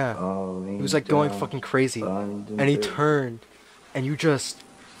 Yeah, Falling he was like going down, fucking crazy, abandoned and he earth. turned, and you just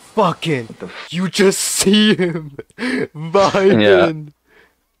fucking What the f- you just see him vibing.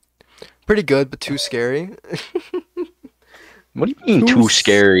 Pretty good, but too scary. What do you mean Too too s-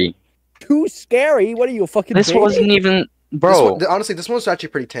 scary? Too scary? What are you, a fucking This baby? wasn't even, This bro. one, honestly, this one's actually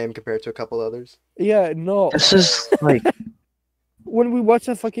pretty tame compared to a couple others. Yeah, no. This is like when we watched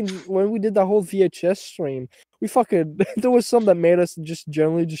when we did the whole VHS stream, we fucking there was some that made us just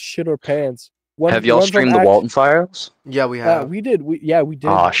generally just shit our pants. Have y'all streamed the Walton Files? Yeah, we have. We did. We did.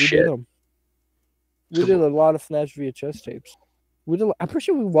 Aw, we shit. did them. We did a lot of FNAF VHS tapes. We did. I'm pretty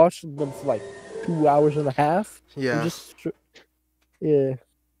sure we watched them for like 2 hours and a half. Yeah. Yeah.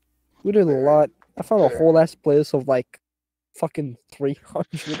 We did a lot. I found a whole ass playlist of like fucking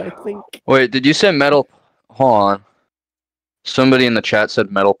 300, I think. Wait, did you say metal? Hold on. Somebody in the chat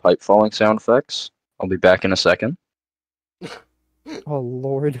said metal pipe falling sound effects. I'll be back in a second. Oh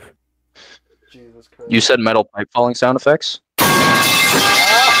lord. Jesus Christ. You said metal pipe falling sound effects?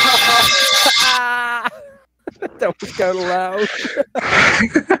 That was kind of loud.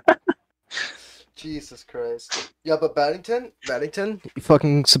 Jesus Christ. Yeah, but Baddington, you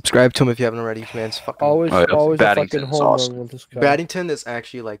fucking subscribe to him if you haven't already, man. It's fucking... Always, Oh, yeah. always a Baddington fucking is home awesome. run with this guy. Baddington is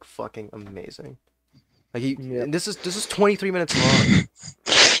actually like fucking amazing. Like Yeah. and this is 23 minutes long.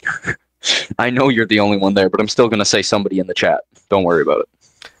 I know you're the only one there, but I'm still gonna say somebody in the chat. Don't worry about it.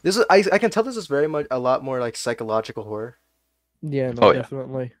 This is I can tell this is very much a lot more like psychological horror. Yeah, no, Oh, yeah.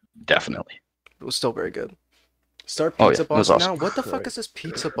 definitely. Definitely. It was still very good. Start Oh, Pizza yeah, it was Boss awesome. now. What the fuck Right. is this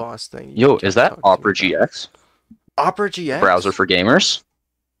Pizza Boss thing? Yo, kept is that talking to me Opera about? GX? Opera GX? Browser for gamers?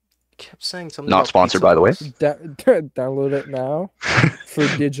 Kept saying something. Not about sponsored, Pizza by the way. Boss. Download it now for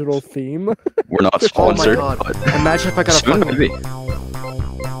digital theme. We're not Oh my sponsored, god. but Imagine if I got a soon fucking... maybe.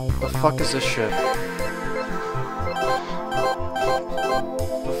 The fuck is this shit?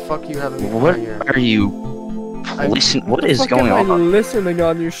 The fuck you having me What play here? are you... Listen, what is Fuck going am I on? listening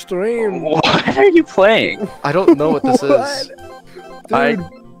on your stream? What are you playing? I don't know what this is. Dude,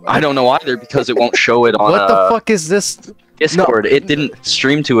 I don't know either because it won't show it on What the fuck is this? Discord. It didn't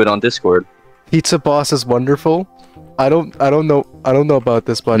stream to it on Discord. Pizza Boss is wonderful. I don't know about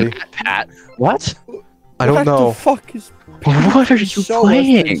this, buddy. Pat, what? I don't what know. the fuck is... What are you Show us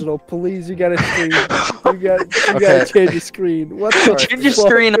playing? digital, please. You gotta stream. You Okay. gotta change the screen. What the Change your fuck?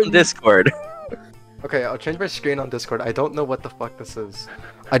 screen on Discord. Okay, I'll change my screen on Discord. I don't know what the fuck this is.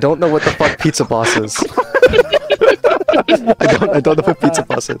 I don't know what the fuck Pizza Boss is. I don't know what Pizza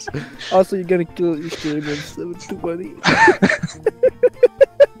Boss is. Also, you're gonna kill your stream in 720.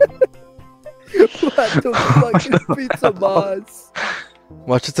 What the fuck is Pizza Boss?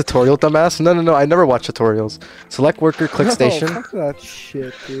 Watch the tutorial, dumbass. No. I never watch tutorials. Select worker, click station. Oh, fuck that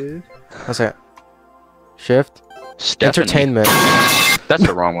shit, dude. What's that? Shift. Stephanie. Entertainment. That's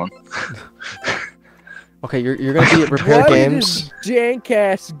the wrong one. Okay, you're gonna be at repair What games. is jank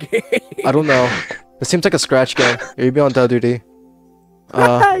ass game? I don't know. It seems like a scratch game. You'd be on duty.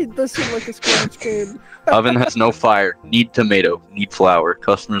 It does seem like a scratch game. Oven has no fire. Need tomato. Need flour.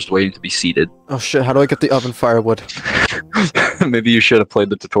 Customers waiting to be seated. Oh shit! How do I get the oven firewood? Maybe you should have played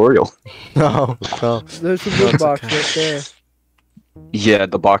the tutorial. No. There's a wood That's box okay. right there. Yeah,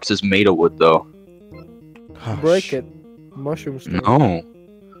 the box is made of wood though. Oh, Break it. Mushrooms. No.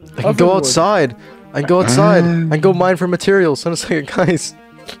 I can go Ovenwood. outside. I can go outside. I can go mine for materials. Hold on a second, guys.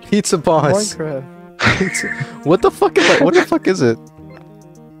 Pizza Boss. Minecraft. What the fuck is that? What the fuck is it?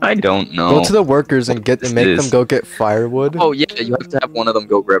 I don't know. Go to the workers and make them this? go get firewood. Oh yeah, you have to have one of them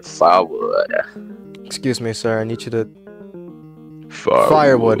go grab firewood. Excuse me, sir. I need you to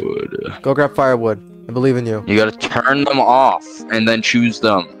Firewood. go grab firewood. I believe in you. You gotta turn them off and then choose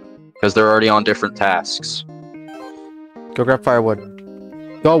them. Because they're already on different tasks. Go grab firewood.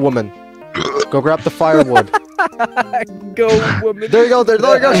 Go, woman. Go grab the firewood. Go, woman. There you go. There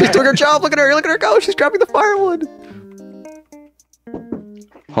you go. She's doing her job. Look at her. Look at her go. She's grabbing the firewood.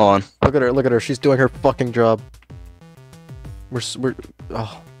 Hold on. Look at her. Look at her. She's doing her fucking job. We're.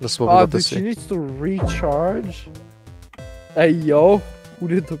 Oh, this is what we Oh, love to but she see. needs to recharge. Hey, yo. Who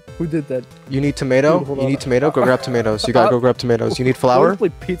did that? You need tomato. Dude, hold You on. need tomato. Go grab tomatoes. You gotta go grab tomatoes. You need I flour. wanna play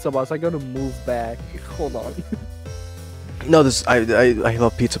Pizza Boss. I gotta move back. Hold on. No, this I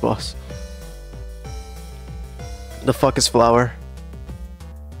love Pizza Boss. The fuck is flour?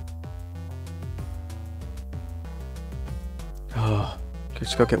 Oh,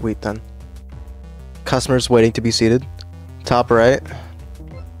 just go get wheat then. Customers waiting to be seated. Top right.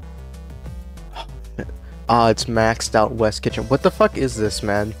 Ah, it's maxed out West Kitchen. What the fuck is this,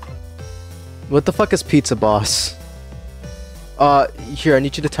 man? What the fuck is Pizza Boss? Here, I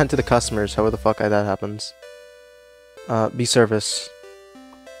need you to tend to the customers. However the fuck that happens. Be service.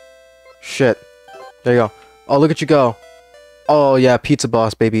 Shit. There you go. Oh, look at you go. Oh, yeah, Pizza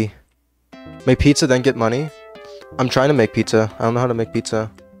Boss, baby. Make pizza, then get money. I'm trying to make pizza. I don't know how to make pizza.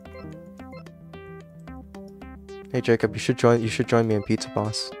 Hey, Jacob, you should join me in Pizza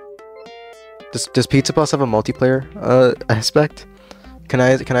Boss. Does Pizza Boss have a multiplayer aspect? Can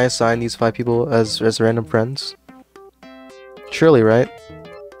I assign these 5 people as random friends? Surely, right?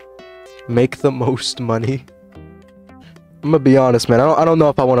 Make the most money. I'm gonna be honest, man. I don't know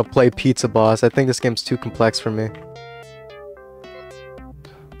if I want to play Pizza Boss. I think this game's too complex for me.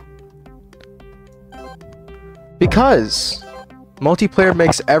 Because multiplayer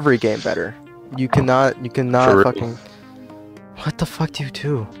makes every game better. You cannot For fucking. What the fuck do you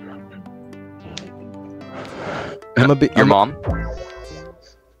do? Your mom?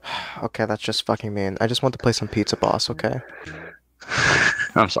 Okay, that's just fucking mean. I just want to play some Pizza Boss, okay?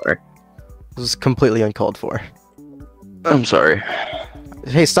 I'm sorry. This is completely uncalled for. I'm sorry.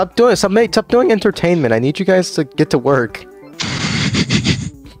 Hey, stop doing entertainment. I need you guys to get to work.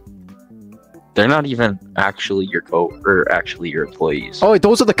 They're not even actually your actually your employees. Oh wait,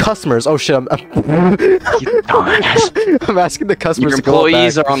 those are the customers. Oh shit, I'm Dumbass. I'm asking the customers Your to go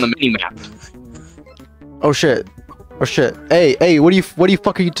employees back. are on the mini map. Oh shit. Oh shit. Hey, what the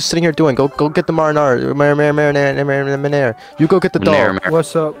fuck are you just sitting here doing? Go get the marinara. You go get the doll.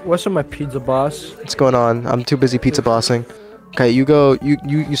 What's up my Pizza Boss? What's going on? I'm too busy pizza bossing. Okay, you go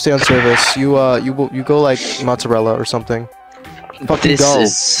you stay on service. You go like mozzarella or something. Fucking This go.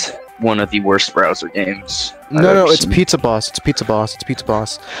 is one of the worst browser games. No, it's Pizza Boss. It's Pizza Boss. It's Pizza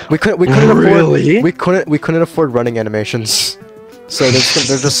Boss. We couldn't Really? afford we couldn't afford running animations. So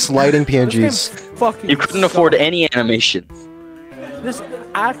they're just sliding PNGs. Fucking You couldn't afford any animation.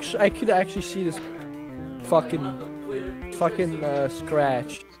 I could actually see this fucking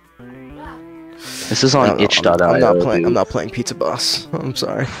scratch. This is on itch.io. I'm not playing Pizza Boss. I'm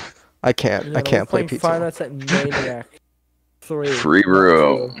sorry. I can't play Pizza. Five Nights at Maniac 3. Free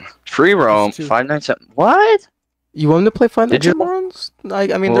roam. Free roam. Two. 5 Nights at what? You want me to play Five Nights Did at you? Morons? I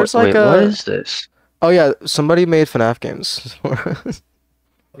mean, Wait, there's like what is this? Oh yeah, somebody made FNAF games.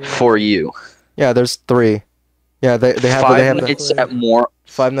 For you. Yeah, there's 3. Yeah, they have Five Nights at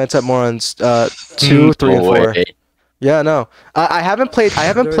Five Nights at Morons 2, 3, and 4. Boy. Yeah, no. I haven't played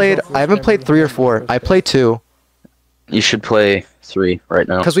 3 or 4. I played 2. You should play 3 right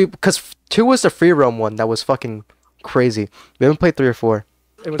now. Cuz 2 was the free roam one that was fucking crazy. We haven't played 3 or 4.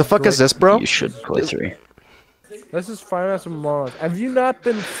 The fuck is this, bro? You should play 3. This is Five Nights at Morons. Have you not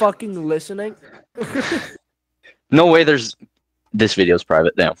been fucking listening? No way there's... This video's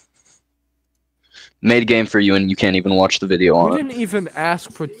private, damn. Made a game for you and you can't even watch the video You on it. didn't even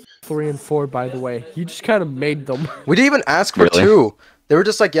ask for 3 and 4, by the way. You just kind of made them. We didn't even ask for Really? 2. They were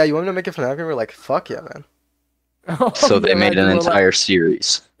just like, "Yeah, you want me to make it FNAF?" And we were like, "Fuck yeah, man." So they Yeah, made you an were like, entire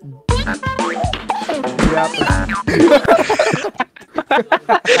series.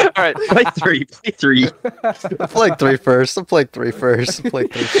 Alright, play 3, play 3. I'm playing 3 first. I'm playing 3 first. I'm playing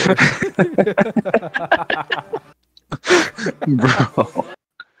 3 first. Bro.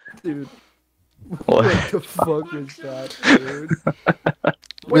 Dude, What? what the fuck is that, dude?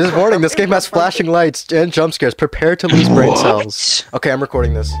 This warning, this game has flashing lights and jump scares. Prepare to lose brain cells. Okay, I'm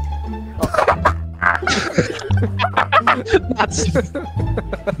recording this.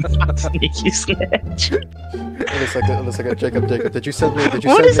 Not sneaky snitch. It looks like a Jacob. Did you send me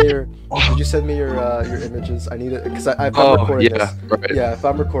your images? I need it because if I'm recording this. Right. Yeah, if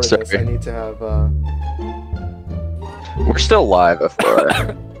I'm recording this, I Sorry. need to have We're still live,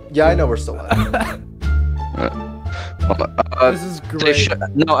 FYI. Yeah, I know we're still live. This is They great.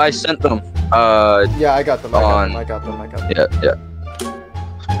 no, I sent them. Yeah, I got them. On- I got them. Yeah.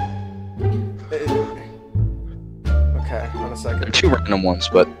 Okay, on a They're second. 2 random ones,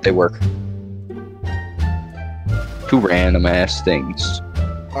 but they work. 2 random ass things.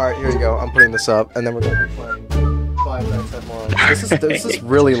 Alright, here you go. I'm putting this up, and then we're gonna be playing Five Nights at Morons. This is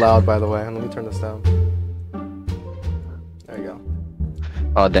really loud, by the way. Let me turn this down. There you go.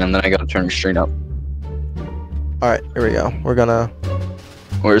 Oh damn, then I gotta turn your stream up. Alright, here we go. We're gonna...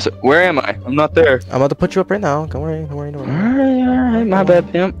 Where is it? Where am I? I'm not there. I'm about to put you up right now. Don't worry. Alright, my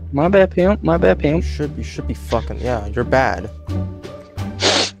bad pimp. My bad pimp. My bad You pimp. should be fucking... Yeah, you're bad.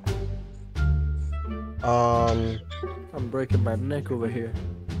 I'm breaking my neck over here.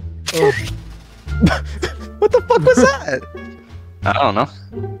 What the fuck was that? I don't know.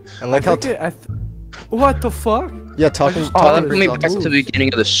 And like how... What the fuck? Yeah, talking... just- Let talking me for back to yourself. the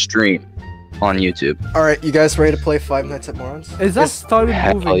beginning of the stream on YouTube. Alright, you guys ready to play Five Nights at Morons? Is that started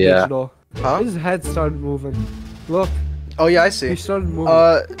Hell moving, yeah. Digital? Huh? His head started moving. Look, Oh yeah, I he see. started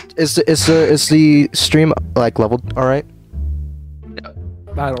moving. Is the stream like leveled? Alright.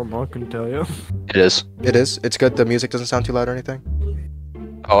 I don't know, I couldn't tell you. It is. It is. It's good. The music doesn't sound too loud or anything.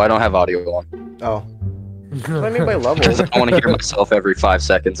 Oh, I don't have audio on. Oh. What do I mean by Because leveled? I want to hear myself every 5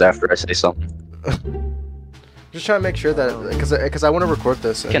 seconds after I say something. Just trying to make sure that because I want to record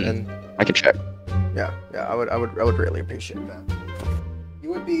this Can- and I can check. yeah, I would really appreciate that. You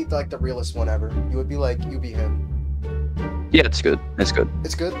would be like the realest one ever. You would be like you be him. Yeah, it's good. It's good.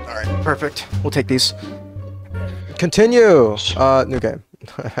 It's good? Alright, perfect. We'll take these. Continue! New game.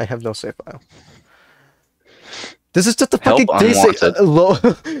 I have no save file. This is just a Help fucking basic...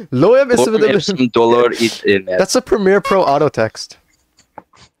 unwanted. That's a Premiere Pro auto text.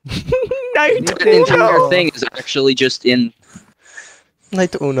 Night The entire thing is actually just in.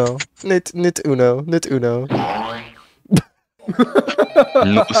 Night uno. Nit uno. Nit uno. No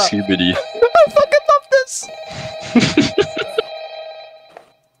CBD. I fucking love this!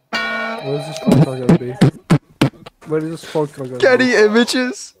 What is this phone call gonna be? What is this phone call gonna Getty be?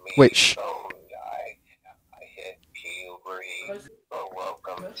 images! Wait, shh. I hit puberty, but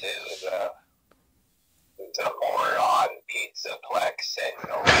welcome to the moron pizzaplex and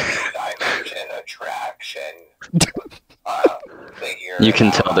dimension attraction. You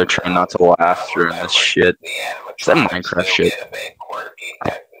can tell they're trying not to laugh during this shit. It's that Minecraft shit.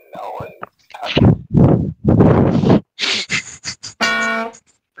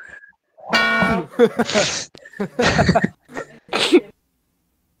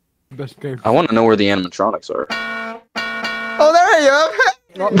 Best game. I want to know where the animatronics are. Oh, there you are!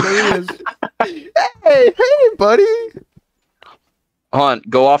 Oh, there he is. Hey, hey, buddy! Hold on,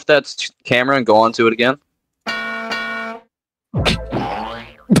 go off that camera and go onto it again.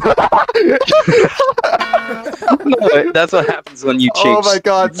 No, that's what happens when you change. Oh my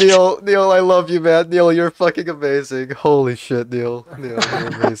god, Neil, I love you, man. Neil, you're fucking amazing. Holy shit, Neil. Neil, you're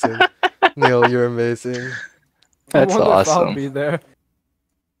amazing. Neil, you're amazing. That's I wonder if I'll awesome. be there.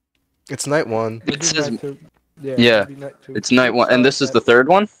 It's night one. It says, Yeah, yeah, it'll be night two. it's night one, and this is the third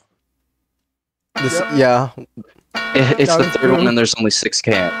one. This, yeah. It's the That was third one, cool. and there's only 6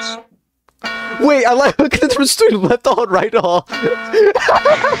 cams. Wait, I like look at the difference between left all and right all.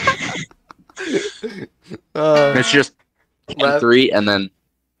 It's just cam left. 3 and then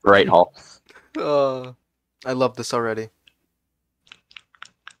right hall. I love this already.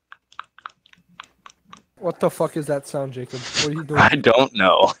 What the fuck is that sound, Jacob? What are you doing? I don't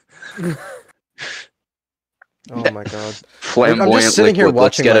know. Oh my god. Flamboyant sitting here liquid.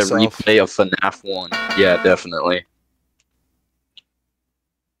 Let's watching get myself. a replay of FNAF 1. Yeah, definitely.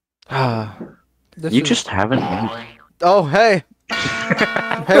 Ah. This You is- just haven't. Oh, hey.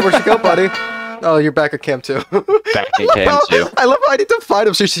 Hey, where'd you go, buddy? Oh, you're back at camp 2. Back in cam 2. I love how I need to find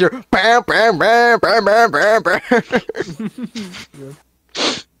him so she's here. Bam, bam, bam, bam, bam, bam, bam.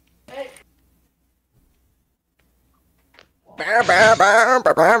 Bam, bam, bam,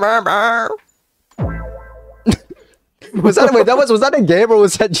 bam, bam, bam, bam. Was that a game or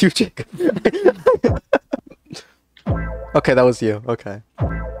was that you, Jacob? Okay, that was you. Okay.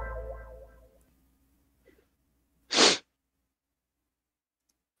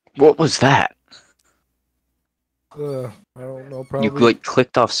 What was that? I don't know. Probably. You like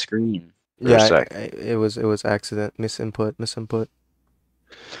clicked off screen. For a Yeah, sec. it was accident, misinput.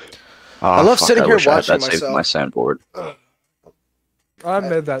 Oh, I love fuck, sitting here wish I had watching that saved in my soundboard. I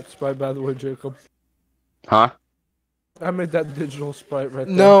made that sprite, by the way, Jacob. Huh? I made that digital sprite right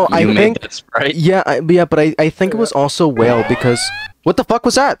there. No, I You made think that sprite? yeah, but I think it was also whale because what the fuck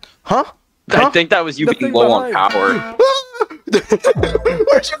was that? Huh? I think that was you The being thing low on behind. power.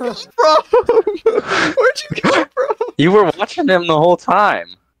 Where'd you come from? Where'd you come from? You were watching him the whole time.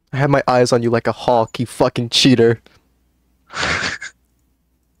 I had my eyes on you like a hawk, you fucking cheater.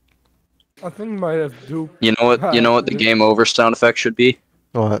 I think might have duped. You know what? You know what the game over sound effect should be?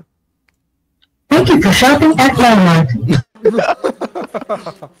 What? Thank you for shopping at Walmart.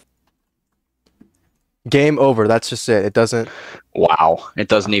 Game over, that's just it. It doesn't Wow! It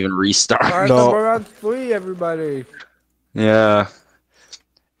doesn't even restart. Alright, No. so we're on 3, everybody. Yeah.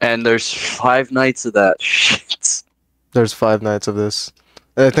 And there's 5 nights of that shit. there's 5 nights of this.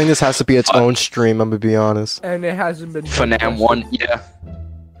 I think this has to be its own stream, I'm gonna be honest. And it hasn't been. FNAF 1, yeah.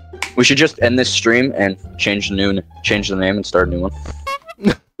 We should just end this stream and change the name and start a new one.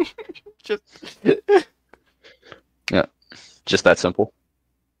 Just Yeah. Just that simple.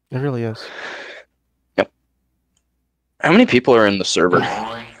 It really is. How many people are in the server?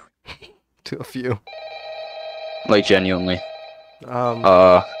 To a few. Like genuinely.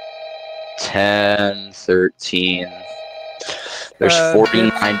 10, 13. There's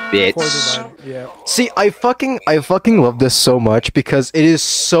 49 bits. 49, yeah. See, I fucking love this so much because it is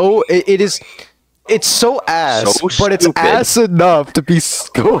so it's so ass, So but it's stupid. ass enough to be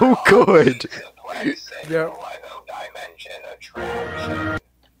so good. Yeah.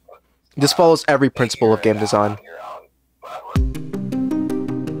 This follows every principle of game design.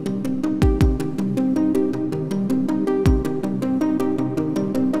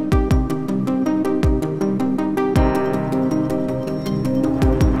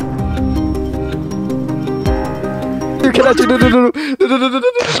 Dude, can got you.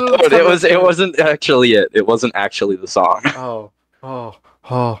 No. It wasn't actually it. It wasn't actually the song. Oh.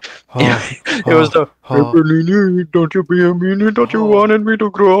 It was the don't you be a meanie, don't you wanted me to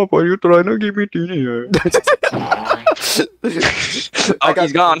grow up? Are you trying to give me teeny hair?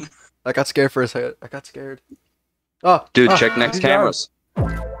 He's gone. I got scared for a second. I got scared. Oh, dude, check next cameras.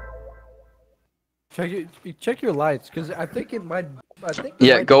 Check your lights, because I think it might.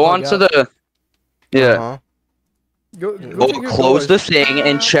 Yeah, go on to the. Yeah. Go close the thing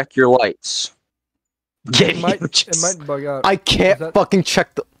and check your lights. It might bug out. I can't fucking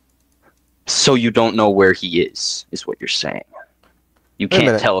check the. So you don't know where he is what you're saying. You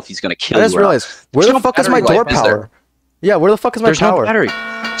can't tell if he's gonna kill you. I just realized, where the fuck is my door power? Yeah, where the fuck is my power? There's no battery.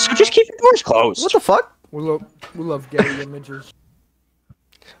 So just keep your doors closed. What the fuck? We love Getty Images.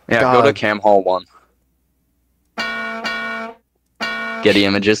 Yeah, go to Cam Hall 1. Getty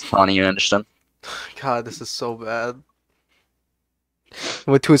Images, Tony Anderson. God, this is so bad.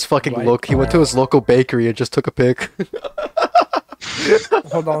 He went to his fucking he went to his local bakery and just took a pic.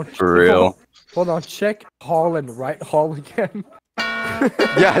 Hold on. For real. Hold on, check Hall and right Hall again.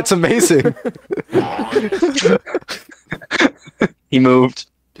 Yeah, it's amazing. He moved.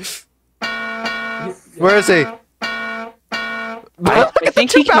 Where is he? I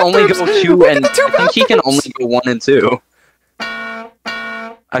think he can only go 2 and I think he can only go 1 and 2.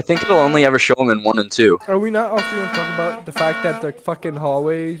 I think it'll only ever show him in 1 and 2. Are we not also going to talk about the fact that the fucking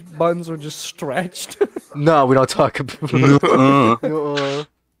hallway buttons are just stretched? No, we don't talk about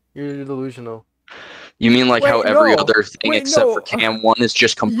You're delusional. You mean like how every other thing except for Cam 1 is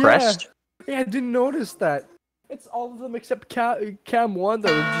just compressed? Yeah, I didn't notice that. It's all of them except Cam 1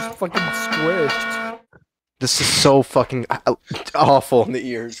 that are just fucking squished. This is so fucking awful in the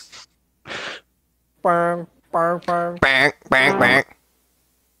ears. Bang, bang, bang. Bang, bang, bang.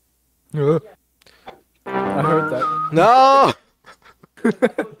 I heard that. No!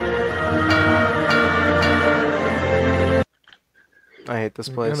 I hate this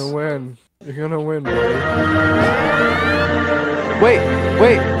place. You're gonna win. You're gonna win, buddy. Wait!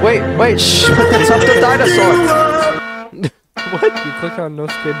 Shh! That's up the dinosaur! What? You click on No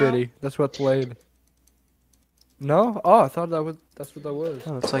Skibidi. That's what played. No? Oh, I thought that's what that was.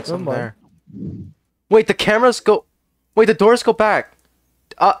 Oh, it's like something there. Wait, the cameras go... Wait, the doors go back.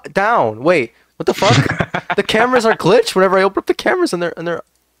 Down. Wait, what the fuck? The cameras are glitched whenever I open up the cameras and they're...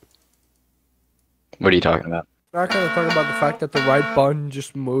 What are you talking about? I'm not gonna talk about the fact that the right button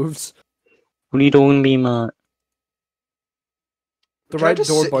just moves. What are you doing, Beema? The right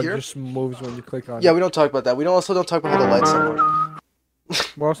door button just moves when you click on it. Yeah, we don't talk about that. We also don't talk about how the lights are.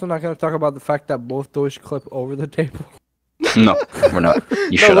 We're also not gonna talk about the fact that both doors clip over the table. No, we're not.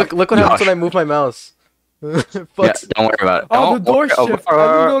 You should. Look what happens when I move my mouse. Yeah, don't worry about it. Oh, the door shift. I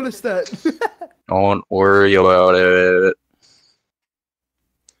didn't notice that. Don't worry about it.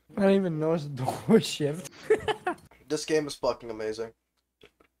 I didn't even notice the door shift. This game is fucking amazing.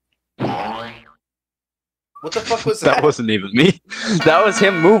 What the fuck was that? That wasn't even me. That was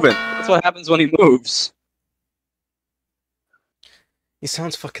him moving. That's what happens when he moves. He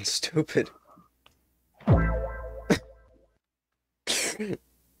sounds fucking stupid.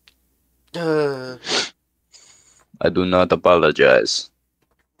 I do not apologize.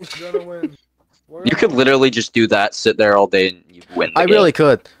 You're gonna win. You could literally just do that, sit there all day, and you win. I really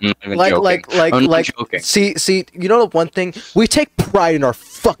could. I'm not even joking. See, you know the one thing? We take pride in our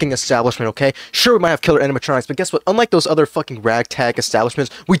fucking establishment, okay? Sure, we might have killer animatronics, but guess what? Unlike those other fucking ragtag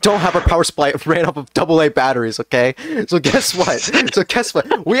establishments, we don't have our power supply ran off of AA batteries, okay? So guess what?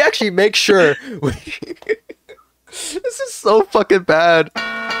 We actually make sure we... This is so fucking bad.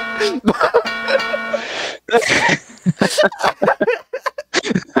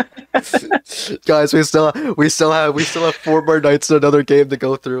 Guys, we still have 4 more nights and another game to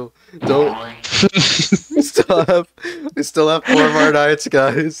go through. We still have 4 more nights,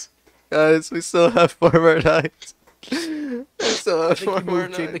 guys. We still have 4 more nights. We still have 4 more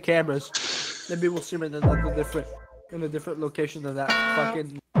nights. Change the cameras. Maybe we'll see him in a different location than that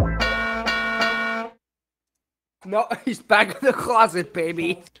fucking. No, he's back in the closet,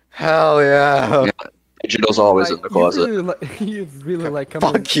 baby. Hell yeah. Digital's always in the closet. You really like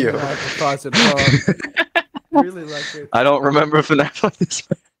coming Fuck you. out of the closet, bro. Really like it. I don't remember FNAF like this.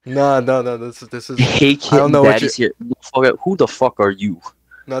 No. This is. Hey kid, I don't know what here. Who the fuck are you?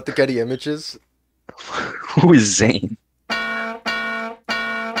 Not the Getty Images. Who is Zane?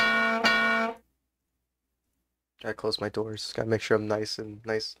 Gotta close my doors. Gotta make sure I'm nice.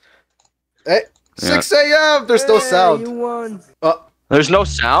 Hey, 6 a.m. There's no sound. You won. There's no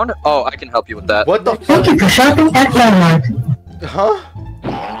sound? Oh, I can help you with that. What the fuck? Thank you for shopping at Landmark. Huh?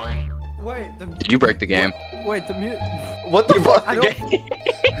 Wait. Did you break the game? Wait, the mute. What the fuck? I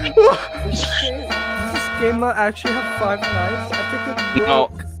don't. Does this game not actually have 5 knives? I think it No.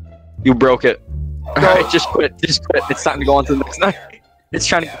 broke. You broke it. Alright, just quit. Just quit. It's time to go on to the next night. It's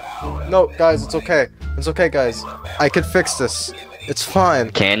trying to. No, guys, it's okay. It's okay, guys. I can fix this. It's fine.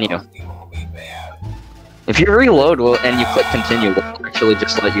 Can you? If you reload and you click continue, we'll actually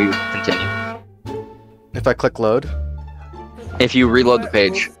just let you continue. If I click load. If you reload the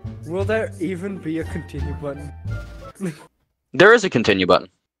page. Will there even be a continue button? There is a continue button.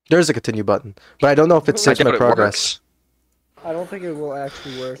 There's a continue button, but I don't know if it I saves doubt my it progress. I don't think it will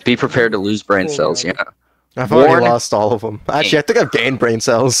actually work. Be prepared to lose brain Hold cells, on. yeah. I've already Warn- lost all of them. Actually, I think I've gained brain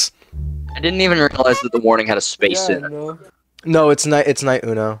cells. I didn't even realize that the warning had a space Yeah, in it. no. No, it's night. It's night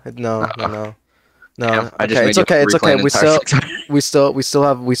Uno. No. Damn, No. I just Okay, made it's you okay. It's replay okay. an We entire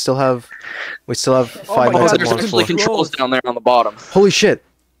still have 5 my minutes God, and There's more. actually controls down there on the bottom. Holy shit!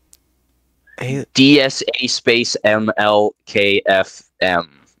 Hey, DSA space MLKFM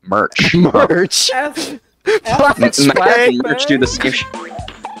merch. merch. F. Flash Mac bang. and merch do the same shit.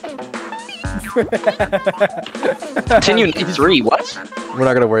 Continue in 3, what? We're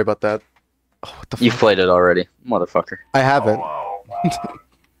not gonna worry about that. Oh, what the You've fuck? played it already, motherfucker. I haven't. Hello,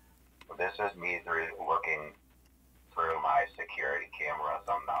 this is me looking through my security cameras.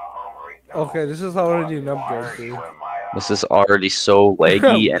 I'm not home right now. Okay, this is already an upgrade, dude. This is already so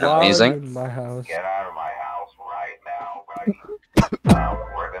laggy and Why are you amazing. in my house. Get out of my house right now, buddy.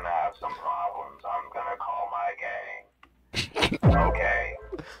 We're gonna have some problems. I'm gonna call my gang. Okay.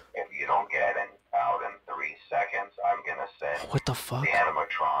 If you don't get out in 3 seconds, I'm gonna send What the fuck? the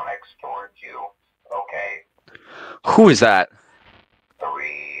animatronics towards you. Okay. Who is that?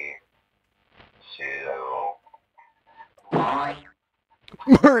 3, 2.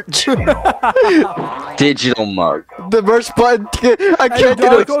 Merch. Digital mug. The merch button. I can't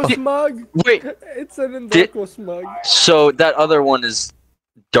get Darko it. smug. Wait, It's an Did- Darko smug. so that other one is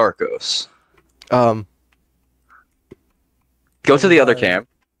Darkos. Go to the other cam.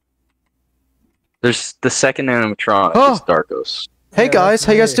 There's the second animatronic Oh. is Darkos. Hey Yeah, guys, that's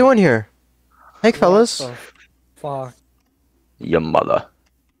how you guys me. doing here? Hey fellas. What the fuck. Your mother.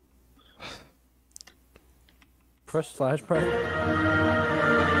 Press slash press.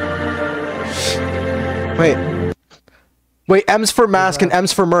 Wait, M's for mask and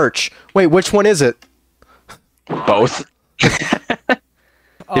M's for merch. Wait, which one is it? Both.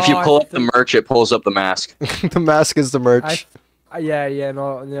 If you pull up the merch, it pulls up the mask. The mask is the merch. Yeah,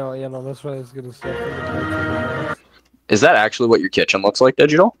 no, that's what I was gonna say. Is that actually what your kitchen looks like,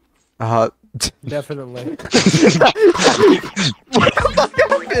 Digital? Definitely.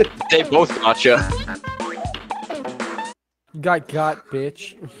 They both gotcha. Got,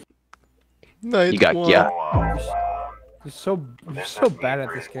 bitch. Night You got one. yeah. You're so bad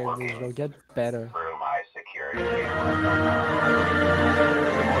at this game, Digital. Get better. Through my security camera.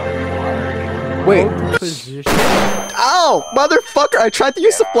 Wait. Position. Ow, motherfucker! I tried to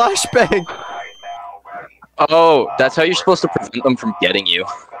use the flashbang. Right now, buddy. Oh, that's how you're supposed to prevent them from getting you. I'm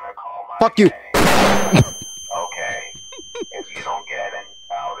gonna call my Fuck you. gang. Okay. If you don't get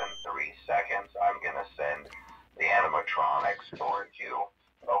out in 3 seconds, I'm gonna send the animatronics towards you.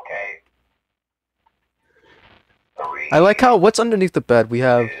 Okay. 3, I like how what's underneath the bed. We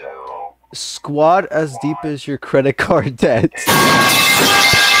have 2. squad as deep as your credit card debt.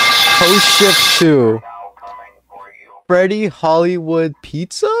 Post shift 2. Now coming for you. Freddy Hollywood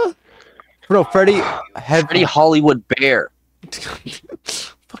Pizza? No, Freddy Freddy Hollywood Bear.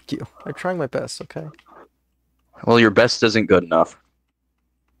 Fuck you. I'm trying my best, okay? Well, your best isn't good enough.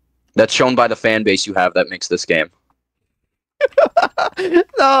 That's shown by the fan base you have that makes this game.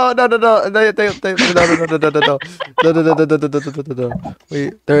 No. They, no.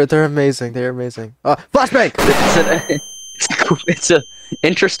 Wait, they're amazing. They're amazing. Flashbang! It's a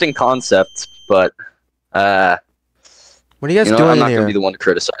interesting concept, but What are you guys doing I'm not here? gonna be the one to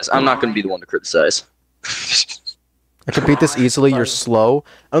criticize. I'm not gonna be the one to criticize. I can beat this easily. You're slow.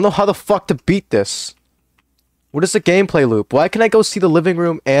 I don't know how the fuck to beat this. What is the gameplay loop? Why can I go see the living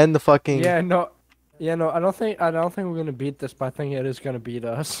room and the fucking? Yeah, no. I don't think we're gonna beat this, but I think it is gonna beat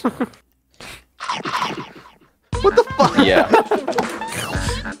us. What the fuck? Yeah.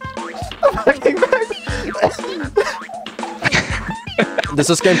 Does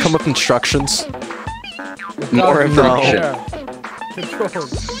this game come with instructions? More information. Yeah. Control.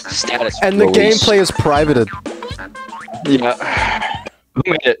 Status. And the release. gameplay is privated. Yeah. Who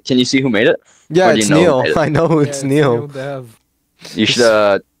made it? Can you see who made it? Yeah, Or do you it's know who Neil. made it? I know it's Neil. Dev. You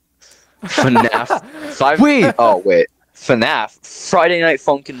should FNAF 5. Wait. Oh wait. FNAF Friday Night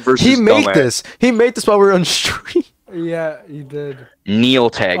Funkin' versus He made Dumbass. this. He made this while we were on stream. Yeah, he did. Neil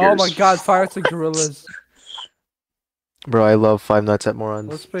taggers. Oh my God, Fire to Gorillas. Bro, I love Five Nights at Morons.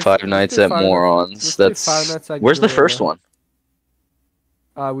 Let's play Five Nights play at Five Morons. let's play Five That's. Nights at Where's the Gorilla. first one?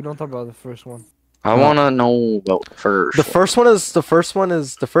 We don't talk about the first one. I wanna know about the first. The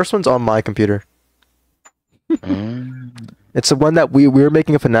first one's on my computer. one. It's the one that we were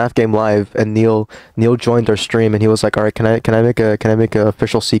making a FNAF game live, and Neil joined our stream, and he was like, "All right, can I make a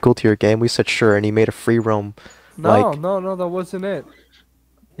official sequel to your game?" We said sure, and he made a free roam. No, no, that wasn't it.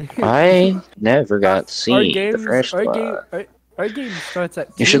 I never got to see Our the games, first our one. game, our game starts at.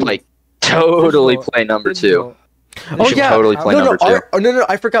 You should 2. like totally Digital- play number digital. Oh should yeah, totally play no, number two. no,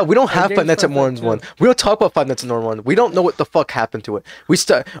 I forgot. We don't Our have game Five Nights at starts at Morons 2. 1. We don't talk about Five Nights at Morons 1. We don't know what the fuck happened to it.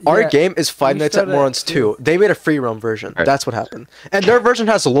 Our Yeah, game is Five we Nights at started at Morons 2. They made a free roam version. Alright. That's what happened. And their version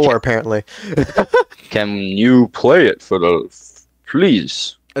has lore apparently. Can you play it for the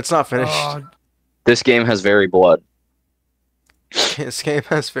please? It's not finished. This game has very blood. This game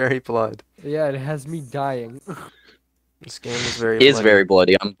has very blood. Yeah, it has me dying. This game is very. Is bloody. very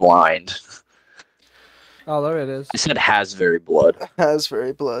bloody. I'm blind. Oh, there it is. I said has very blood. Has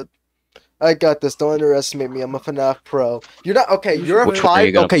very blood. I got this. Don't underestimate me. I'm a FNAF pro. You're not okay. You're a Which one are you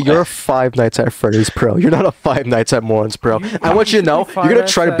five. gonna Okay, play? you're a Five Nights at Freddy's pro. You're not a Five Nights at Morons pro. I want you to know should be you're gonna Five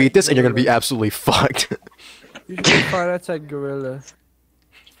try to Nights beat at this, and you're gonna be Gorilla. absolutely fucked. You should be Five Nights at Gorilla.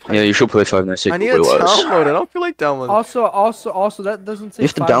 Yeah, you should play Five Nights at I need to Gorillas. download it. I don't feel like downloading. Also, that doesn't say. You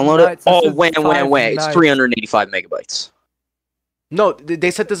have to Five download it. Nights, that Oh, says wait. Five It's Nights. 385 megabytes. No, they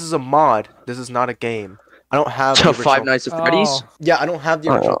said this is a mod. This is not a game. I don't have the So original. Five Nights at Freddy's. Oh. Yeah, I don't have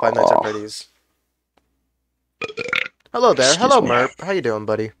the original Five Nights at Oh. Freddy's. Hello there. Excuse Hello, me. Merp. How you doing,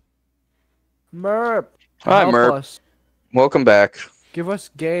 buddy? Merp. Hi, help Merp. us. Welcome back. Give us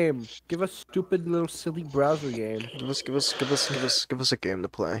game. Give us stupid little silly browser game. Give us a game to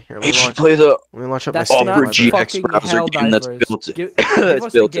play. Here, You should play the let me launch up That's my Steam not Opera library. GX fucking browser game that's Helldivers. built in. Give It's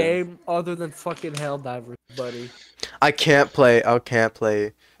us a built in. game other than fucking Helldivers, buddy. I can't play.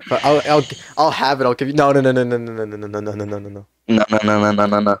 But I'll have it. I'll give you. No. No. Don't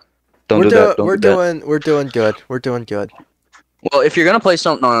do that. Don't We're do that. doing good. We're doing good. Well, if you're gonna play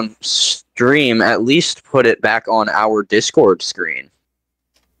something on stream, at least put it back on our Discord screen.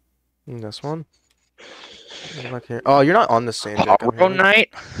 This one. Go back here. Oh, you're not on the same. Jacob. Here, Tomorrow night,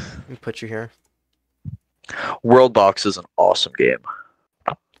 let me put you here. World Box is an awesome game.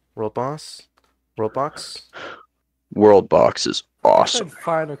 Roblox. World Box is awesome. I'd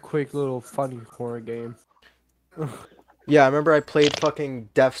find a quick little funny horror game. Yeah, I remember I played fucking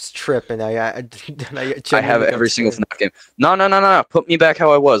Death's Trip, and I I have genuinely got every single scared. FNAF game. No. Put me back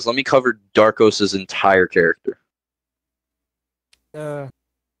how I was. Let me cover Darkos' entire character. One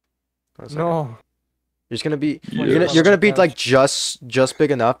second. No. You're just gonna be Yeah. you're gonna be like just big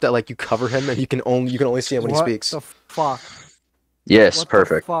enough that like you cover him and you can only see him when What he speaks. the fuck? Yes, What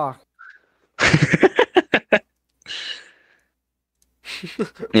perfect. The fuck?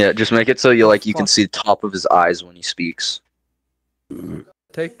 Yeah, just make it so you like you can Fuck. see the top of his eyes when he speaks.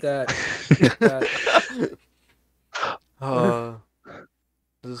 Take that. Take that.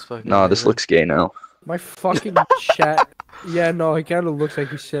 This is fucking. No, this amazing. looks gay now. My fucking chat. Yeah, no, it kind of looks like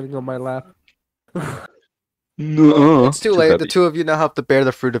he's sitting on my lap. No, It's too late. The two of you now have to bear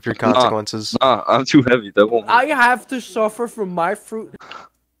the fruit of your Nah. consequences. Nah, I'm too heavy. That won't. I have to suffer from my fruit.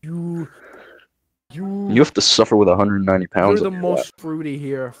 You You have to suffer with 190 You're pounds. the on your most fruity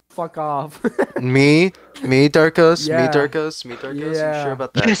here. Fuck off. Me, Darkos, Yeah. me, Darkos. You Yeah. sure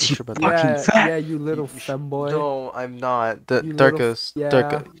about that? Yes, You you sure about fucking that? yeah, yeah, you little femboy. No, I'm not. The You little Darkos, yeah.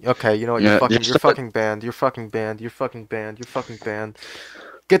 Darkos. Okay, you know what? You're Yeah, fucking. just You're stop it. fucking banned. You're fucking banned. You're fucking banned. You're fucking banned.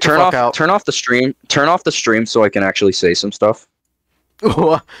 Get the Turn fuck off, out. turn off the stream. Turn off the stream so I can actually say some stuff.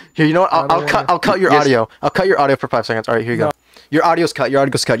 Here, you know what? I don't wanna- I'll cut your Yes. audio. I'll cut your audio for 5 seconds. All right, here you go. Your audio's cut. Your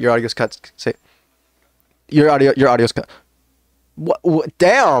audio's cut. Your audio's cut. Say. Your audio's cut. What?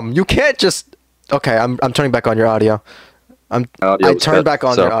 Damn! You can't just. Okay, I'm turning back on your audio. Audio I was turned cut, back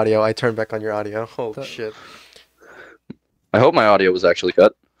on so your audio. I turned back on your audio. Oh So- shit. I hope my audio was actually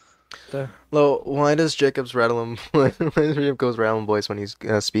cut. Lo, why does Jacob's rattling? Why does Jacob goes rattling voice when he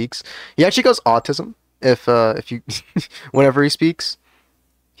speaks? He actually goes autism. If you, whenever he speaks,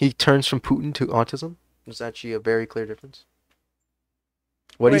 he turns from Putin to autism. There's actually a very clear difference.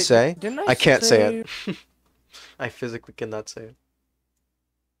 What do you Wait, say? didn't I can't say it. I physically cannot say it.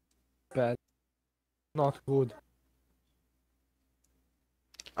 Bad. Not good.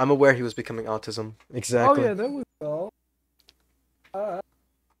 I'm aware he was becoming autism. Exactly. Oh yeah, there we go.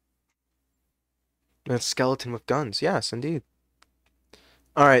 A skeleton with guns. Yes, indeed.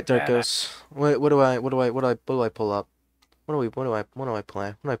 All right, Darkos. What do I pull up? What do I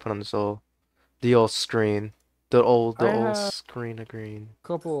play? What do I put on this the old screen? The old I have- screen of green.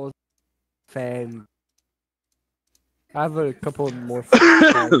 Couple of fan I have a couple of more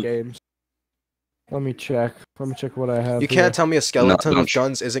fun games. Let me check. Let me check what I have. You here. can't tell me a skeleton don't with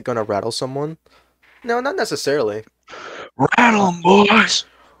guns isn't gonna rattle someone. No, not necessarily. Rattle 'em, boys.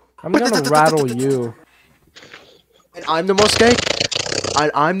 I'm gonna rattle you. And I'm the most gay?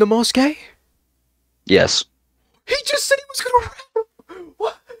 I'm the most gay? Yes. He just said he was gonna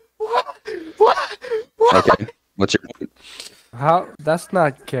rattle. What? Okay. What's your point? How? That's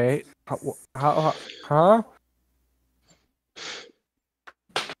not gay. Huh?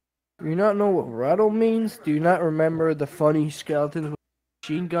 Do you not know what rattle means? Do you not remember the funny skeletons with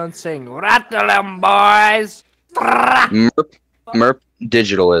machine guns saying "Rattle 'em, boys"? Merp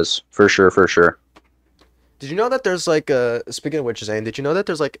digital is for sure. Did you know that there's like a speaking of which, Zane, did you know that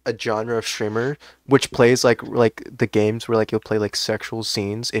there's like a genre of streamer which plays like the games where like you'll play like sexual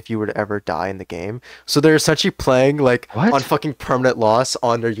scenes if you were to ever die in the game? So they're essentially playing like What? on fucking permanent loss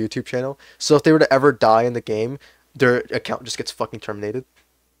on their YouTube channel. So if they were to ever die in the game, their account just gets fucking terminated.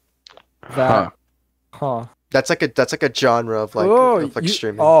 That. Huh. That's like a genre of like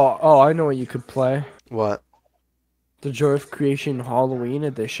streaming. Oh, I know what you could play. What? The Joy of Creation Halloween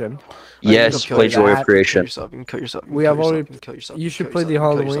edition. Yes, play Joy of Creation. You can kill yourself. We have already. Kill yourself. You should play the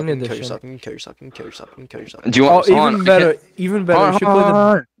Halloween edition. Kill yourself. You can kill yourself. You can kill yourself. You can kill yourself. Do you want? Oh, hold on, even better. Even better. You should play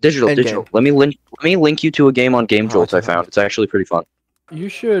the. Digital. Endgame. Let me link you to a game on Game Jolt I found. It's actually pretty fun. You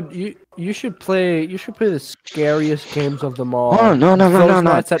should play the scariest games of them all. Oh no.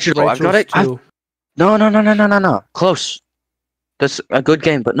 Digital, I've got it. No. Close. That's a good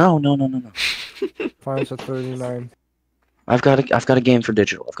game, but no. Fire's at 39. I've got a game for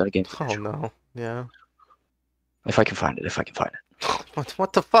digital. Oh no. Yeah. If I can find it.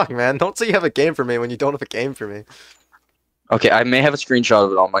 What the fuck, man? Don't say you have a game for me when you don't have a game for me. Okay, I may have a screenshot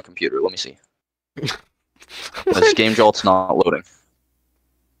of it on my computer. Let me see. This Game Jolt's not loading.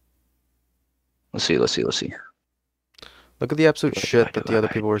 Let's see. Look at the absolute shit that the other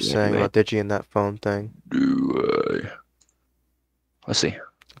people were saying about Digi and that phone thing. Let's see.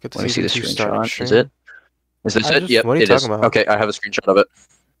 Look at Let me see the screenshot. stream. Is this it? Yep, What are you it is. talking about? Okay, I have a screenshot of it.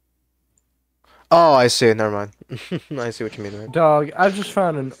 Oh, I see. Never mind. I see what you mean. Right? Dog, I just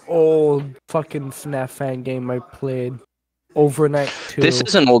found an old fucking FNAF fan game I played. Overnight 2. This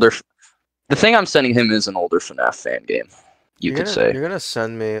is an older. The thing I'm sending him is an older FNAF fan game. You could say. You're gonna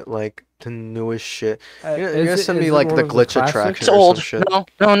send me like the newest shit. Uh, You're is gonna it- send is me it like one the of the glitch classics? attraction It's or old. some shit.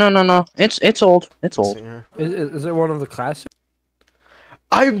 No. It's old. It's old. Is it one of the classics?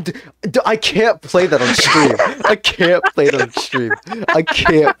 I can't play that on stream. I can't play that on stream. I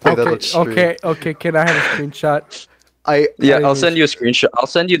can't play that on stream. Okay. Can I have a screenshot? I'll send you a screenshot. I'll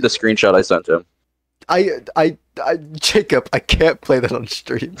send you the screenshot I sent him. Jacob, I can't play that on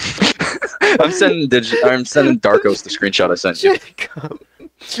stream. I'm sending Darkos the screenshot I sent you.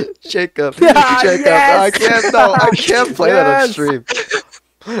 Jacob, Yes! I can't play that on stream.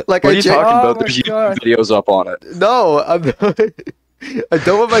 Like, What are you talking about? Oh There's my God. YouTube videos up on it. No, I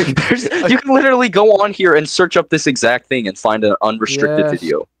don't want my. You can literally go on here and search up this exact thing and find an unrestricted Yes.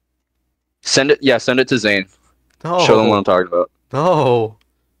 video. Send it to Zane. No. Show them what I'm talking about.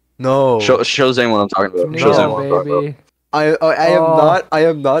 No. Show Zane what I'm talking about. Show Zane what I'm talking about. baby. I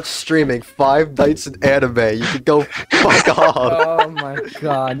am not streaming Five Nights in Anime. You can go fuck off. Oh my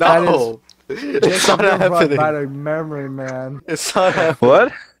God. No. It's not That is brought happening. back a memory, man. It's not happening.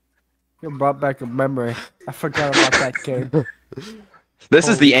 What? You brought back a memory. I forgot about that game. This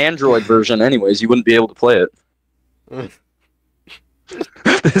is the Android version, anyways. You wouldn't be able to play it.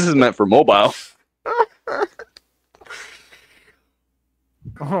 This is meant for mobile.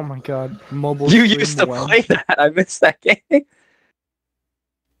 Oh my God. Mobile. You stream used to well. play that. I missed that game.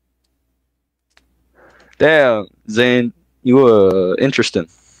 Damn, Zane, you were interesting.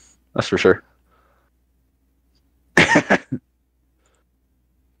 That's for sure.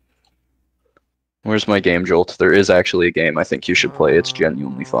 Where's my game, Jolt? There is actually a game I think you should play. It's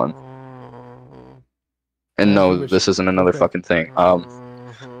genuinely fun. And no, this isn't another fucking thing.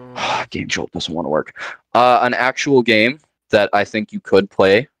 Game Jolt doesn't want to work. An actual game that I think you could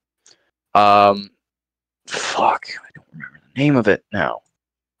play. Fuck, I don't remember the name of it now.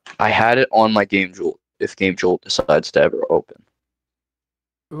 I had it on my Game Jolt. If Game Jolt decides to ever open.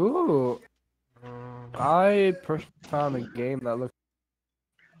 Ooh. I personally found a game that looked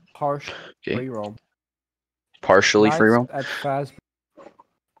harsh Okay. free roam. Partially free roam. At Fazbear.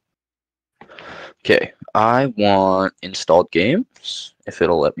 Okay, I want installed games. If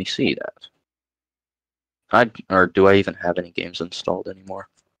it'll let me see that. Or do I even have any games installed anymore?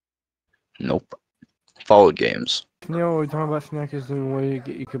 Nope. Followed games. You know what we're talking about? Snack is the way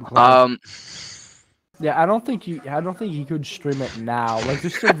you can play. Yeah, I don't think you could stream it now. Like,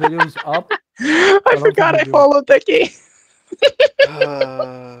 there's still videos up, I forgot I followed that game.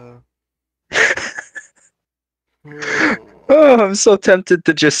 Oh, I'm so tempted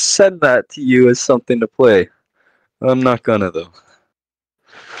to just send that to you as something to play. I'm not gonna though.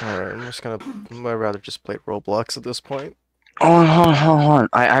 Alright, I'd rather just play Roblox at this point. Hold on.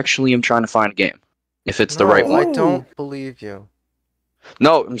 I actually am trying to find a game. If it's the right one. I don't believe you.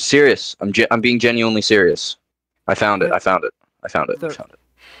 No, I'm serious. I'm being genuinely serious. I found it. Have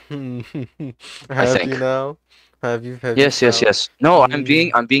you now? Have you Yes. No, I'm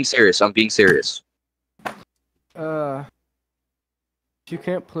being serious. If you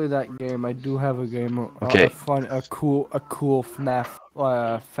can't play that game, I do have a game. Okay. A cool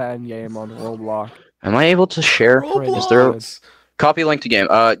FNAF fan game on Roblox. Am I able to share? Is there a copy link to game?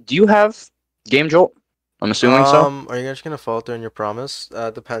 Do you have Game Jolt? I'm assuming so. Are you just gonna follow through on your promise?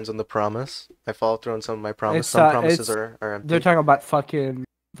 Depends on the promise. I follow through on some of my promises. Some promises are empty. They're talking about fucking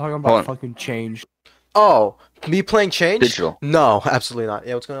Change. Oh, me playing Change? Digital. No, absolutely not.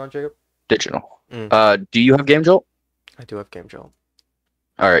 Yeah, what's going on, Jacob? Digital. Do you have Game Jolt? I do have Game Jolt.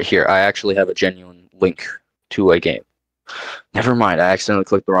 Alright, here. I actually have a genuine link to a game. Never mind, I accidentally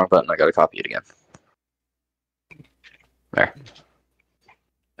clicked the wrong button. I gotta copy it again. There.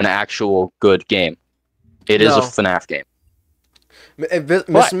 An actual good game. It is a FNAF game.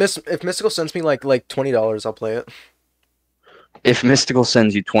 If Mystical sends me like $20, I'll play it. If Mystical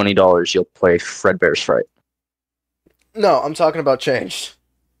sends you $20, you'll play Fredbear's Fright. No, I'm talking about Change.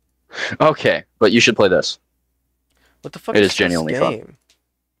 Okay, but you should play this. What the fuck is this genuinely game? Fun.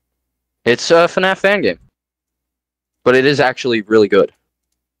 It's a FNAF fan game. But it is actually really good.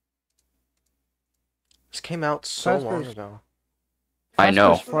 This came out so long ago. I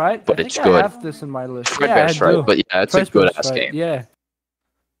know, Fright? but it's good. I have this in my list. Fredbear's Fright, but yeah, it's a good ass game. Yeah.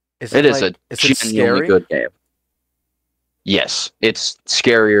 It is a genuinely good game. Yes, it's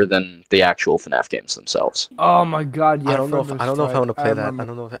scarier than the actual FNAF games themselves. Oh my god, yeah. I don't know if I want to play that. I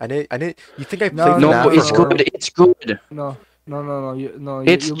don't know if I need. You think I played No, FNAF it's before? good. It's good. No.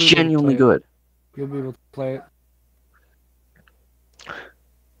 It's genuinely good. You'll be able to play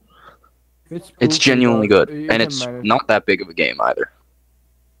it. It's genuinely good, and it's not that big of a game either.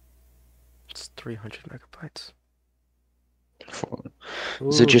 It's 300 megabytes.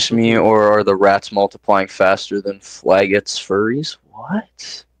 Is it just me, or are the rats multiplying faster than Flaggett's furries?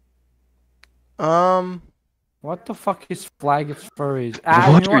 What? What the fuck is Flaggett's furries?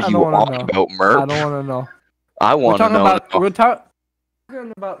 What are you on about, Merp? I don't want to know. I want to know. We're talking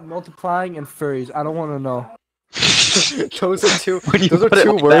about multiplying and furries. I don't want to know. Those are two words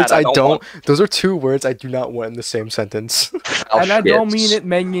Those are two words I do not want in the same sentence. And I don't mean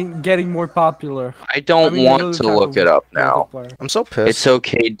it getting more popular. I don't want to look it up now. I'm so pissed. It's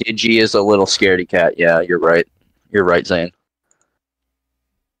okay. Digi is a little scaredy cat. Yeah, you're right. You're right, Zane.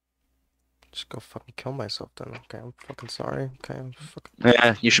 Just go fucking kill myself then. Okay, I'm fucking sorry. Okay, I'm fucking...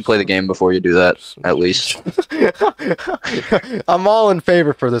 Yeah, you should play the game before you do that, at least. I'm all in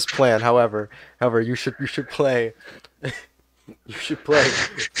favor for this plan. However, you should play. You should play.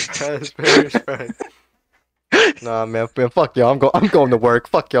 Nah, man, fuck y'all. I'm going to work.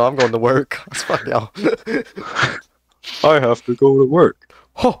 Fuck y'all. I'm going to work. Fuck y'all. I have to go to work.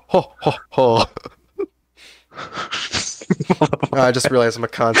 Ho ho ho ho. I just realized I'm a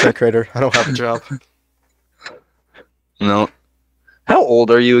content creator. I don't have a job. No. How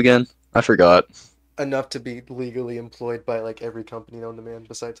old are you again? I forgot. Enough to be legally employed by like every company known to man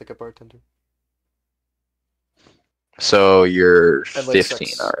besides like a bartender. So you're like 15,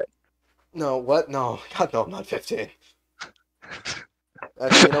 alright. No, what? No. God, no, I'm not 15.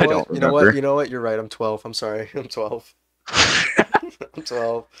 You know what? You're right. I'm 12. I'm sorry. I'm 12.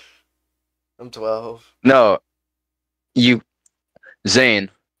 I'm 12. No. Zane,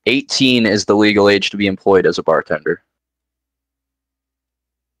 18 is the legal age to be employed as a bartender.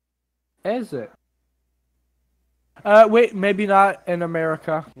 Is it? Wait, maybe not in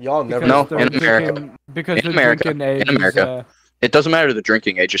America. Y'all never. No, in America. Because in America. It doesn't matter the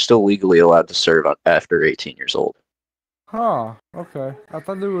drinking age. You're still legally allowed to serve after 18 years old. Huh. Okay. I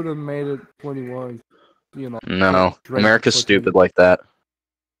thought they would have made it 21. You know. No, America's stupid like that.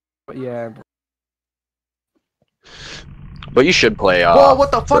 But yeah. But you should play. Whoa!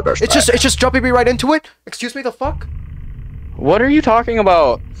 What the fuck? It's just jumping me right into it. Excuse me, the fuck? What are you talking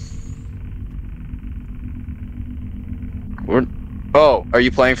about? Oh, are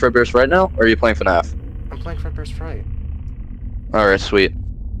you playing Fredbear's Fright now, or are you playing FNAF? I'm playing Fredbear's Fright. All right, sweet.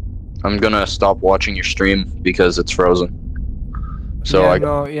 I'm gonna stop watching your stream because it's frozen. So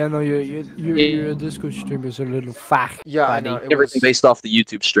your Discord stream is a little fuck. Yeah, I know. Everything based off the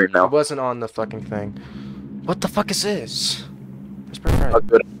YouTube stream now. It wasn't on the fucking thing. What the fuck is this?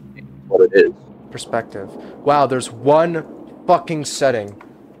 what it is. Perspective. Wow, there's one fucking setting.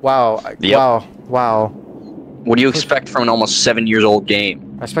 Wow. Yep. Wow. What do you expect from an almost 7-year-old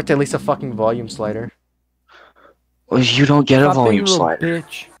game? I expect at least a fucking volume slider. Well, you don't get a volume being a little slider.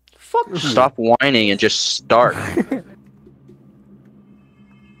 Bitch. Fuck you. Stop whining and just start.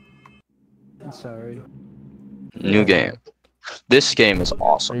 I'm sorry. New game. This game is Are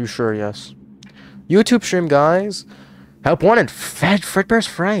awesome. you sure? Yes. YouTube stream, guys. Help wanted. Fredbear's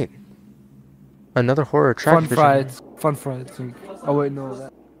Fright. Another horror track. Fun Frights. Fun Frights. Oh wait, no.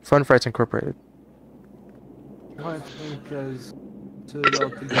 That. Fun Frights Incorporated. I think is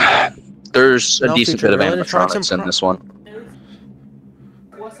There's a No decent feature, bit of really? Try some animatronics in this one.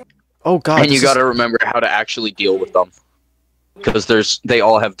 Oh god. And you this gotta is- remember how to actually deal with them. Because they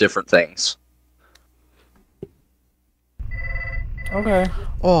all have different things. Okay.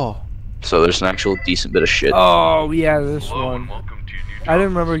 Oh. So there's an actual decent bit of shit. Oh yeah, this Hello one. and welcome to New I didn't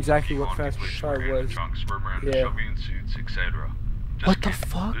Jobs. remember exactly what On Fast place Car where was. trunks swim around Yeah. shoving in suits, etc. Just What the kidding.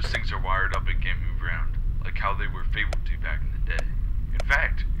 fuck? Those things are wired up and can't move around, like how they were fabled to back in the day. In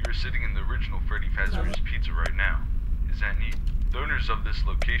fact, you're sitting in the original Freddy Fazbear's Pizza right now. Is that neat? The owners of this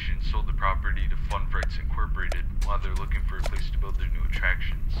location sold the property to Fun Frights Incorporated while they're looking for a place to build their new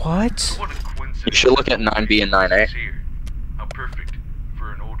attractions. What? So what a coincidence. You should look at 9B and 9A. Here. How perfect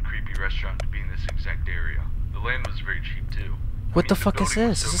for an old creepy restaurant to be in this exact area. The land was very cheap too. What the I mean, fuck is building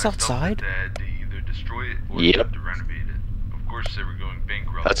was this? Is so this messed up that outside? They had to either destroy it or Yep. they had to renovate it. Of course, they were going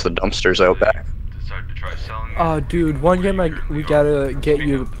bankrupt. That's the dumpsters out back. Decided to try selling it. Oh, dude, one game we gotta get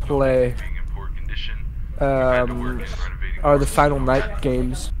you to play. Being in poor condition, had to work in renovating Are the parts Final of Night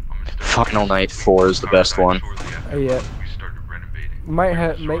games. Final Night 4 is the best one. Yeah. We started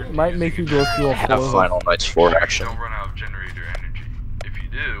renovating. Might make you go through a Have whole. Final Nights 4 action. Don't run out of generator energy. If you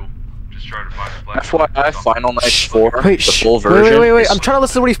do, just try to find a FYI, Final Nights 4, Wait, the shh. full version. Wait. is- I'm trying to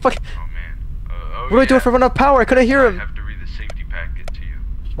listen to what he's fucking. Oh man. What do I do if I run out of power? I couldn't hear I him. have to read the safety packet to you.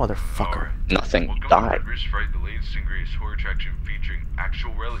 Motherfucker. Nothing Welcome to died. Fredbear's Fright, the latest and greatest horror attraction featuring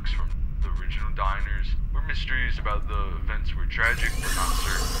actual relics from the original diners, where mysteries about the events were tragic but not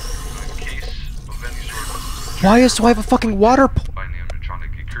certain. In case of any sort of Why do I have a fucking water pool? by an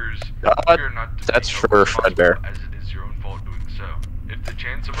animatronic occurs, fear not to That's be for held Fredbear. responsible, as it is your own fault doing so. If the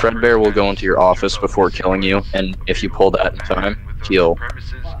chance of a Fredbear will go person into your office before killing you, and if you pull that in time, he'll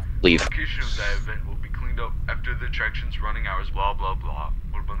leave. Location of that event will be cleaned up after the attraction's running hours, blah blah blah.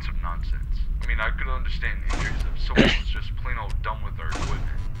 What a bunch of nonsense. I mean, I could understand injuries if someone was just plain old dumb with our equipment,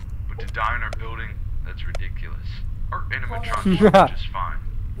 but to die in our building, that's ridiculous. Our animatronics are just fine.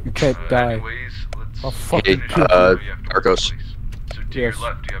 You can't die. Anyways, let's I'll fucking Hey, finish kill up you. what you have to Argos. place. So to Yes. your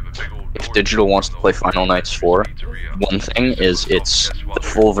left, you have a big old If door Digital wants to on the play left Final of Nights Fredbear's 4, Pizzeria. one thing is Guess it's what? the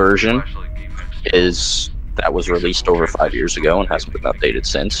full version Flashlight game next to you. is that was released over 5 years ago and hasn't been updated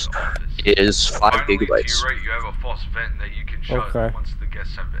since. Is 5 Finally, to gigabytes. your right, you have a false vent that you can shut Okay. once the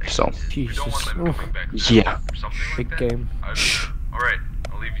guests have exited. So- We don't want Jesus. them coming back Yeah. or something like Big that. game. Alright,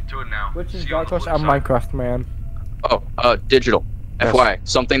 I'll leave you to it now. Which is See you on Dark the Horse? flip I'm side. Minecraft man. Oh, Digital. Yes. FYI,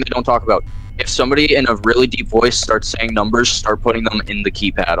 something they don't talk about. If somebody in a really deep voice starts saying numbers, start putting them in the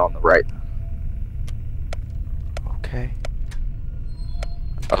keypad on the right. Okay.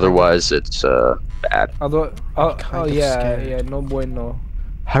 Otherwise, it's bad. Although, kind of scared. yeah, no bueno.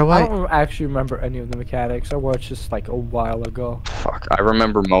 How do I I? don't actually remember any of the mechanics. I watched this like a while ago. Fuck, I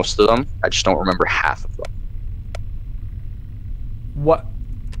remember most of them. I just don't remember half of them. What?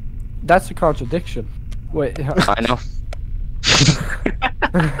 That's a contradiction. Wait. I know.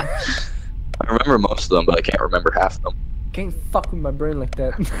 I remember most of them, but I can't remember half of them. Can't fuck with my brain like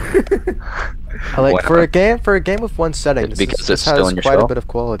that. I like Why for not? a game with one setting. This, Because this it's has still in your quite show? a bit of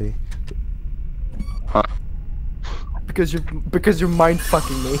quality. because you're mind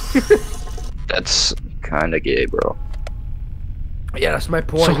fucking me. That's kind of gay, bro. Yeah, that's my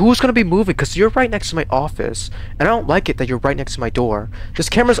point. So who's gonna be moving? Cause you're right next to my office, and I don't like it that you're right next to my door. This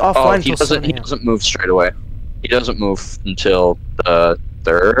camera's offline Oh, until 7 he a.m. doesn't move straight away. He doesn't move until the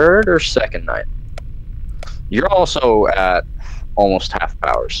third or second night. You're also at almost half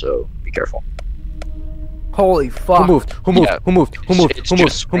power, so be careful. Holy fuck. Who moved? Who moved? Yeah, Who moved? Who moved? It's Who just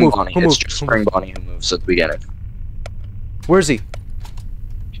moved? Who Spring moved? Bonnie. Who It's moved? just Who Spring moved? Bonnie who moves at the beginning. Where's he?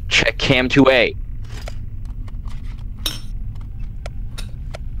 Check cam 2A.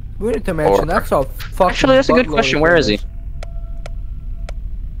 We need to mention Or- that's a fucking. Actually, that's a good buttload question. of Where is he? guys.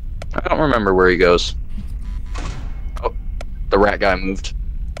 I don't remember where he goes. Oh, the rat guy moved.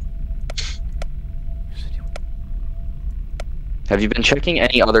 Have you been checking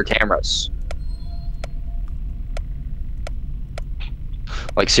any other cameras?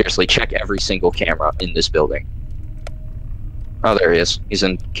 Like, seriously, check every single camera in this building. Oh, there he is. He's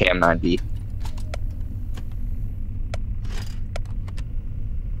in Cam 9B.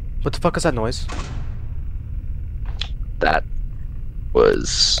 What the fuck is that noise? That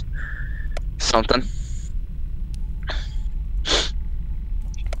was something.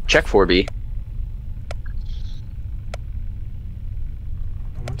 Check 4B.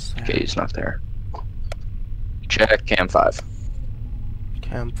 Okay, he's not there. Check Cam 5.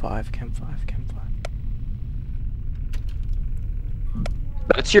 Cam 5, Cam 5, Cam 5.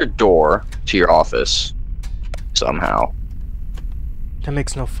 That's your door to your office. Somehow. That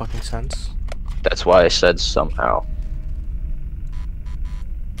makes no fucking sense. That's why I said somehow.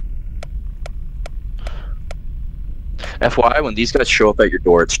 FYI, when these guys show up at your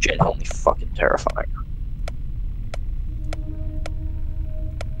door, it's genuinely fucking terrifying.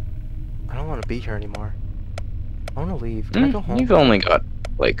 I don't want to be here anymore. I want to leave. Can I go home? You've only got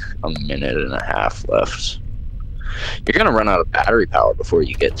like a minute and a half left. You're gonna run out of battery power before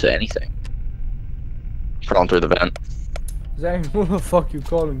you get to anything. Crawling through the vent. Zach, who the fuck you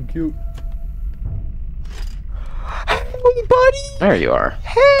calling cute? Hey, buddy! There you are.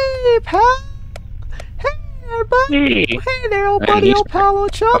 Hey, pal! Hey, buddy! Hey, hey there, old buddy, old pal,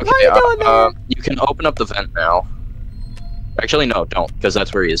 old chump. Okay, How you doing there? you can open up the vent now. Actually, no, don't, because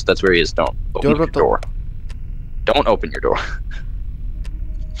that's where he is. That's where he is. Don't open your door. Don't open your door.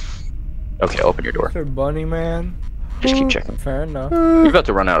 Okay, open your door. Mr. Bunny Man. Just keep checking. Fair enough. You're about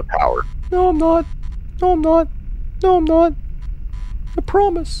to run out of power. No, I'm not. No, I'm not. No, I'm not. I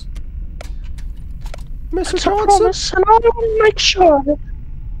promise. Mr. Johnson. Promise, and I will make sure.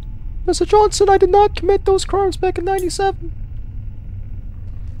 Mr. Johnson, I did not commit those crimes back in '97.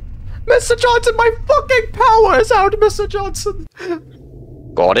 Mr. Johnson, my fucking power is out, Mr. Johnson.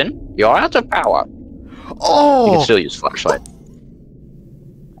 Gordon, you're out of power. Oh. You can still use flashlight.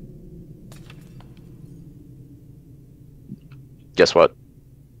 Guess what?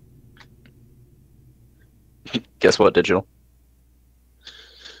 Guess what, Digital?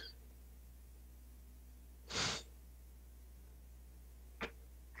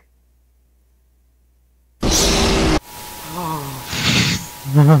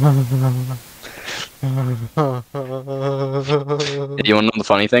 You wanna know the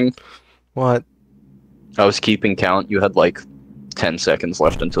funny thing? What? I was keeping count. You had like 10 seconds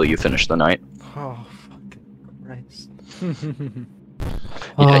left until you finished the night. Oh, fucking Christ.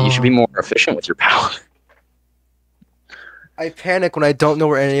 Yeah, you should be more efficient with your power. I panic when I don't know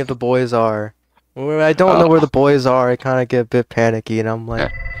where any of the boys are. When I don't know where the boys are, I kind of get a bit panicky, and I'm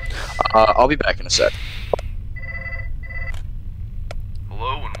like... I'll be back in a sec.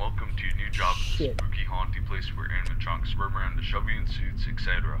 Hello and welcome to your new job at the spooky haunty place where animatronics roam around to shove you in suits,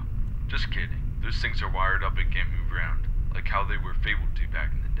 etc. Just kidding. Those things are wired up and can't move around, like how they were fabled to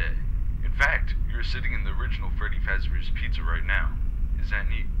back in the day. In fact, you're sitting in the original Freddy Fazbear's Pizza right now. Is that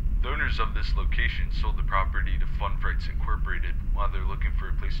neat? The owners of this location sold the property to Fun Frights Incorporated while they're looking for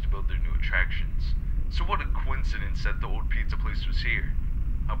a place to build their new attractions. So what a coincidence that the old pizza place was here.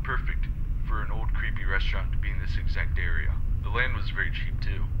 How perfect for an old creepy restaurant to be in this exact area. The land was very cheap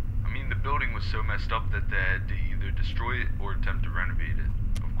too. I mean, the building was so messed up that they had to either destroy it or attempt to renovate it.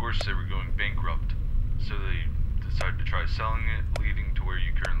 Of course, they were going bankrupt, so they decided to try selling it, leading to where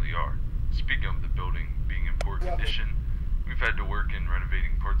you currently are. Speaking of the building being in poor condition, we've had to work in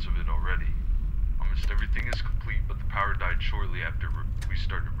renovating parts of it already. Almost everything is complete, but the power died shortly after we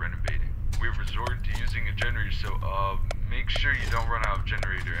started renovating. We have resorted to using a generator, so make sure you don't run out of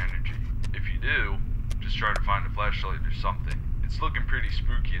generator energy. If you do, just try to find a flashlight or something. It's looking pretty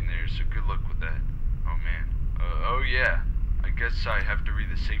spooky in there, so good luck with that. Oh man. Oh yeah. I guess I have to read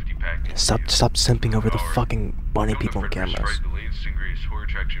the safety package. Stop simping over the fucking bunny people on Fredbear's cameras. Fright, the latest and greatest horror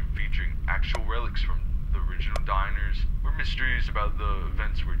attraction featuring actual relics from the original diners, where mysteries about the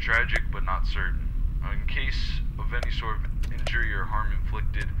events were tragic but not certain. In case of any sort of injury or harm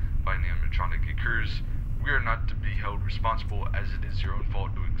inflicted by an animatronic occurs, we are not to be held responsible as it is your own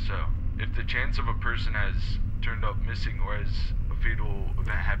fault doing so. If the chance of a person has turned up missing or as a fatal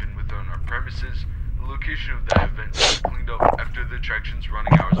event happened within our premises, the location of that event was cleaned up after the attraction's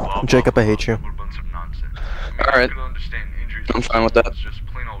running hours. Blah, Jacob, I hate you. A bunch of nonsense. I mean, Alright. I could understand injuries. I'm fine with that. It's just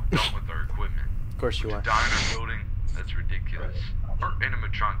plain old dumb with our equipment. Of course you are. To die in our building, that's ridiculous. Our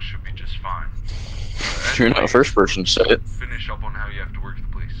animatronics should be just fine. You're not the first person to say it. Finish up on how you have to work the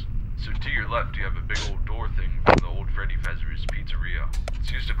place. So to your left, you have a big old door thing from the old Freddy Fazbear's Pizzeria.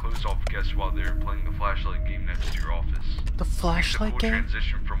 It's used to close off guests while they're playing the flashlight game next to your office. The flashlight it's a cool game?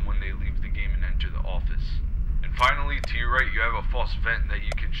 transition from when they leave the game and enter the office. And finally, to your right, you have a false vent that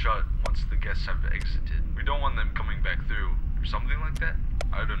you can shut once the guests have exited. We don't want them coming back through, or something like that?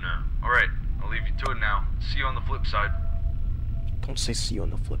 I don't know. Alright, I'll leave you to it now. See you on the flip side. Don't say see you on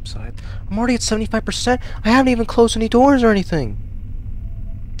the flip side. I'm already at 75%. I haven't even closed any doors or anything.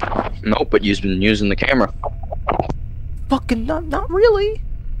 Nope, but you've been using the camera. Fucking not really.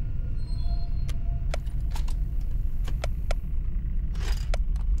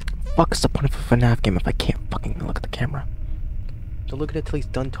 Fuck is the point of a FNAF game if I can't fucking look at the camera? To look at it till he's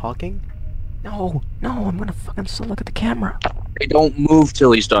done talking? No, I'm gonna fucking still look at the camera. They don't move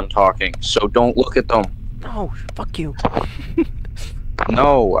till he's done talking, so don't look at them. No, fuck you.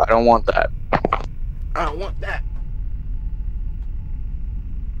 No, I don't want that. I don't want that.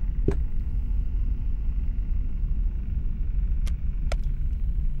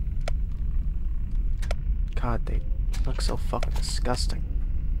 God, they look so fucking disgusting.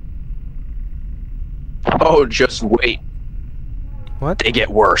 Oh, just wait. What? They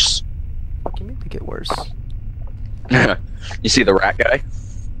get worse. What do you mean they get worse? You see the rat guy?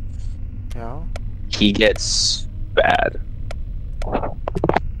 Yeah. He gets bad.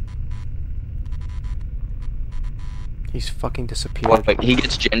 He's fucking disappeared. Like, he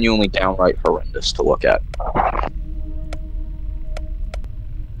gets genuinely downright horrendous to look at.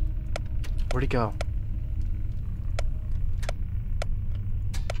 Where'd he go?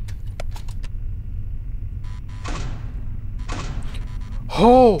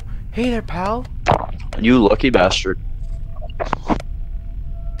 Oh! Hey there, pal! You lucky bastard.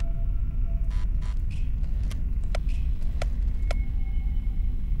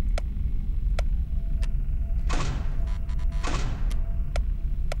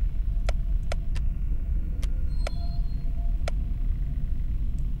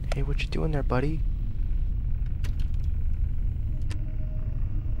 Hey, what you doing there, buddy?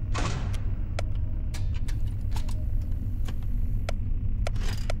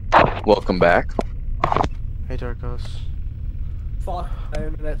 Welcome back. Hey, Darkos. Fuck, I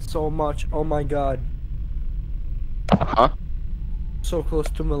am in that so much. Oh my god. Huh? So close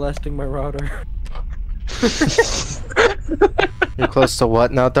to molesting my router. You're close to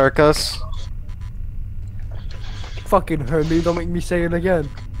what now, Darkos? Fucking heard me, don't make me say it again.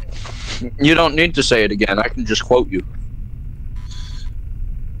 You don't need to say it again, I can just quote you.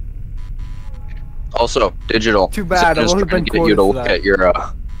 Also, digital. Too bad, I've only been get you quoted to for look that. at your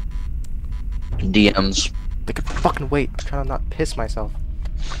DMs. They could fucking wait. I'm trying to not piss myself.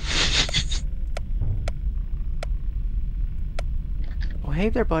 Oh, hey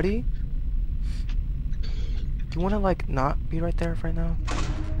there, buddy. Do you want to, like, not be right there right now?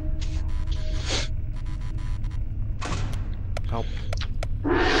 Nope.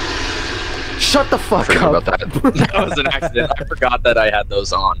 Shut the fuck Sorry up! about that. That was an accident. I forgot that I had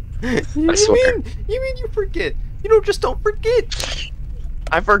those on. I swear. You mean you forget? You know, just don't forget!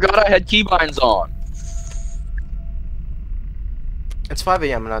 I forgot I had keybinds on. It's 5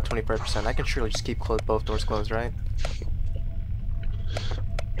 AM and not 25%. I can surely just keep both doors closed, right?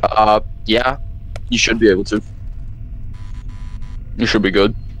 Yeah. You should be able to. You should be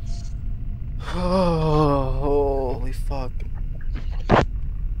good. Oh, holy fuck. I'm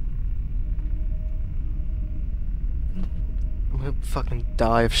gonna fucking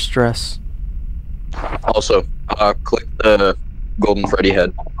die of stress. Also, click the Golden Freddy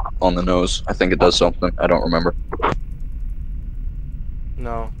head on the nose. I think it does something. I don't remember.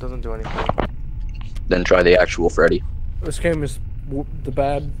 No, doesn't do anything. Then try the actual Freddy. This game is the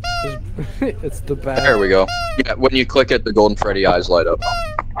bad. It's the bad. There we go. Yeah, when you click it, the Golden Freddy eyes light up.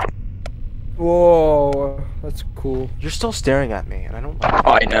 Whoa, that's cool. You're still staring at me, and I don't like it.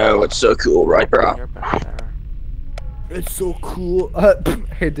 I know, it's so cool, right, bro? You're back there. It's so cool.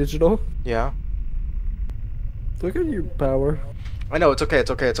 Hey, digital. Yeah? Look at your power. I know, it's okay,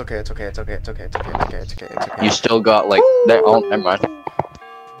 it's okay, it's okay, it's okay, it's okay, it's okay, it's okay, it's okay, it's okay, it's okay. You still got, like, that. Oh, never mind.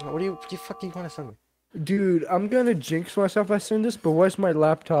 What do you fucking want to send me? Dude, I'm gonna jinx myself by saying this, but where's my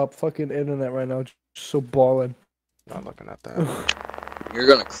laptop fucking internet right now? Just so ballin'. Not looking at that. You're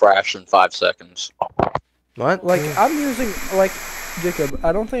gonna crash in 5 seconds. What? Like, I'm using, like, Jacob,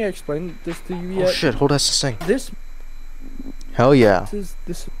 I don't think I explained this to you yet. Oh shit, hold us to sing. This Hell yeah. is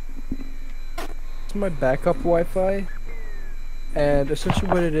my backup Wi-Fi, and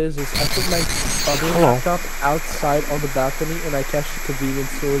essentially what it is I put my other laptop outside on the balcony, and I catch the convenience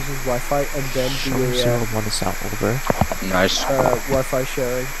store's Wi-Fi, and then do a 01 is out over. Nice. Wi-Fi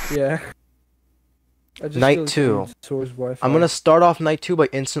sharing. Yeah. I just Night feel 2. convenience store's Wi-Fi. I'm gonna start off night 2 by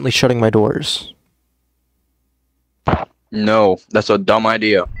instantly shutting my doors. No, that's a dumb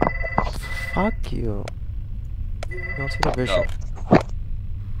idea. Fuck you. You don't see the vision.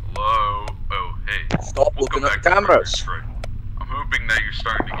 Hello? Oh, hey. Stop Welcome looking at back the to cameras. Freddy. I'm hoping that you're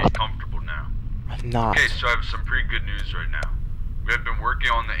starting to get comfortable now. I'm not. Okay, so I have some pretty good news right now. We have been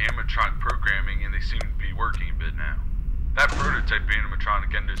working on the animatronic programming and they seem to be working a bit now. That prototype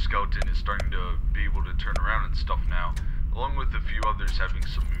animatronic endoskeleton is starting to be able to turn around and stuff now, along with a few others having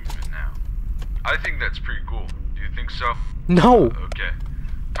some movement now. I think that's pretty cool. Do you think so? No! Okay.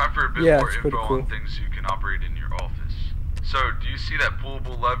 Time for a bit more info on things you can operate in your office. So, do you see that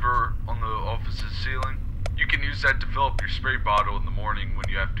pullable lever on the office's ceiling? You can use that to fill up your spray bottle in the morning when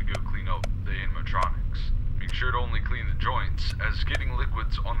you have to go clean up the animatronics. Make sure to only clean the joints, as getting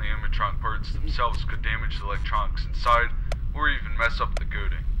liquids on the animatronic parts themselves could damage the electronics inside, or even mess up the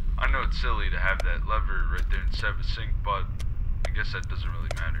coating. I know it's silly to have that lever right there instead of a sink, but I guess that doesn't really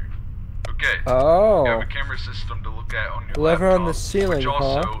matter. Okay. Oh. You have a camera system to look at on your lever laptop, on the ceiling, which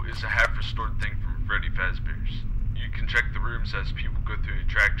also huh? is a half-restored thing from Freddy Fazbear's. You can check the rooms as people go through the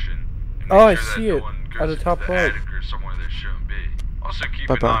attraction. And make Oh, I sure see that it no one goes at the into top the right. attic or somewhere that shouldn't be. Also keep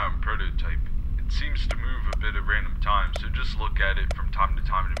Bye-bye. an eye on prototype. It seems to move a bit at random times, so just look at it from time to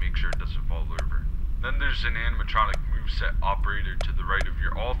time to make sure it doesn't fall over. Then there's an animatronic moveset operator to the right of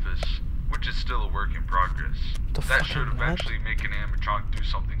your office, which is still a work in progress. That should eventually make an animatronic do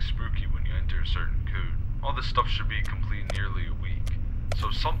something spooky when you enter a certain code. All this stuff should be complete in nearly a week. So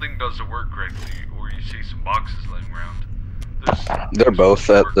if something doesn't work correctly, or you see some boxes laying around, They're both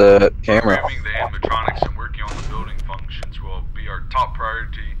at the camera. programming the animatronics and working on the building functions will be our top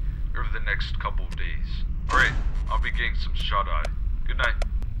priority over the next couple of days. Alright, I'll be getting some shut-eye. Good night.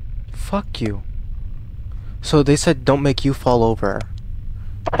 Fuck you. So they said don't make you fall over.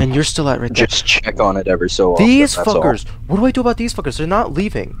 And you're still at right there. Just check on it every so often. These that's all. fuckers! What do I do about these fuckers? They're not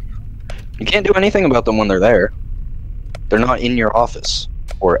leaving. You can't do anything about them when they're there. They're not in your office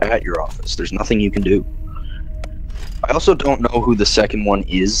or at your office. There's nothing you can do. I also don't know who the second one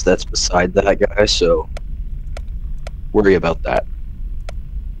is that's beside that guy, so worry about that.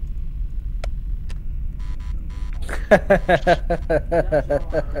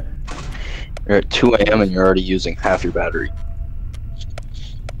 You're at 2 a.m. and you're already using half your battery.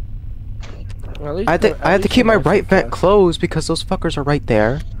 Well, I had to keep my right vent closed because those fuckers are right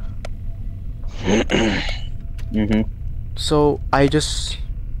there. Mm-hmm. So I just...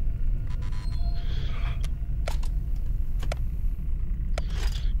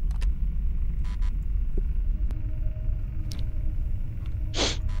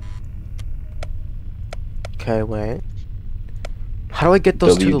 Okay, wait. How do I get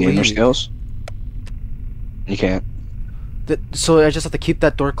those W two to gamer leave? skills? You can't. So I just have to keep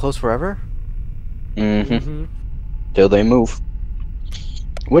that door closed forever? Mm-hmm. Till they move.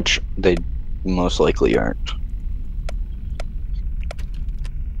 Which they most likely aren't.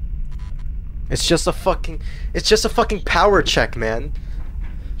 It's just a fucking power check, man.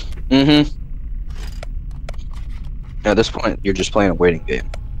 Mm-hmm. At this point, you're just playing a waiting game.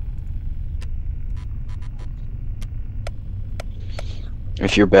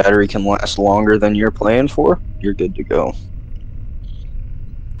 If your battery can last longer than you're playing for, you're good to go.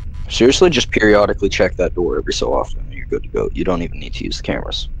 Seriously, just periodically check that door every so often, and you're good to go. You don't even need to use the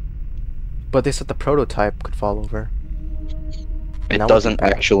cameras. But they said the prototype could fall over. It doesn't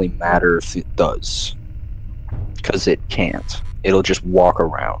actually matter if it does. Because it can't. It'll just walk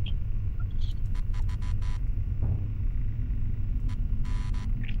around.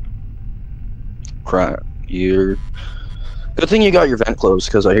 Crap. You're... Good thing you got your vent closed,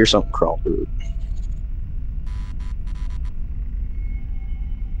 because I hear something crawl through it.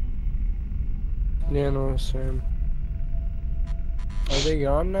 Yeah, no, same. Are they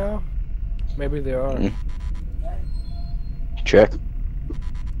gone now? Maybe they are. Check.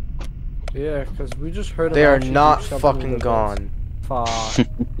 Yeah, because we just heard They them are actually do not something fucking with the gone. Fuck.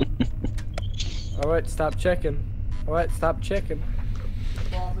 Alright, stop checking. Alright, stop checking.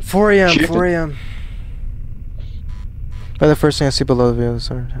 4 a.m. Chicken. 4 a.m. By the first thing I see below the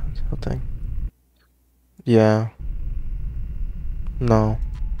whole thing. Yeah. No.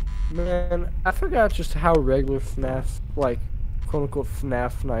 Man, I forgot just how regular FNAF, like, quote-unquote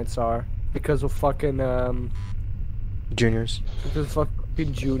FNAF nights are. Because of fucking, Juniors. because of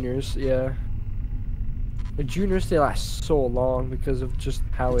fucking juniors, yeah. The juniors, they last so long because of just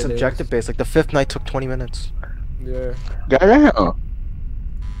how It's it is. objective based. Like the 5th night took 20 minutes. Yeah. Goddamn.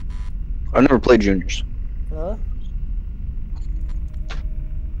 I never played Juniors. Huh?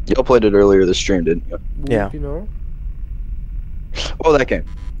 Y'all played it earlier this stream, didn't you? Yeah. You know? Oh, that game.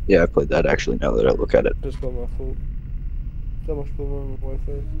 Yeah, I played that actually, now that I look at it. Just by my fault. Ça marche pas mon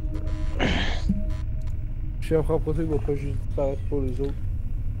Wi-Fi. Je suis encore profité pour pas juste disparaître pour les autres.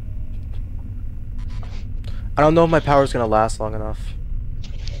 I don't know if my power's gonna last long enough.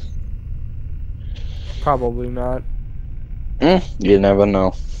 Probably not. You never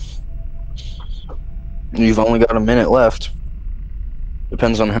know. You've only got a minute left.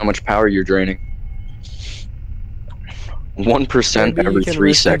 Depends on how much power you're draining. 1% Maybe every you can 3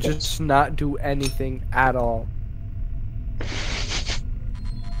 risk to seconds. just not do anything at all.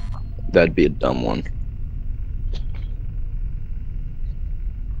 That'd be a dumb one.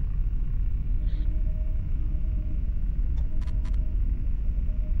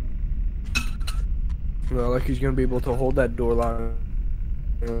 Well, like he's gonna be able to hold that door long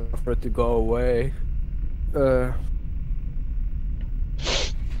enough for it to go away.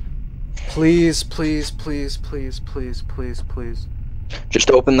 Please, please, please, please, please, please, please.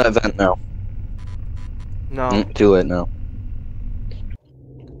 Just open that vent now. No. Too late now.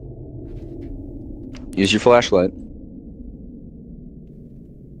 Use your flashlight.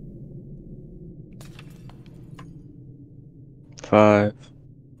 Five,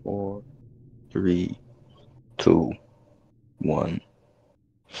 4, 3, 2, 1.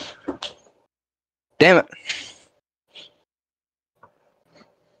 Damn it!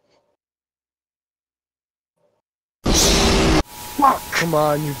 Come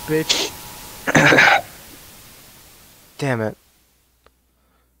on, you bitch. Damn it.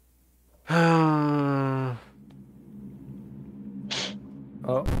 Oh.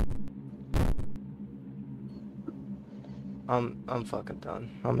 I'm fucking done.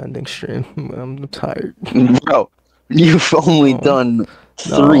 I'm ending stream. I'm tired. Bro, you've only done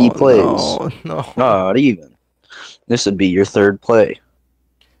 3 plays. No. Not even. This would be your 3rd play.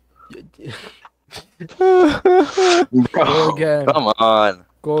 Go again. Come on.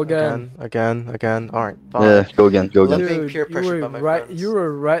 Go again. Again. Alright, fine. Yeah, go again. Go Love again. being peer You pressured were by my right. friends. You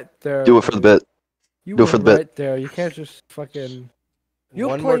were right there. Do it for the bit. You Do it were for the bit. right there. You can't just fucking. You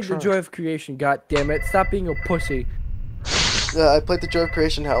One more played the try. Joy of Creation. God damn it! Stop being a pussy. Yeah, I played the Joy of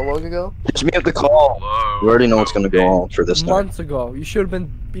Creation how long ago? Just mute the call. You already know what's gonna go on for this time. Months ago. You should have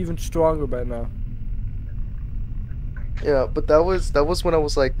been even stronger by now. Yeah, but that was when I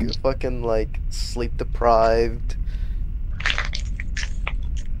was like fucking like sleep deprived.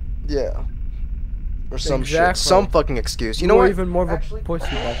 Yeah. Or some shit. Exactly. Some fucking excuse. You You know were what? even more of a Actually, pussy.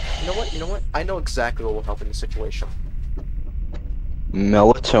 Back. You know what? I know exactly what will help in this situation.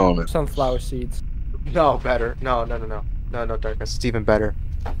 Melatonin. Sunflower seeds. No, better. No, Darkness. It's even better.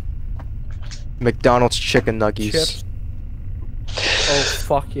 McDonald's chicken nuggies. Chips. Oh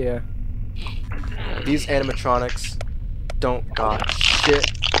fuck yeah. These animatronics don't got shit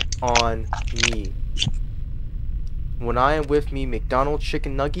on me. When I am with me McDonald's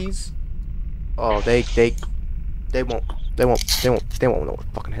chicken nuggies, oh they won't know what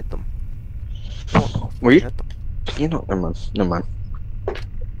fucking hit them. They won't know what Were you? fucking hit them. You know, never mind.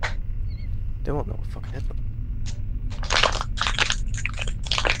 They won't know what fucking hit them.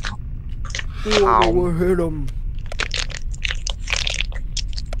 Oh, hit him.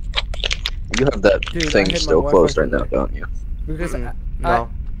 You have that Dude, I thing hit my still Wi-Fi closed right now, today. don't you? Because No.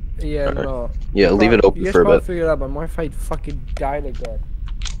 yeah, Alright. no. Yeah, leave it open you guys for a probably bit. figured out my Wi-Fi fucking died again.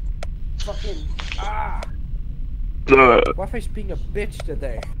 Fucking Wi-Fi's being a bitch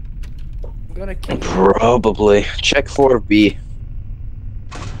today. I'm gonna kill you. Probably. Check 4B.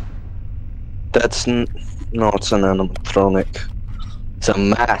 That's no, it's an animatronic. It's a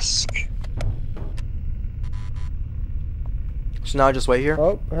mask. So now I just wait here.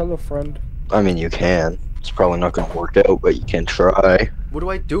 Oh, hello, friend. I mean, you can. It's probably not gonna work out, but you can try. What do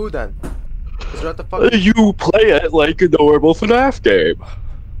I do then? Is that the fucking You play it like a normal FNAF game.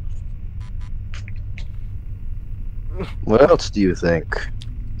 What else do you think?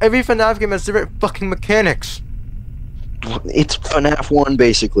 every FNAF game has different fucking mechanics. It's FNAF 1,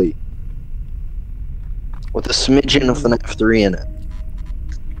 basically. With a smidgen of FNAF 3 in it.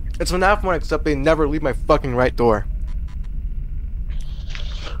 It's FNAF 1 except they never leave my fucking right door.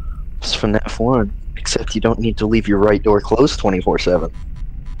 It's FNAF 1. Except you don't need to leave your right door closed 24/7.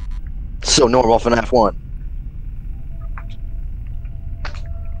 So normal FNAF 1.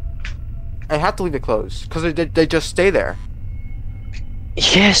 I have to leave it closed because they just stay there.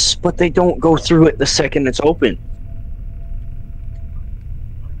 Yes, but they don't go through it the second it's open.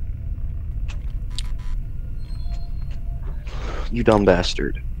 You dumb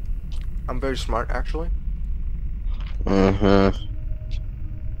bastard. I'm very smart, actually. Uh-huh.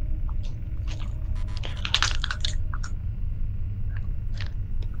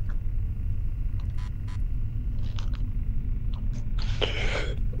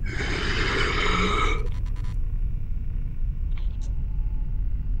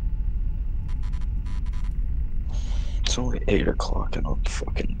 It's only 8 o'clock and I'm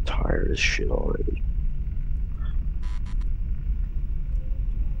fucking tired as shit already.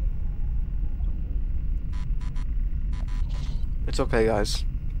 It's okay, guys.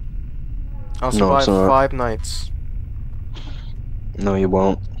 I'll No, it's survive not. 5 nights. No, you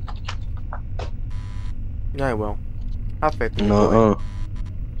won't. Yeah, I will. Have faith in your boy. No,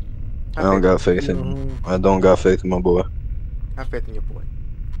 I don't got faith in. I don't got faith in my boy. Have faith in your boy.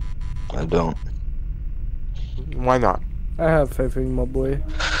 I don't. Why not? I have faith in my boy.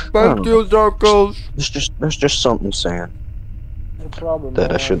 Thank you, Darkos. There's just something saying No problem.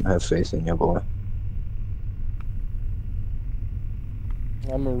 that I man. shouldn't have faith in your boy.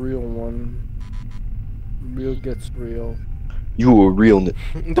 I'm a real one. Real gets real. You a real.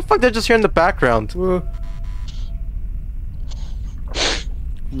 The fuck? They're just here in the background. I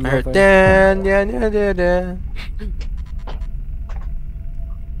heard Nothing. Dan, Dan.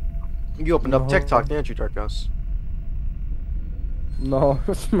 You opened up No. TikTok, didn't you, Darkos? No,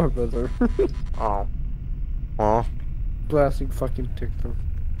 it's my brother. Oh. Oh. Blasting fucking TikTok.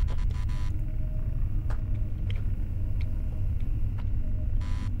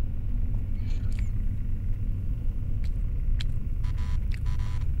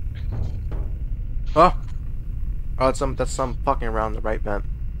 Oh. Oh, that's some fucking around the right vent.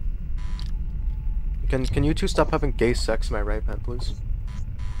 Can you two stop having gay sex in my right vent, please?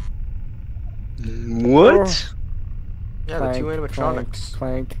 What? Yeah, the two animatronics.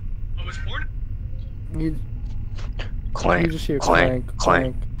 Clank. You Clank, just hear clank,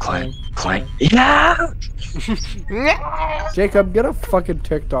 clank, clank, clank. Yeah. Jacob, get a fucking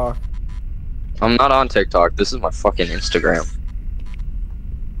TikTok. I'm not on TikTok. This is my fucking Instagram.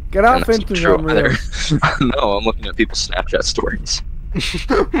 Get off And that's into true Unreal. either. No, I'm looking at people's Snapchat stories.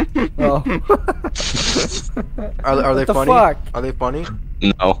 Oh. Are they What the funny? fuck? Are they funny?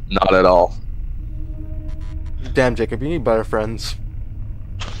 No, not at all. Damn, Jacob, you need better friends.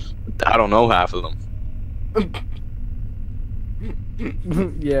 I don't know half of them.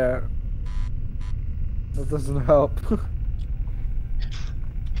 Yeah. That doesn't help.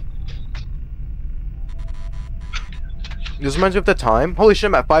 This reminds me of the time. Holy shit,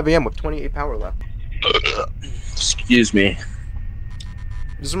 I'm at 5 AM with 28 power left. Excuse me.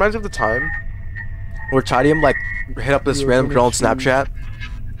 This reminds me of the time where Tidium like hit up this You're random gonna girl on shoot. Snapchat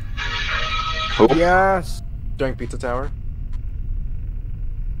Who? Yes. during Pizza Tower.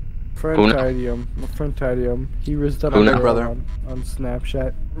 Friend Who now? Tidium. My friend Tidium. He rizzed up Who a now? girl Brother. on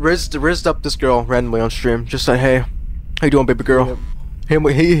Snapchat. Rizzed up this girl randomly on stream. Just said, "Hey, how you doing, baby girl?" Yep.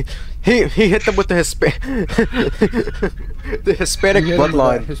 He hit them with the the Hispanic He hit him with that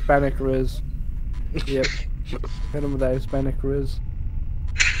bloodline. Hispanic Riz. Yep. Hit him with that Hispanic Riz.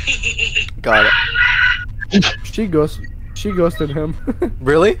 Got it. She ghosted him.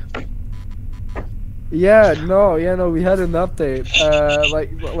 Really? Yeah, no, we had an update.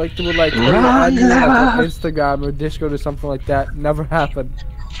 Like they would like add me on Instagram or Discord or something like that. Never happened.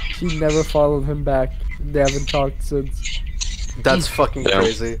 She never followed him back. They haven't talked since. That's fucking Damn.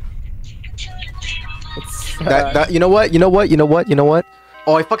 crazy. It's That you know what?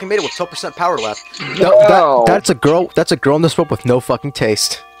 Oh, I fucking made it with 12% power left. No. That's a girl. That's a girl in this world with no fucking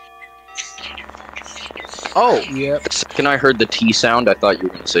taste. Oh, Yep. The second I heard the T sound, I thought you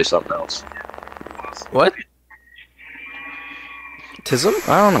were gonna say something else. what? Autism?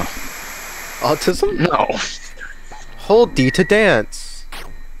 I don't know. Autism? No. Hold D to dance.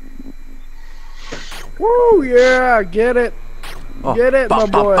 Woo, yeah, get it. Oh, Get it, my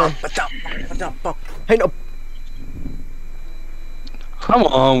boy. Hey, no. Come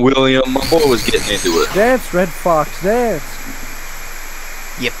on, William. My boy was getting into it. Dance, Red Fox, dance.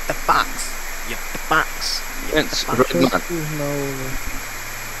 Yip the fox. Yip the fox. It's Redman. No.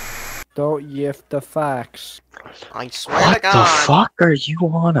 Don't yiff the facts. I swear to What the God. fuck are you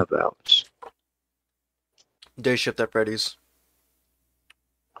on about? Day shift at Freddy's.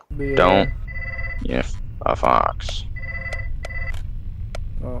 Yeah. Don't. Yeah, a fox.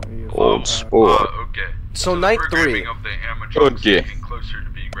 Oh, yeah. Old sport. Okay. So the night programming 3. of the animatronics Okay. is getting closer to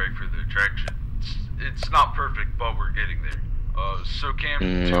being ready for the attraction. It's not perfect, but we're getting there. So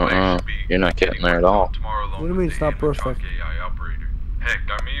Cam, Nuh-uh. should be You're not getting there at all. tomorrow along What do you with mean the it's not animatronic perfect? AI operator. Heck,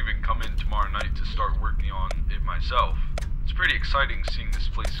 I may even come in tomorrow night to start working on it myself. It's pretty exciting seeing this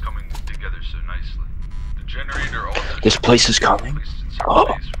place coming together so nicely. The generator also This place is coming? placed in certain Oh.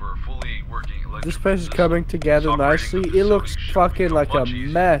 place for a fully working This electrical place is system. coming together Operating nicely. the It looks facility should fucking become like a much easier.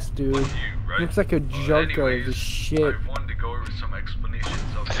 mess, dude. Like you, right? Looks like a junkyard of shit. I wanted to go over some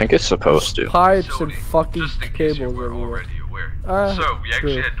explanations of I think it's supposed to. Pipes and facility, fucking just in case you cables were everywhere. already aware. Ah, So we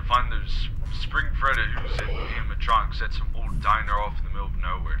actually true. had to find those spring Fredda who's in animatronics at some old diner off in the middle of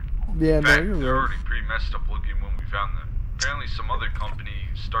nowhere. Yeah, In no, fact, you're they're right. already pretty messed up looking when we found them. Apparently some other company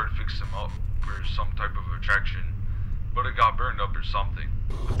started fixing them up for some type of attraction, but it got burned up or something.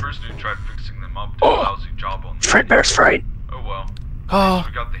 The person who tried fixing them up did a lousy job on them. Fredbear's Fright. Oh well. Oh,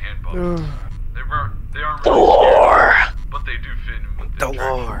 We got the hand Ugh. puppets. They aren't The really lore. scary, but they do fit in with the the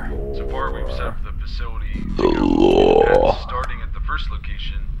attraction. lore. So far we've set up the facility, Oh. starting at the first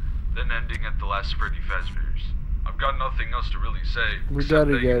location, then ending at the last Freddy Fazbear's. I've got nothing else to really say. We except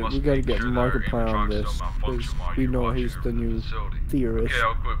gotta that you get must make sure that our Markiplier on animatronics this, don't malfunction because while we you're know watching he's over the new facility. theorist. Okay,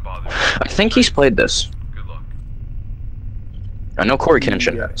 I'll quit bothering. I think he's played this. Good luck. I know Corey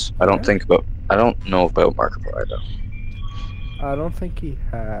Kenshin Yeah. has. I don't know about Markiplier though. I don't think he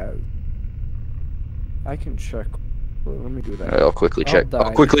has. I can check. Well, let me do that. I'll quickly check. die.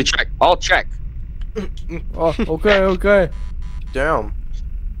 I'll quickly check. I'll check. Oh, okay. Damn.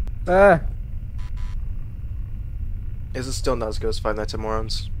 Ah. Is it still not as good as Five Nights at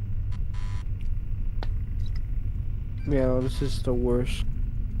Morons? Yeah, this is the worst.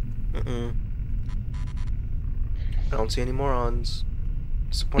 I don't see any morons.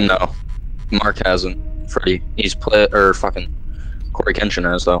 Disappointing. No, Mark hasn't. Freddy, he's fucking Corey Kenshin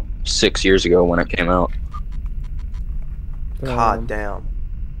has though. 6 years ago when it came out. God damn.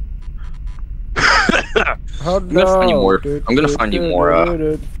 I'm gonna find you more. I'm gonna find you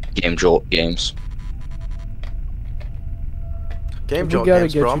more Game Jolt games. Game We Jolt gotta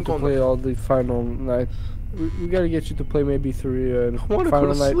games, get bro. you I'm to going play all the Final Night. We gotta get you to play maybe 3 and wanna go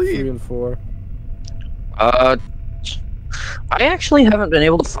Final to Night sleep. 3 and 4. I actually haven't been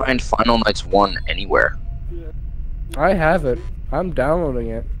able to find Final Nights 1 anywhere. I have it. I'm downloading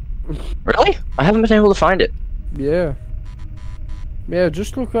it. Really? I haven't been able to find it. Yeah. Yeah,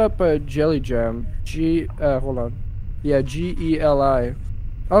 just look up Jelly Jam. Hold on. Yeah, Geli.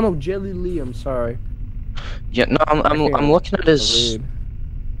 Oh no, Jelly Lee. I'm sorry. Yeah, no, I'm looking at his.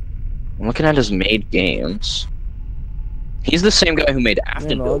 I'm looking at his made games. He's the same guy who made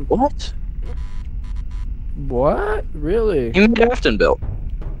Aftonville. What? What? Really? He made Aftonville.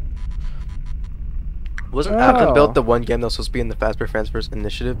 Wasn't Oh. Afton built the one game that was supposed to be in the Fazbear Transfers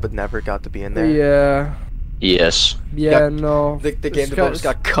Initiative, but never got to be in there? Yeah. Yes. Yeah, no. The game This developers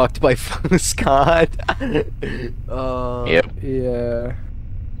guy's- got cucked by Scott. Yep. Yeah.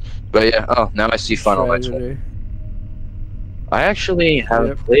 But yeah, oh, now I see Final Nights 1. Tragedy. I actually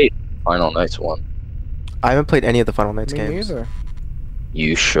haven't played Final Nights 1. I haven't played any of the Final Nights Me games. neither. You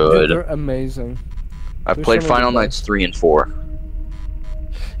Dude, should. they're amazing. I've they're played some of the Final best. Nights 3 and 4.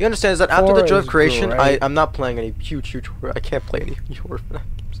 You understand is that after 4 the Joy of is Creation, great. I'm not playing any huge horror. I can't play any huge horror games.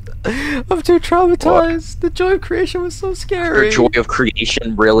 I'm too traumatized. The Joy of Creation was so scary. The Joy of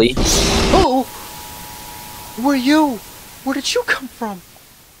Creation, really? Oh! Were you? Where did you come from?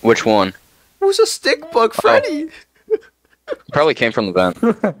 Which one? It was a stick bug, Freddy. Probably came from the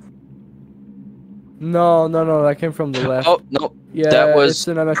vent. No, that came from the left. Oh, no. Yeah, that was it's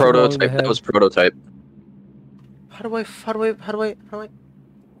an animation on the prototype. head. That was prototype. How do I?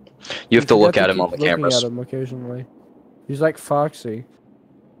 You have to look got at him keep on the looking cameras. At him occasionally. He's like Foxy.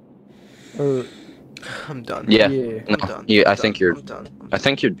 Or, I'm done. Yeah. Yeah. No, I'm done. I think you're. I'm done. I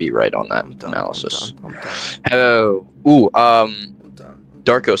think you'd be right on that done. analysis. I'm done. Oh, ooh, I'm done.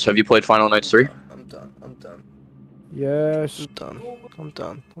 Darkos, have you played Final Nights 3? I'm done. yes. I'm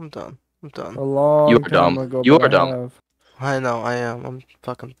done. A long You are time dumb. ago. You but are I dumb. have. I know. I am. I'm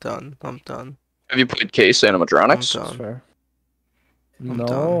fucking done. I'm done. Have you played Case Animatronics? I'm That's done. fair. I'm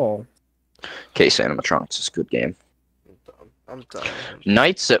No. Case Animatronics is a good game. I'm done.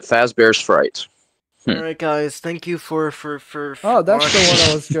 Nights at Fazbear's Fright. All right, guys. Thank you for Oh, that's the one I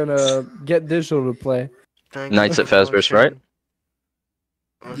watching. was gonna get digital to play. Thank Nights you at for Fazbear's Fright?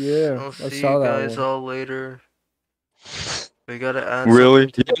 watching. Yeah, I'll I see saw you that guys one. all later. We gotta add. Really?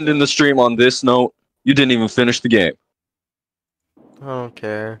 something You ended the stream on this note? You didn't even finish the game. I don't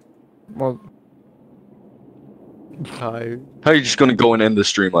care. Well, Hi. How are you just gonna go and end the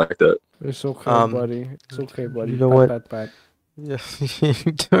stream like that? it's okay, buddy. It's okay, buddy. you know what? Pat. Yeah,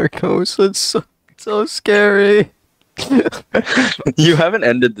 Darkos. It's so scary. You haven't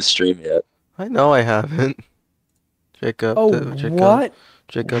ended the stream yet. I know I haven't. Jacob. Oh, Jacob. what?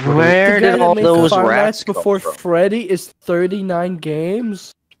 Jacob. Where The guy did that all made those Five rats Nights come Before from? Freddy is 39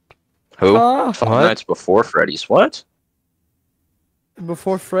 games. Who? Huh? Five What? Nights Before Freddy's. What?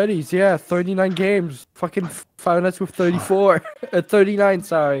 Before Freddy's, yeah, 39 games. Fucking Five Nights with 34. 39,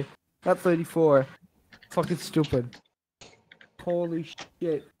 sorry. Not 34. Fucking stupid. Holy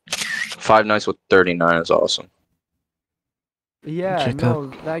shit. Five Nights with 39 is awesome. Yeah, Jacob. no,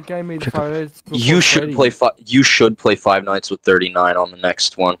 that guy made Jacob. Five Nights Before You should Freddy's. play. You should play Five Nights with 39 on the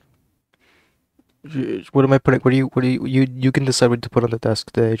next one. What am I putting? What do you can decide what to put on the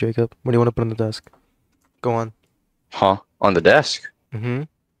desk today, Jacob. What do you want to put on the desk? Go on. Huh? On the desk? Mm-hmm.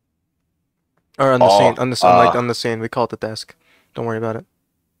 Or on the scene. On the scene. We call it the desk. Don't worry about it.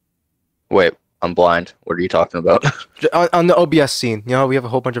 Wait, I'm blind. What are you talking about? On the OBS scene. You know, we have a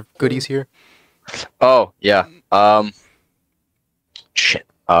whole bunch of goodies here. Oh yeah. Shit.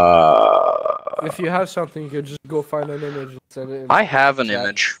 If you have something, you could just go find an image and send it. I have an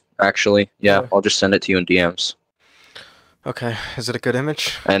image, actually. Yeah, Yeah. I'll just send it to you in DMs. Okay, is it a good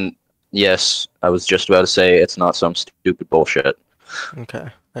image? And yes, I was just about to say it's not some stupid bullshit Okay,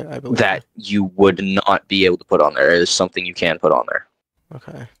 I believe that you would not be able to put on there. It is something you can put on there. you.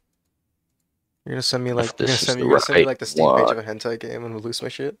 Okay. You're gonna send me like If this is you're the gonna send me right like the Steam page one. of a hentai game and lose my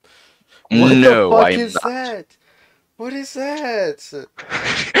shit. No, What the fuck I'm is not. that? What is that?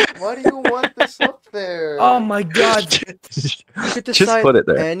 Why do you want this up there? Oh my god! You could Just decide put it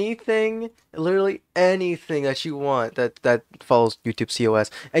there. anything, literally anything that you want that follows YouTube COS,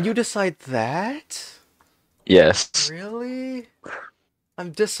 and you decide that? Yes. Really?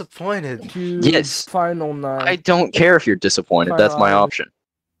 I'm disappointed. Dude, Yes. Final Night. I don't care if you're disappointed. That's my Fine. option.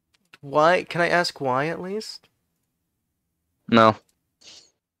 Why? Can I ask why at least? No.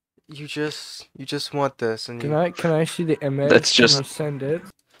 You just want this, and Can I see the image? That's Can I just- send it.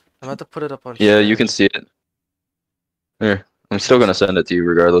 I'm about to put it up on. Yeah, you Share. can see it. Here. I'm still gonna send it to you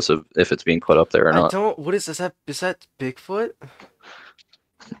regardless of if it's being put up there or I not. don't. What is that? Is that Bigfoot?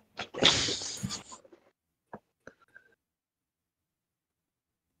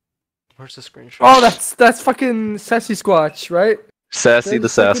 Where's the screenshot? Oh, that's fucking Sassy Squatch, right? Sassy the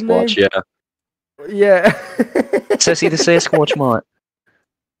That's a good Sasquatch, name. yeah. Yeah. Sassy the Sasquatch, mate.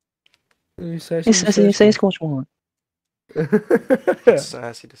 Sassy Sasquatch, mate.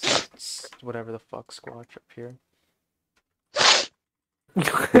 Sassy, whatever the fuck, Squatch up here.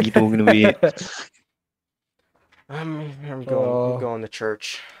 What are you talking about? I'm Oh. going to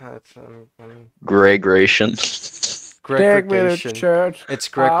church. Gregration. Gregregation. Church. It's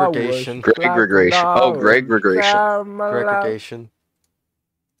Gregregation. Gregregation. Oh, Gregregation. Gregregation.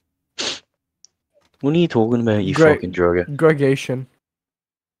 What are you talking about, you Greg- fucking drugger? Gregation.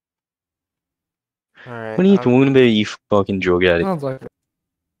 Alright. What are you talking about, you fucking drug addict? Sounds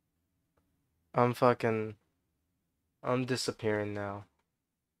like I'm disappearing now.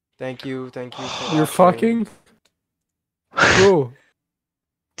 Thank you for you're watching. fucking. Bro.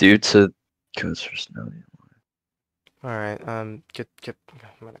 Due to there's no. Alright, I'm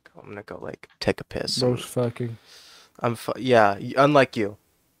gonna go like take a piss. Bro's fucking. Yeah, unlike you.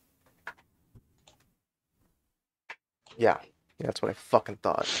 Yeah, that's what I fucking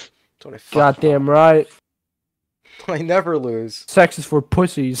thought. That's what I fucking Goddamn right. thought. I never lose. Sex is for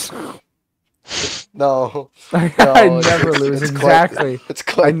pussies. No. I No, never lose. it's quite- Exactly. It's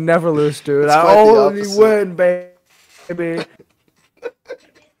quite. I never lose, dude. it's I quite the only opposite. win, baby.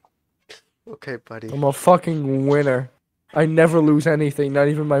 Okay, buddy. I'm a fucking winner. I never lose anything, not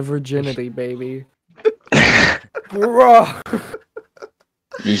even my virginity, baby. Bro.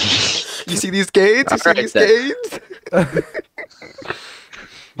 You see these gates? You see Alright these then. gates?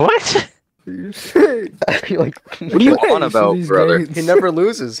 What? Like, What are you on about, brother? He never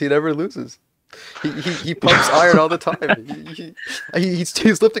loses. He never loses. He pumps iron all the time.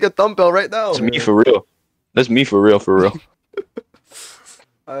 He's lifting a dumbbell right now. That's me for real. That's me for real, for real.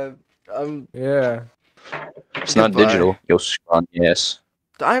 Yeah. It's not Goodbye. digital. Yo, scrawny ass.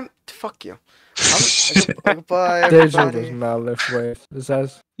 Fuck you. Goodbye, Digital everybody. does not lift weights. This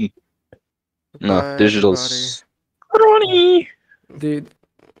has. No, Goodbye, digital's. Scrawny. Dude.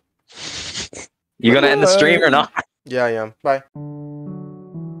 You gonna end the stream or not? Yeah, I am. Bye.